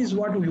 That is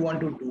what we want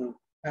to do.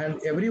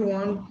 And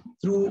everyone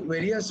through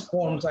various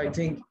forms, I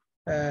think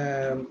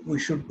we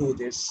should do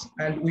this.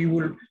 And we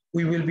will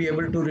be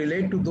able to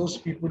relate to those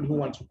people who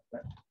want to do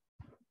that.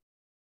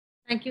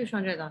 Thank you,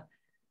 Sanjoy.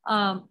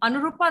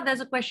 Anurupa, there's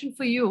a question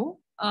for you.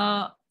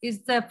 Is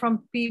there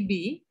from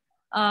PB?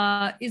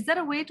 Is there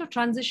a way to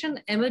transition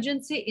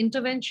emergency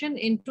intervention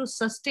into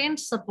sustained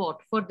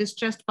support for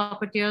distressed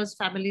puppeteers,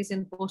 families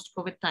in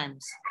post-COVID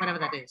times, whatever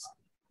that is?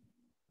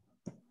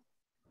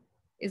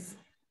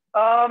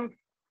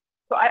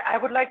 So I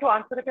would like to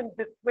answer it in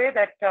this way,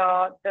 that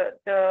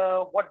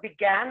what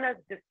began as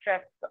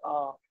distress,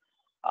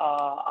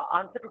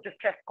 answer to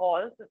distress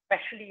calls,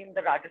 especially in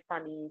the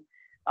Rajasthani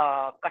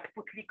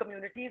Katkatha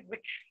communities,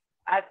 which,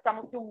 as some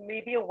of you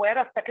may be aware,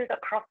 are settled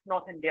across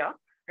North India,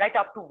 right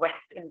up to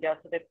West India,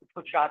 so there's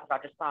Gujarat,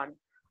 Rajasthan,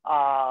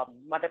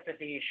 Madhya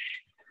Pradesh,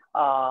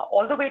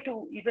 all the way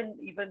to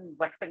even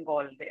West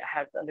Bengal. They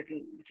have a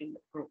little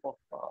group of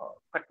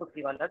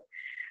Katkatha.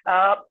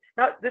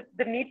 Now,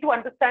 the need to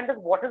understand is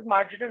what is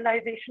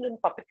marginalization in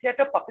puppet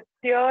theater.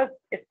 Puppeteers,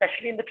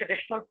 especially in the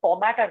traditional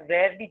format, are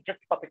rarely just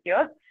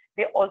puppeteers.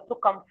 They also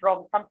come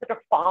from some sort of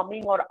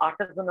farming or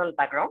artisanal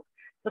background.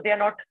 So they are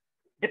not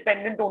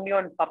dependent only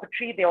on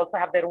puppetry. They also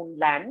have their own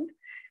land.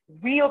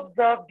 We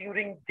observed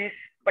during this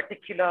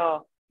particular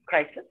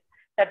crisis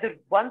that the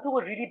ones who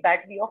were really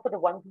badly off are the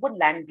ones who were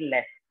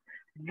landless,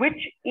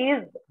 which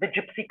is the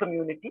gypsy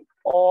community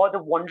or the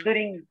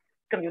wandering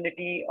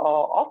community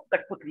of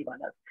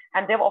Katkatha.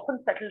 And they've often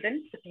settled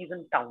in cities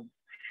and towns.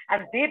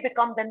 And they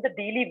become then the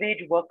daily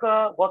wage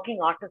working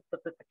artists of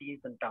the cities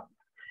and towns.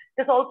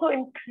 This also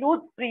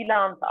includes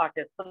freelance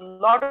artists. A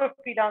lot of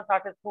freelance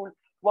artists who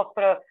work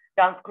for a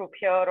dance group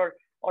here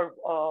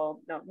or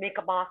make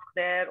a mask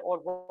there or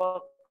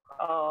work,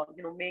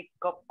 make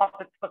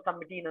puppets for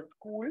somebody in a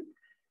school.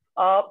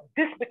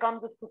 This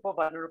becomes a super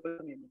vulnerable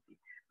community.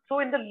 So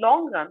in the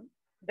long run,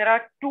 there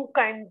are two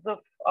kinds of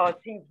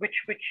things which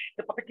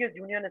the Puppeteers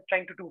Union is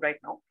trying to do right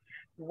now.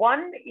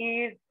 One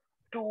is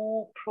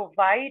to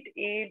provide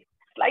a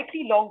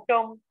slightly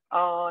long-term,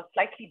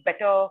 slightly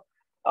better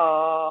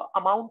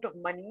amount of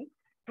money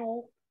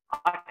to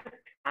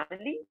artist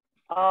families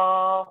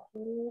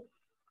who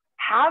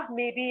have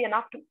maybe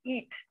enough to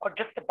eat or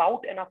just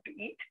about enough to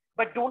eat,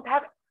 but don't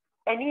have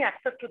any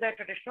access to their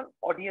traditional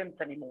audience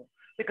anymore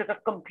because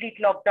of complete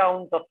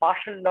lockdowns or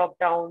partial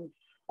lockdowns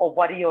or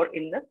worry or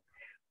illness.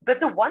 But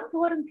the ones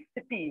who are in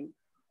cities,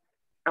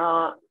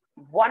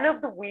 one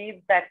of the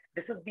ways that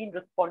this has been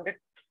responded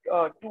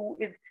to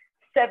is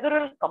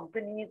several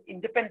companies,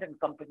 independent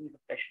companies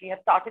especially, have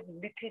started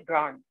little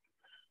grants.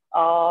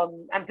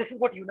 And this is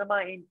what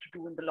UNAMA aims to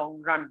do in the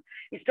long run,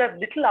 is to have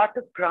little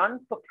artist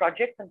grants for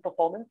projects and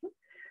performances.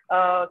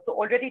 So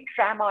already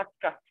Tram Arts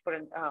Trust, for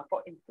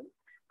instance,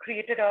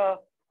 created a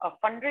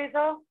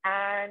fundraiser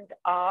and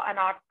an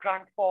art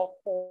grant for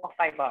 4 or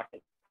 5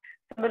 artists.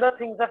 Similar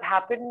things have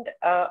happened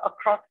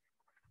across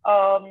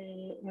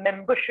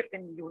membership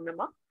in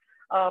UNAMA.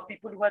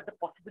 People who had the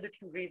possibility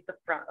to raise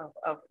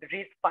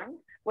funds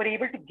were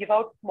able to give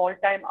out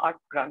small-time art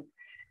grants.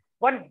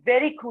 One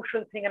very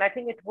crucial thing, and I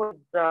think it was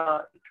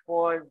I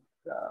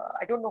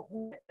don't know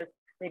who,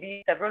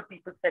 maybe several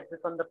people said this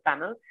on the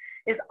panel,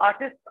 is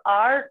artists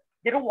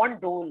they don't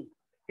want dole.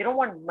 They don't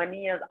want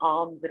money as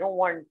arms. They don't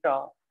want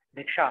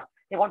rickshaw.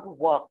 They want to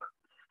work.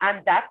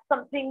 And that's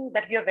something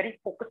that we are very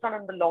focused on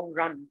in the long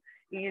run,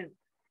 is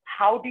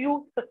how do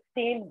you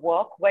sustain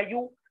work where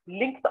you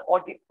link the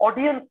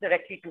audience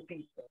directly to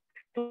people.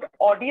 So the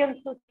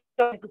audiences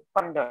turn to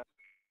funders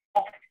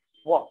of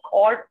work,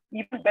 or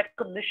even better,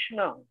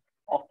 commissioner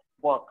of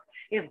work,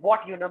 is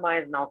what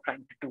UNAMA is now trying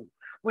to do,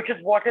 which is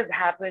what has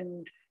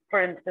happened,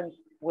 for instance,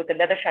 with the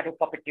Leather Shadow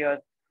Puppeteers,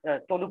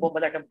 Tolu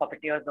Bombalatam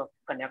Puppeteers of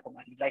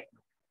Kanyakumari, right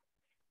now.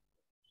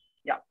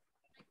 Yeah.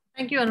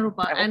 Thank you,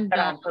 Anurupa. And that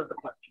answers the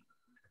question.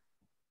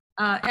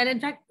 And in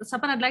fact,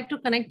 Sapan, I'd like to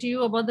connect to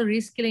you about the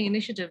reskilling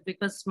initiative,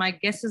 because my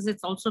guess is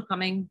it's also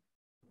coming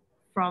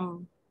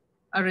from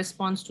a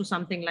response to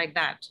something like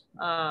that.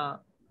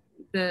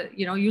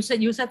 You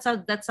said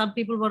that some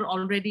people were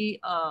already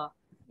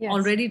Yes.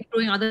 already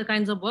doing other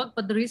kinds of work,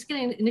 but the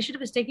reskilling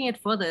initiative is taking it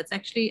further. It's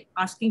actually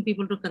asking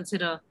people to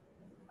consider,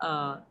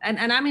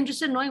 and I'm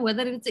interested in knowing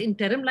whether it's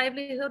interim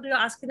livelihood you're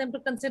asking them to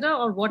consider,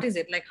 or what is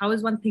it? Like, how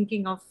is one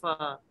thinking of?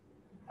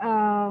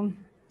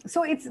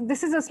 So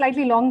this is a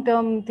slightly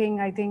long-term thing,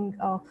 I think.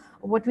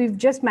 What we've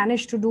just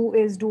managed to do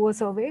is do a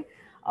survey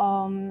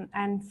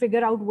and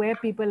figure out where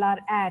people are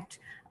at,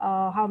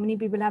 how many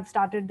people have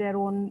started their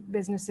own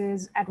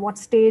businesses, at what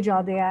stage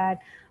are they at,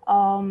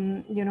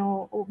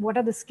 what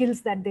are the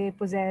skills that they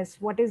possess,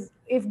 what is,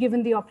 if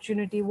given the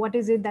opportunity, what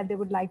is it that they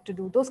would like to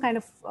do, those kind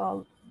of,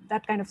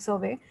 that kind of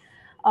survey.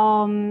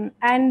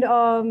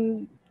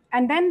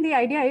 And then the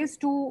idea is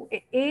to,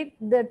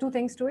 there are two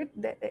things to it.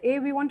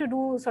 We want to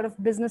do sort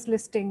of business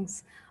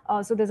listings.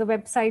 So there's a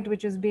website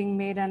which is being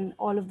made, and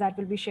all of that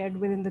will be shared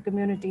within the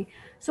community.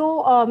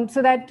 So,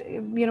 so that,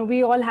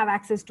 we all have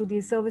access to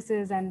these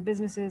services and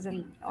businesses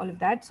and all of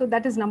that. So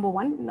that is number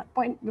one.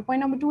 Point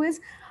number two is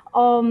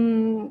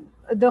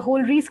the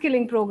whole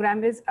reskilling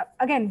program is,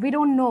 again, we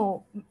don't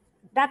know.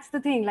 That's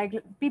the thing, like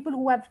people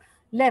who have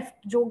left,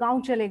 jo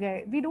gaon chale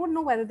gaye, we don't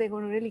know whether they're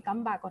going to really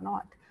come back or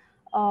not.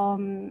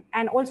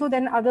 And also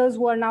then others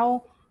who are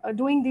now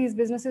doing these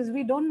businesses,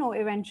 we don't know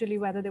eventually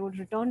whether they would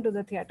return to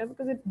the theatre,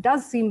 because it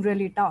does seem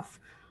really tough.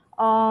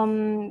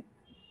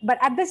 But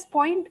at this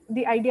point,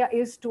 the idea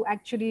is to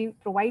actually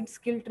provide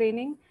skill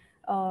training.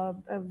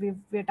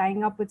 We're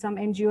tying up with some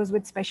NGOs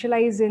which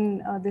specialize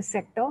in this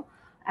sector,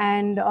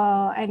 and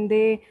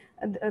they,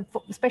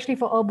 especially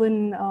for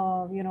urban,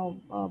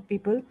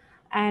 people,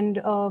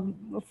 and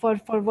for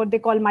what they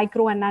call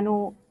micro and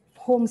nano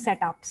home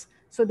setups.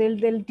 So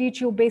they'll teach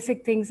you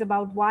basic things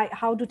about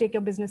how to take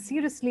your business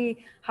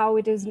seriously, how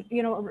it is,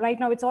 right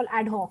now it's all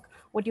ad hoc.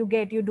 What you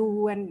get, you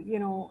do, and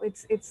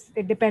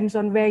it depends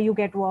on where you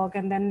get work,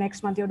 and then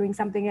next month you're doing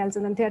something else,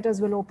 and then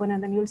theaters will open,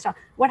 and then you'll start.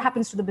 What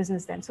happens to the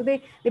business then? So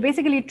they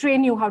basically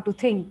train you how to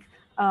think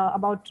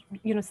about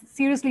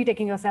seriously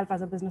taking yourself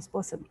as a business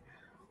person.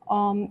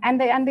 And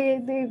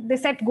they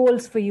set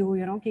goals for you,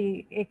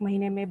 कि एक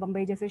महीने में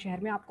बम्बई जैसे शहर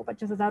में आपको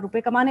 25,000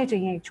 रुपए कमाने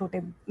चाहिए एक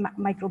छोटे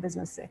micro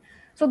business से.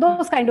 So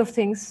those kind of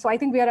things. So I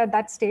think we are at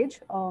that stage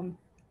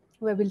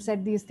where we'll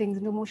set these things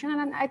into motion,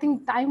 and I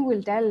think time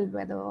will tell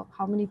whether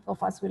how many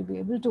of us will be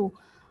able to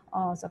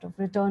sort of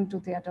return to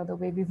theatre the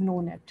way we've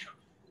known it.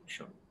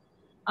 Sure.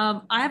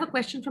 I have a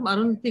question from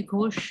Arundhati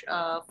Ghosh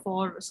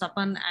for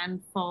Sapan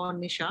and for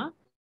Nisha.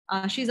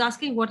 She's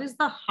asking, what is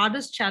the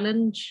hardest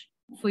challenge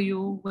for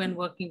you when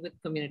working with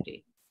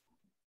community,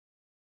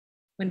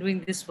 when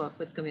doing this work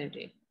with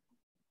community?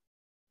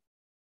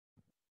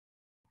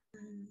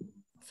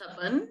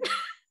 Sapan.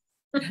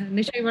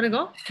 Nisha, you want to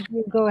go?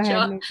 You go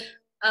ahead. Sure.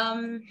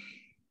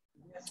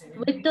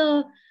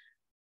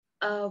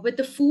 With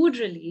the food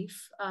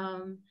relief,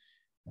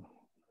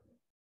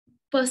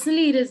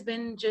 personally, it has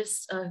been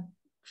just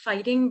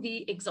fighting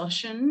the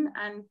exhaustion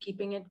and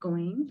keeping it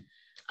going.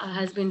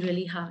 has been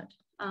really hard.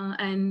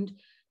 And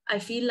I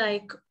feel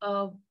like,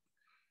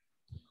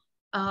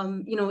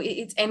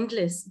 it's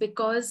endless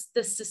because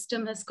the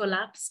system has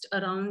collapsed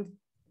around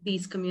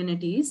these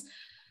communities.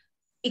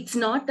 It's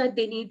not that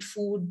they need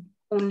food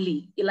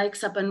only. Like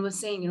Sapan was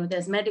saying,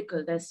 there's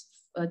medical, there's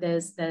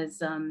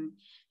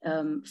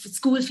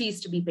school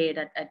fees to be paid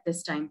at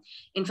this time.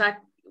 In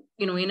fact,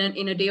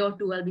 in a day or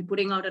two, I'll be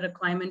putting out a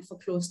requirement for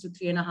close to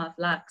 3.5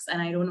 lakhs,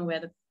 and I don't know where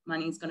the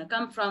money is going to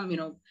come from.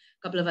 A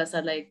couple of us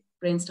are like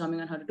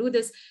brainstorming on how to do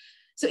this.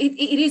 So it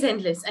is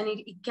endless, and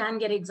it can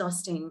get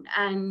exhausting.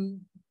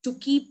 And to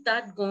keep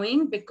that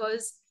going,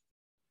 because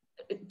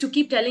to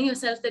keep telling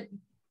yourself that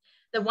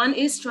the one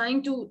is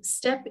trying to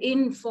step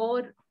in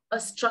for a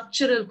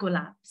structural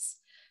collapse,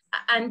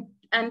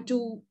 and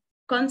to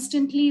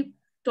constantly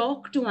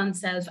talk to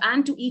oneself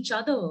and to each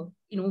other,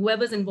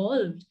 whoever's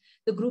involved,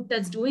 the group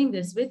that's doing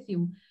this with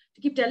you,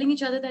 to keep telling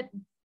each other that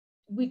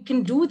we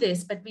can do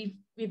this, but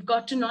we've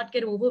got to not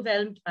get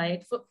overwhelmed by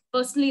it.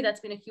 Personally, that's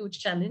been a huge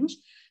challenge.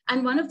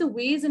 And one of the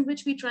ways in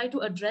which we try to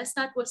address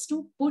that was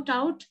to put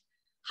out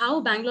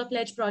how Bangalore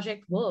Pledge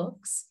project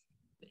works.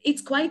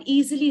 It's quite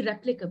easily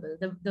replicable.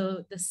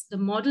 The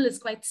model is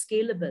quite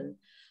scalable.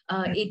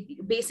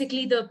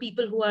 Basically, the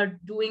people who are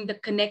doing the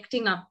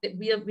connecting up,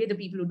 we're the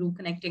people who do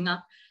connecting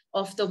up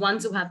of the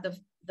ones who have the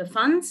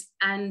funds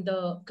and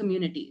the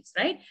communities,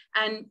 right?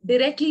 And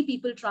directly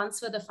people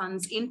transfer the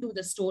funds into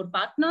the store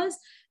partners,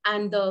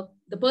 and the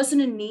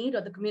person in need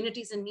or the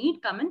communities in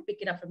need come and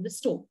pick it up from the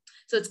store.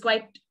 So it's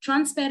quite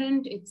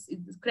transparent. Its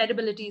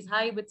credibility is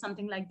high with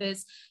something like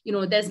this.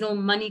 There's no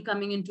money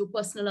coming into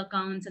personal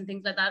accounts and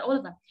things like that, all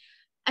of that.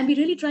 And we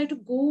really try to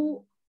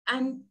go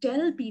and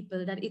tell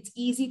people that it's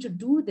easy to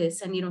do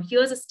this. And,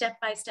 here's a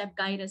step-by-step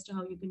guide as to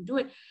how you can do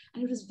it.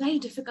 And it was very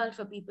difficult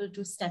for people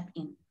to step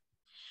in.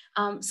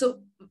 So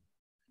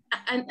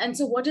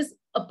what is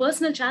a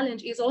personal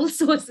challenge is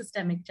also a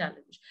systemic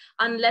challenge.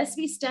 Unless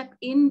we step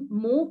in,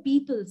 more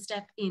people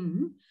step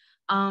in,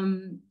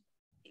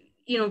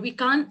 we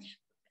can't.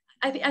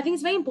 I think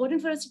it's very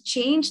important for us to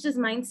change this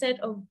mindset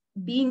of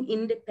being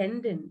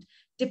independent.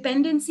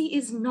 Dependency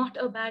is not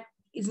a bad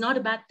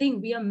thing.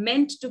 We are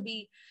meant to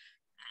be,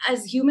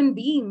 as human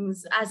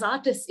beings, as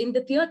artists in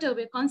the theater,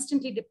 we're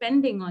constantly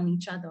depending on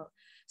each other.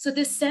 So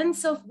this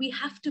sense of we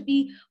have to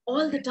be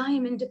all the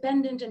time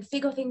independent and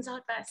figure things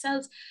out by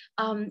ourselves,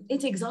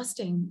 it's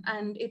exhausting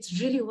and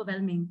it's really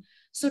overwhelming.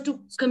 So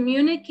to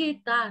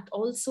communicate that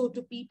also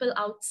to people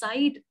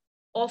outside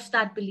of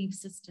that belief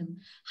system,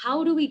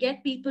 how do we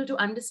get people to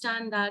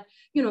understand that,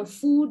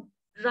 food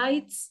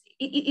rights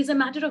is a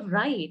matter of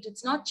right,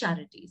 it's not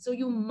charity. So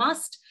you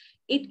must,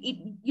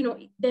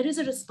 there is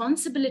a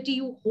responsibility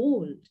you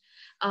hold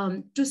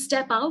to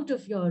step out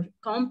of your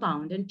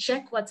compound and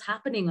check what's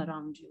happening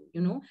around you,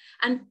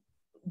 and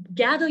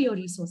gather your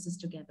resources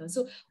together.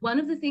 So one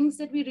of the things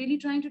that we're really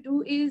trying to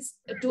do is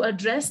to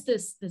address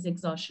this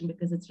exhaustion,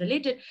 because it's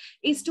related,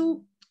 is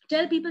to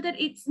tell people that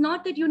it's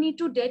not that you need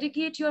to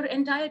dedicate your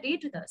entire day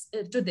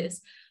to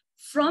this.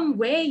 From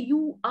where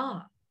you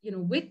are,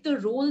 with the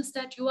roles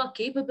that you are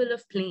capable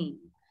of playing,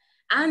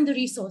 and the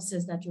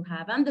resources that you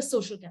have, and the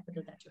social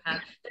capital that you have,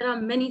 there are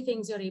many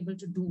things you're able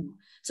to do.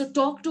 So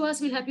talk to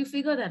us, we'll help you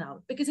figure that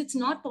out, because it's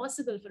not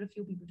possible for a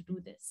few people to do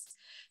this.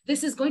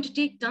 This is going to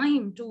take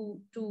time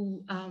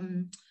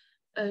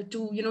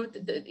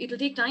it'll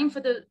take time for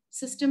the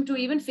system to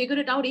even figure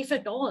it out, if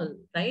at all,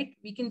 right?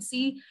 We can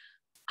see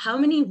how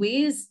many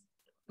ways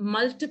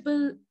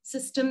multiple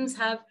systems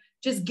have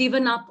just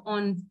given up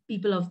on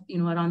people of,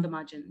 around the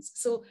margins.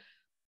 So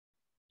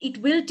it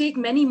will take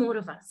many more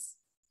of us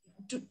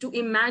to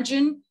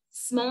imagine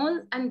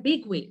small and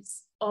big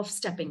ways of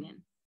stepping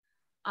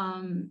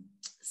in.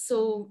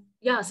 So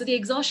the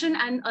exhaustion,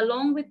 and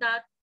along with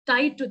that,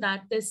 tied to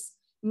that, this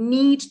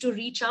need to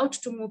reach out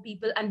to more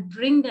people and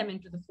bring them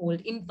into the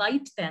fold,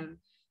 invite them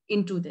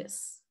into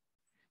this.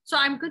 So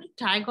I'm going to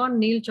tag on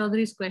Neil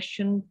Chaudhary's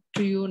question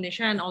to you,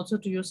 Nisha, and also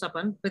to you,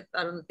 Sapan, with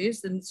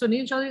this. And so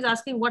Neil Chaudhary is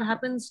asking, what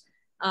happens,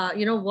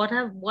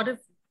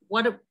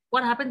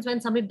 what happens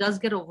when somebody does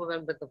get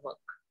overwhelmed with the work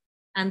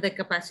and their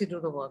capacity to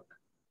do the work?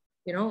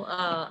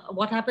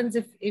 What happens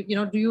if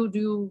do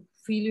you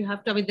feel you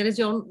have to, there is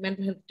your own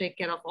mental health to take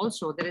care of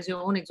also. There is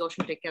your own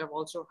exhaustion to take care of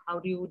also. How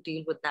do you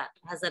deal with that?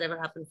 Has that ever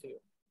happened for you?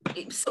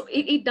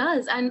 It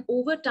does. And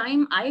over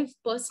time, I've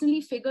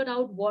personally figured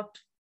out what,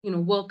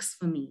 works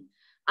for me.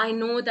 I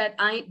know that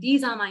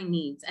these are my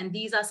needs, and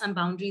these are some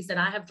boundaries that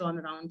I have drawn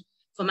around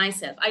for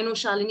myself. I know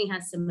Shalini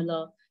has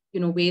similar,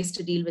 ways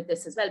to deal with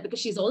this as well, because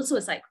she's also a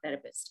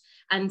psychotherapist.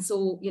 And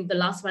so the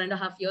last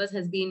 1.5 years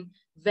has been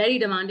very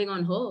demanding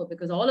on her,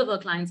 because all of her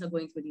clients are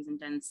going through these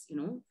intense,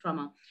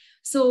 trauma.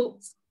 So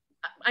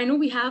I know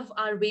we have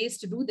our ways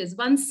to do this.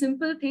 One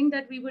simple thing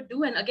that we would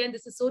do, and again,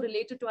 this is so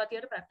related to our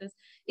theater practice,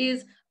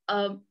 is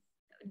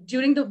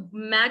during the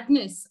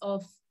madness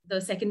of the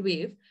second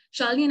wave,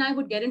 Shalini and I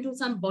would get into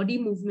some body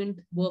movement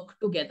work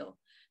together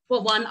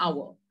for 1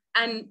 hour.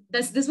 And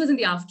this was in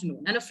the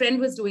afternoon, and a friend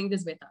was doing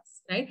this with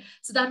us, right?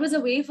 So that was a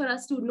way for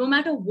us to, no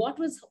matter what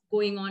was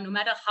going on, no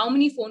matter how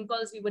many phone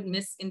calls we would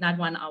miss in that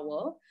 1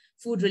 hour,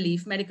 food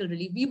relief, medical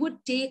relief, we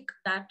would take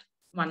that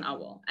 1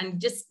 hour and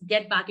just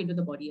get back into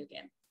the body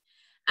again.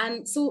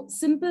 And so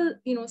simple,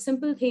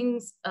 simple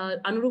things.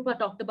 Anurupa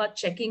talked about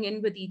checking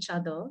in with each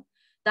other.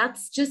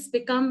 That's just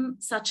become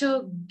such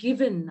a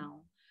given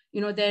now.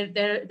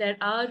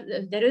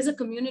 There is a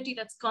community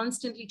that's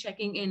constantly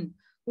checking in,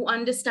 who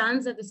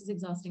understands that this is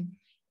exhausting.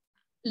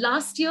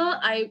 Last year,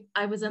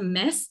 I was a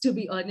mess, to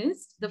be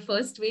honest. The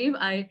first wave,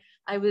 I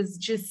was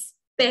just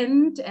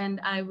spent, and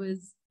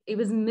it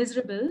was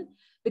miserable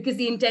because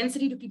the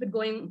intensity to keep it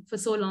going for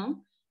so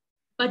long.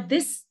 But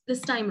this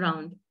time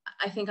round,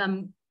 I think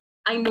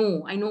I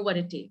know what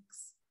it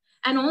takes.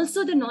 And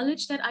also the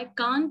knowledge that I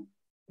can't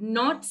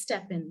not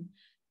step in.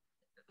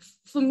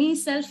 For me,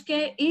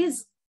 self-care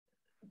is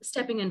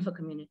stepping in for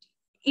community.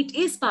 It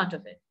is part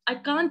of it. I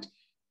can't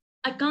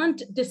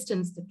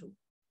distance the two.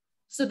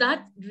 So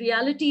that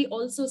reality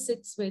also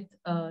sits with,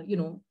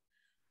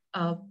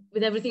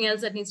 with everything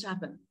else that needs to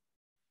happen.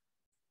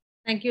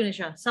 Thank you,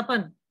 Nisha.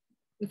 Sapan,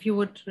 if you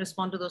would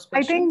respond to those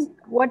questions. I think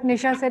what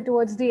Nisha said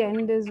towards the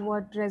end is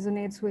what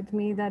resonates with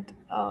me, that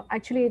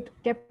actually it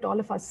kept all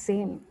of us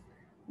sane.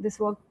 This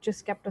work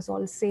just kept us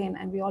all sane,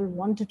 and we all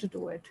wanted to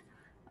do it.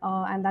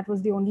 And that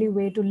was the only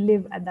way to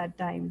live at that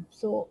time.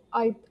 So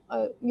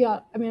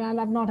and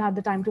I've not had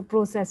the time to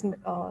process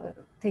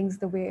things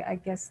the way I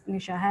guess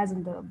Nisha has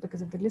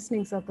because of the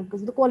listening circle,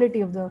 because of the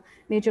quality of the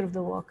nature of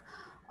the work.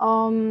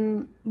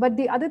 But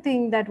the other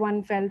thing that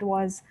one felt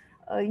was,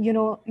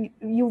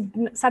 you've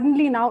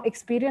suddenly now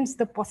experienced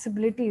the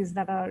possibilities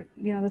that are,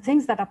 the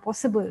things that are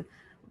possible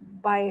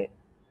by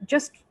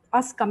just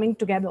us coming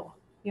together,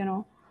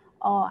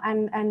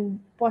 and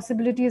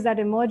possibilities that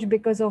emerge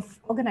because of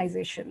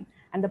organization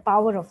and the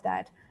power of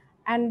that.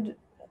 And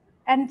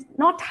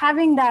not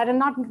having that, and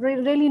not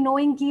really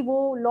knowing ki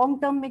wo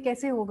long term mein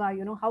kaise hoga,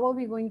 how are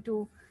we going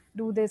to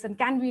do this, and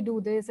can we do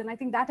this? And I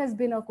think that has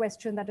been a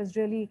question that has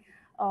really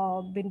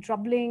been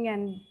troubling,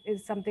 and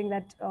is something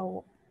that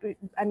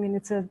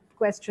it's a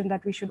question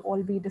that we should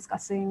all be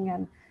discussing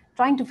and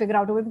trying to figure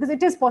out a way, because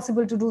it is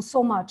possible to do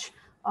so much.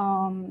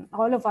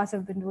 All of us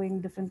have been doing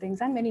different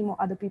things, and many more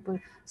other people.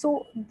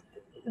 So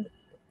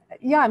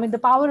yeah, the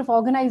power of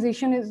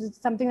organization is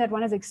something that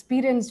one has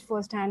experienced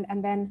firsthand,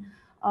 and then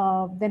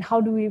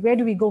where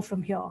do we go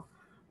from here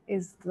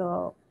is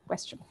the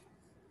question.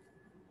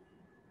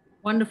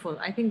 Wonderful.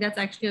 I think that's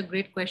actually a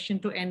great question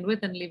to end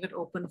with, and leave it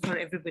open for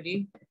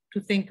everybody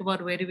to think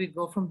about where do we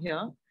go from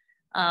here.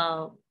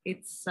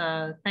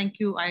 Thank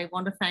you. I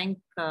want to thank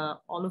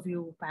all of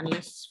you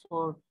panelists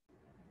for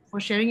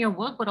sharing your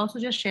work, but also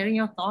just sharing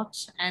your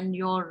thoughts and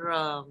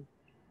your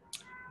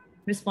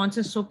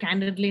responses so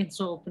candidly and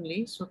so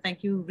openly. So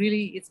thank you.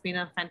 Really, it's been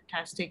a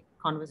fantastic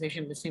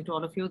conversation listening to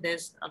all of you.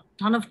 There's a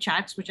ton of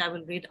chats which I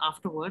will read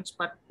afterwards,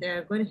 but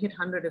they're going to hit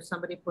 100 if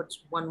somebody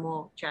puts one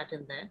more chat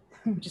in there,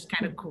 which is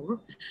kind of cool.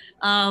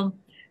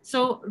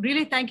 So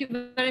really, thank you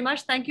very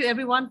much. Thank you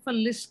everyone for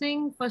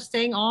listening, for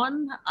staying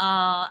on.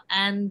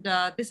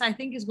 This I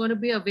think is going to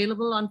be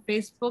available on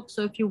Facebook.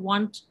 So if you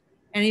want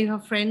any of your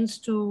friends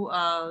to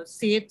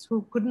see it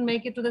who couldn't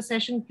make it to the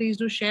session, please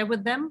do share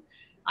with them.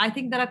 I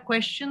think there are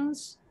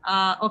questions.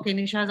 Okay,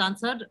 Nisha has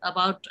answered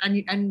about, and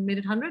made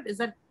it 100. Is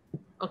that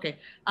okay?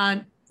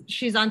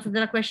 She's answered.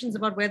 There are questions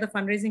about where the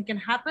fundraising can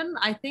happen.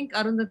 I think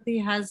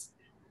Arundhati has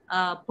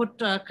put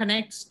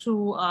connects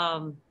to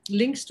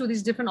links to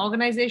these different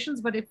organizations.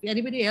 But if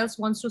anybody else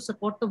wants to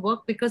support the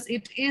work, because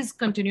it is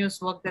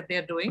continuous work that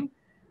they're doing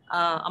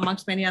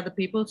amongst many other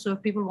people. So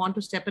if people want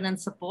to step in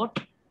and support,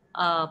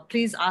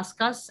 please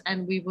ask us,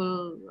 and we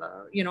will,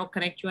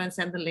 connect you and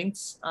send the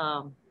links.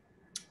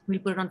 We'll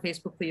put it on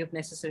Facebook for you if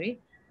necessary.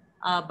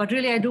 But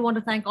really, I do want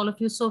to thank all of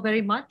you so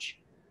very much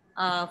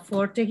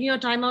for taking your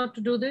time out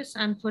to do this,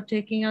 and for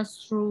taking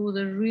us through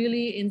the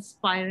really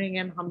inspiring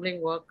and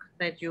humbling work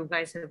that you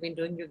guys have been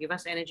doing. You give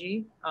us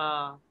energy.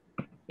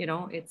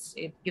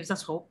 It gives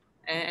us hope,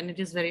 and it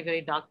is very,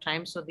 very dark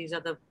times. So these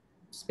are the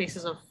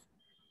spaces of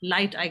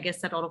light, I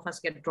guess, that all of us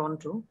get drawn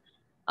to.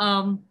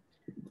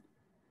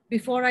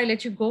 Before I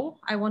let you go,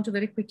 I want to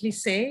very quickly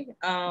say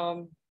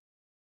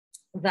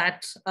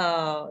that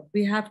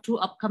we have 2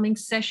 upcoming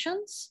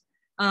sessions,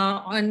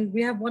 and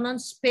we have one on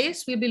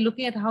space. We'll be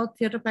looking at how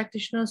theatre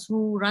practitioners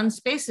who run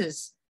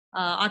spaces,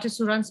 artists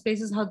who run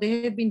spaces, how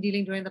they have been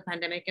dealing during the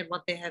pandemic and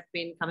what they have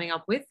been coming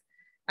up with.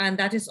 And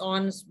that is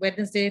on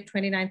Wednesday,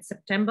 29th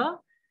September.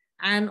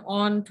 And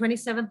on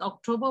 27th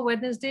October,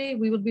 Wednesday,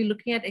 we will be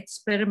looking at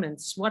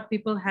experiments, what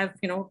people have,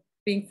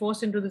 being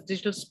forced into this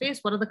digital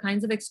space. What are the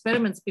kinds of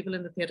experiments people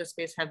in the theatre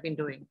space have been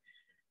doing?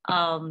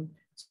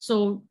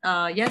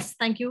 Yes,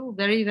 thank you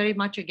very, very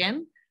much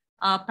again.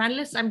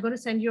 Panelists, I'm going to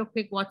send you a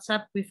quick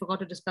WhatsApp. We forgot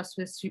to discuss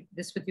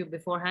this with you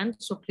beforehand.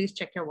 So please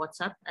check your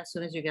WhatsApp as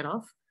soon as you get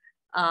off.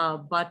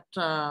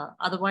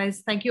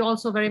 Otherwise, thank you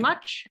also very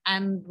much.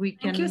 And we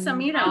can— Thank you,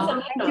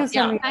 Sameera. Thank you, Sameera.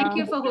 Yeah, thank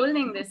you for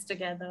holding this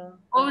together.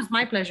 Oh, it's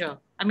my pleasure.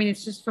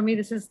 It's just, for me,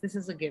 this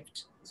is a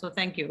gift. So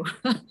thank you.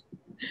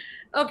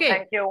 Okay.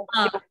 Thank you.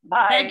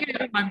 Bye. Thank you,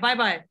 everyone.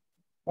 Bye-bye.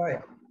 Bye.